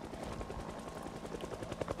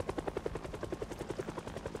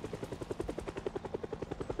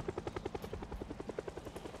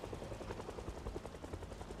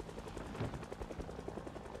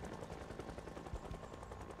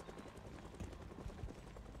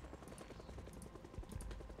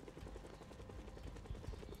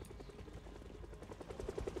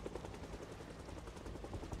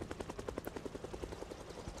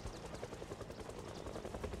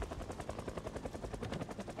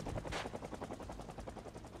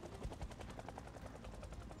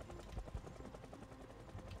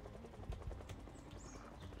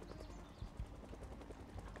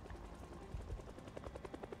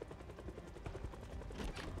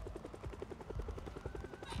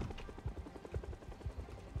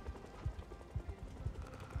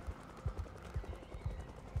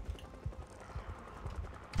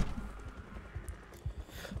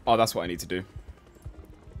 Oh, that's what I need to do.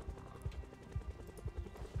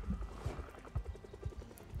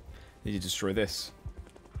 Need to destroy this.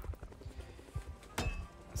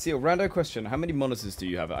 See, a rando question. How many monitors do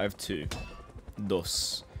you have? I have 2.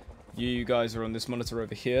 Dos. You guys are on this monitor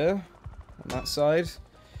over here. On that side.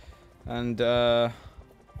 And,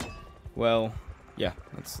 well, yeah,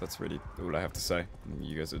 that's really all I have to say.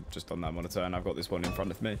 You guys are just on that monitor, and I've got this one in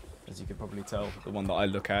front of me. As you can probably tell, the one that I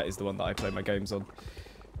look at is the one that I play my games on.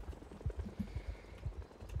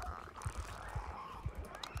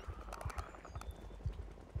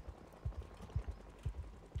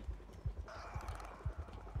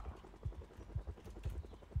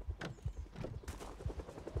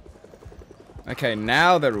 Okay,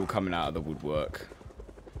 now they're all coming out of the woodwork.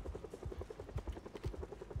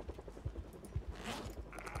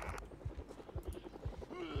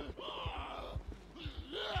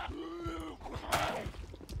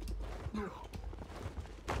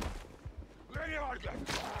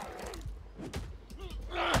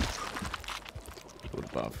 What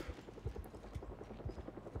above?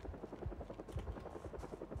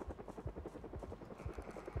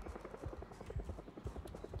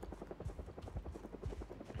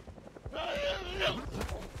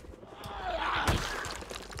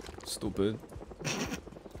 Stupid.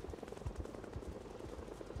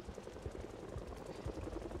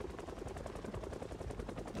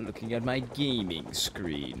 Looking at my gaming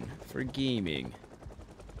screen for gaming.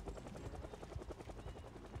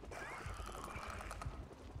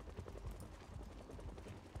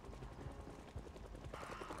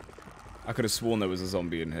 I could have sworn there was a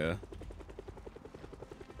zombie in here.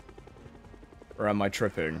 Or am I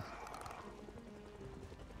tripping?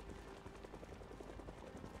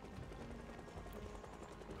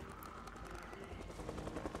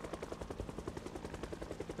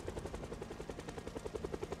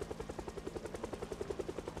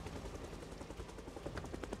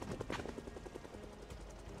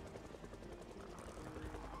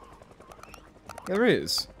 There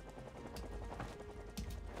is.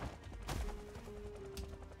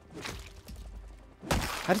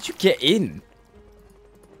 How did you get in?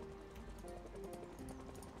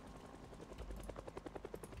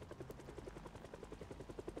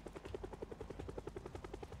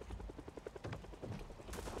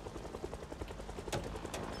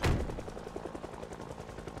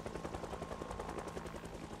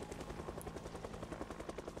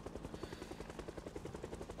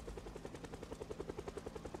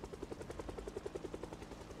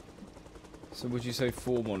 So would you say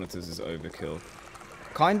 4 monitors is overkill?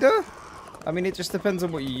 Kinda? I mean, it just depends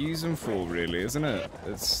on what you use them for, really, isn't it?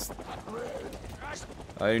 It's...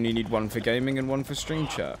 I only need 1 for gaming and 1 for stream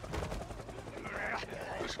chat.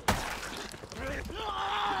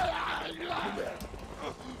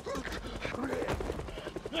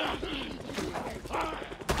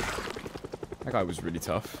 That guy was really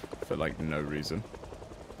tough, for, like, no reason.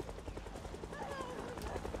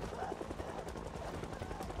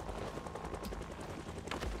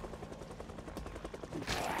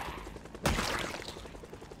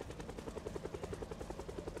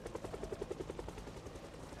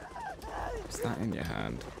 What's that in your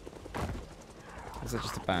hand? Is that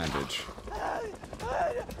just a bandage?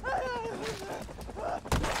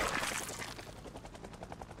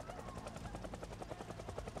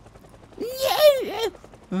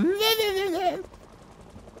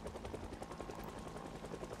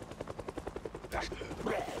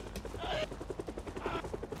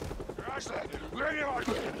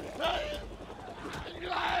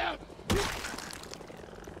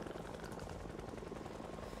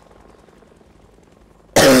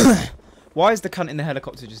 Why is the cunt in the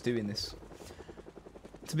helicopter just doing this?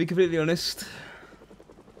 To be completely honest.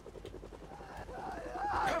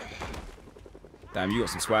 Damn, you got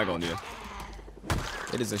some swag on you.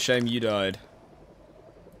 It is a shame you died.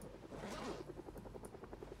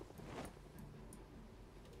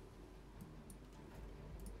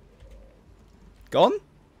 Gone?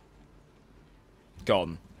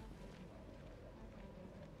 Gone.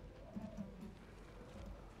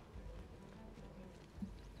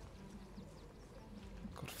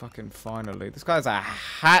 God, fucking finally. This guy's a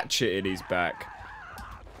hatchet in his back.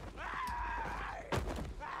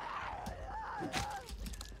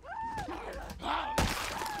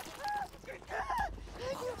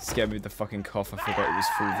 Scared me with the fucking cough. I forgot it was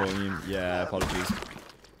full volume. Yeah, apologies.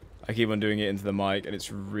 I keep on doing it into the mic and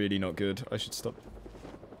it's really not good. I should stop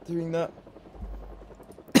doing that.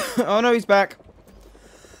 Oh no, he's back.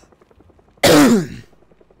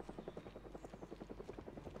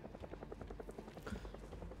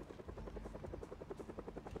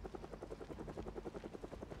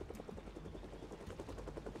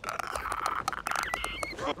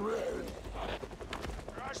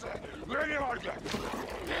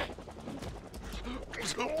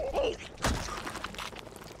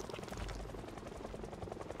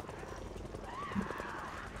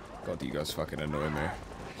 God, you guys fucking annoy me.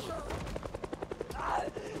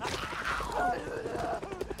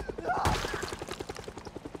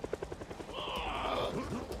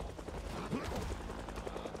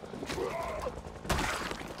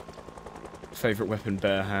 Favorite weapon,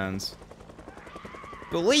 bare hands.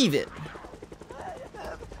 Believe it.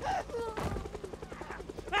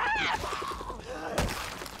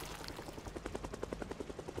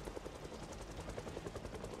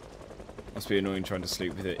 Must be annoying trying to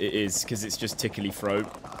sleep with it. It is, because it's just tickly throat.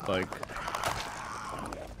 Like,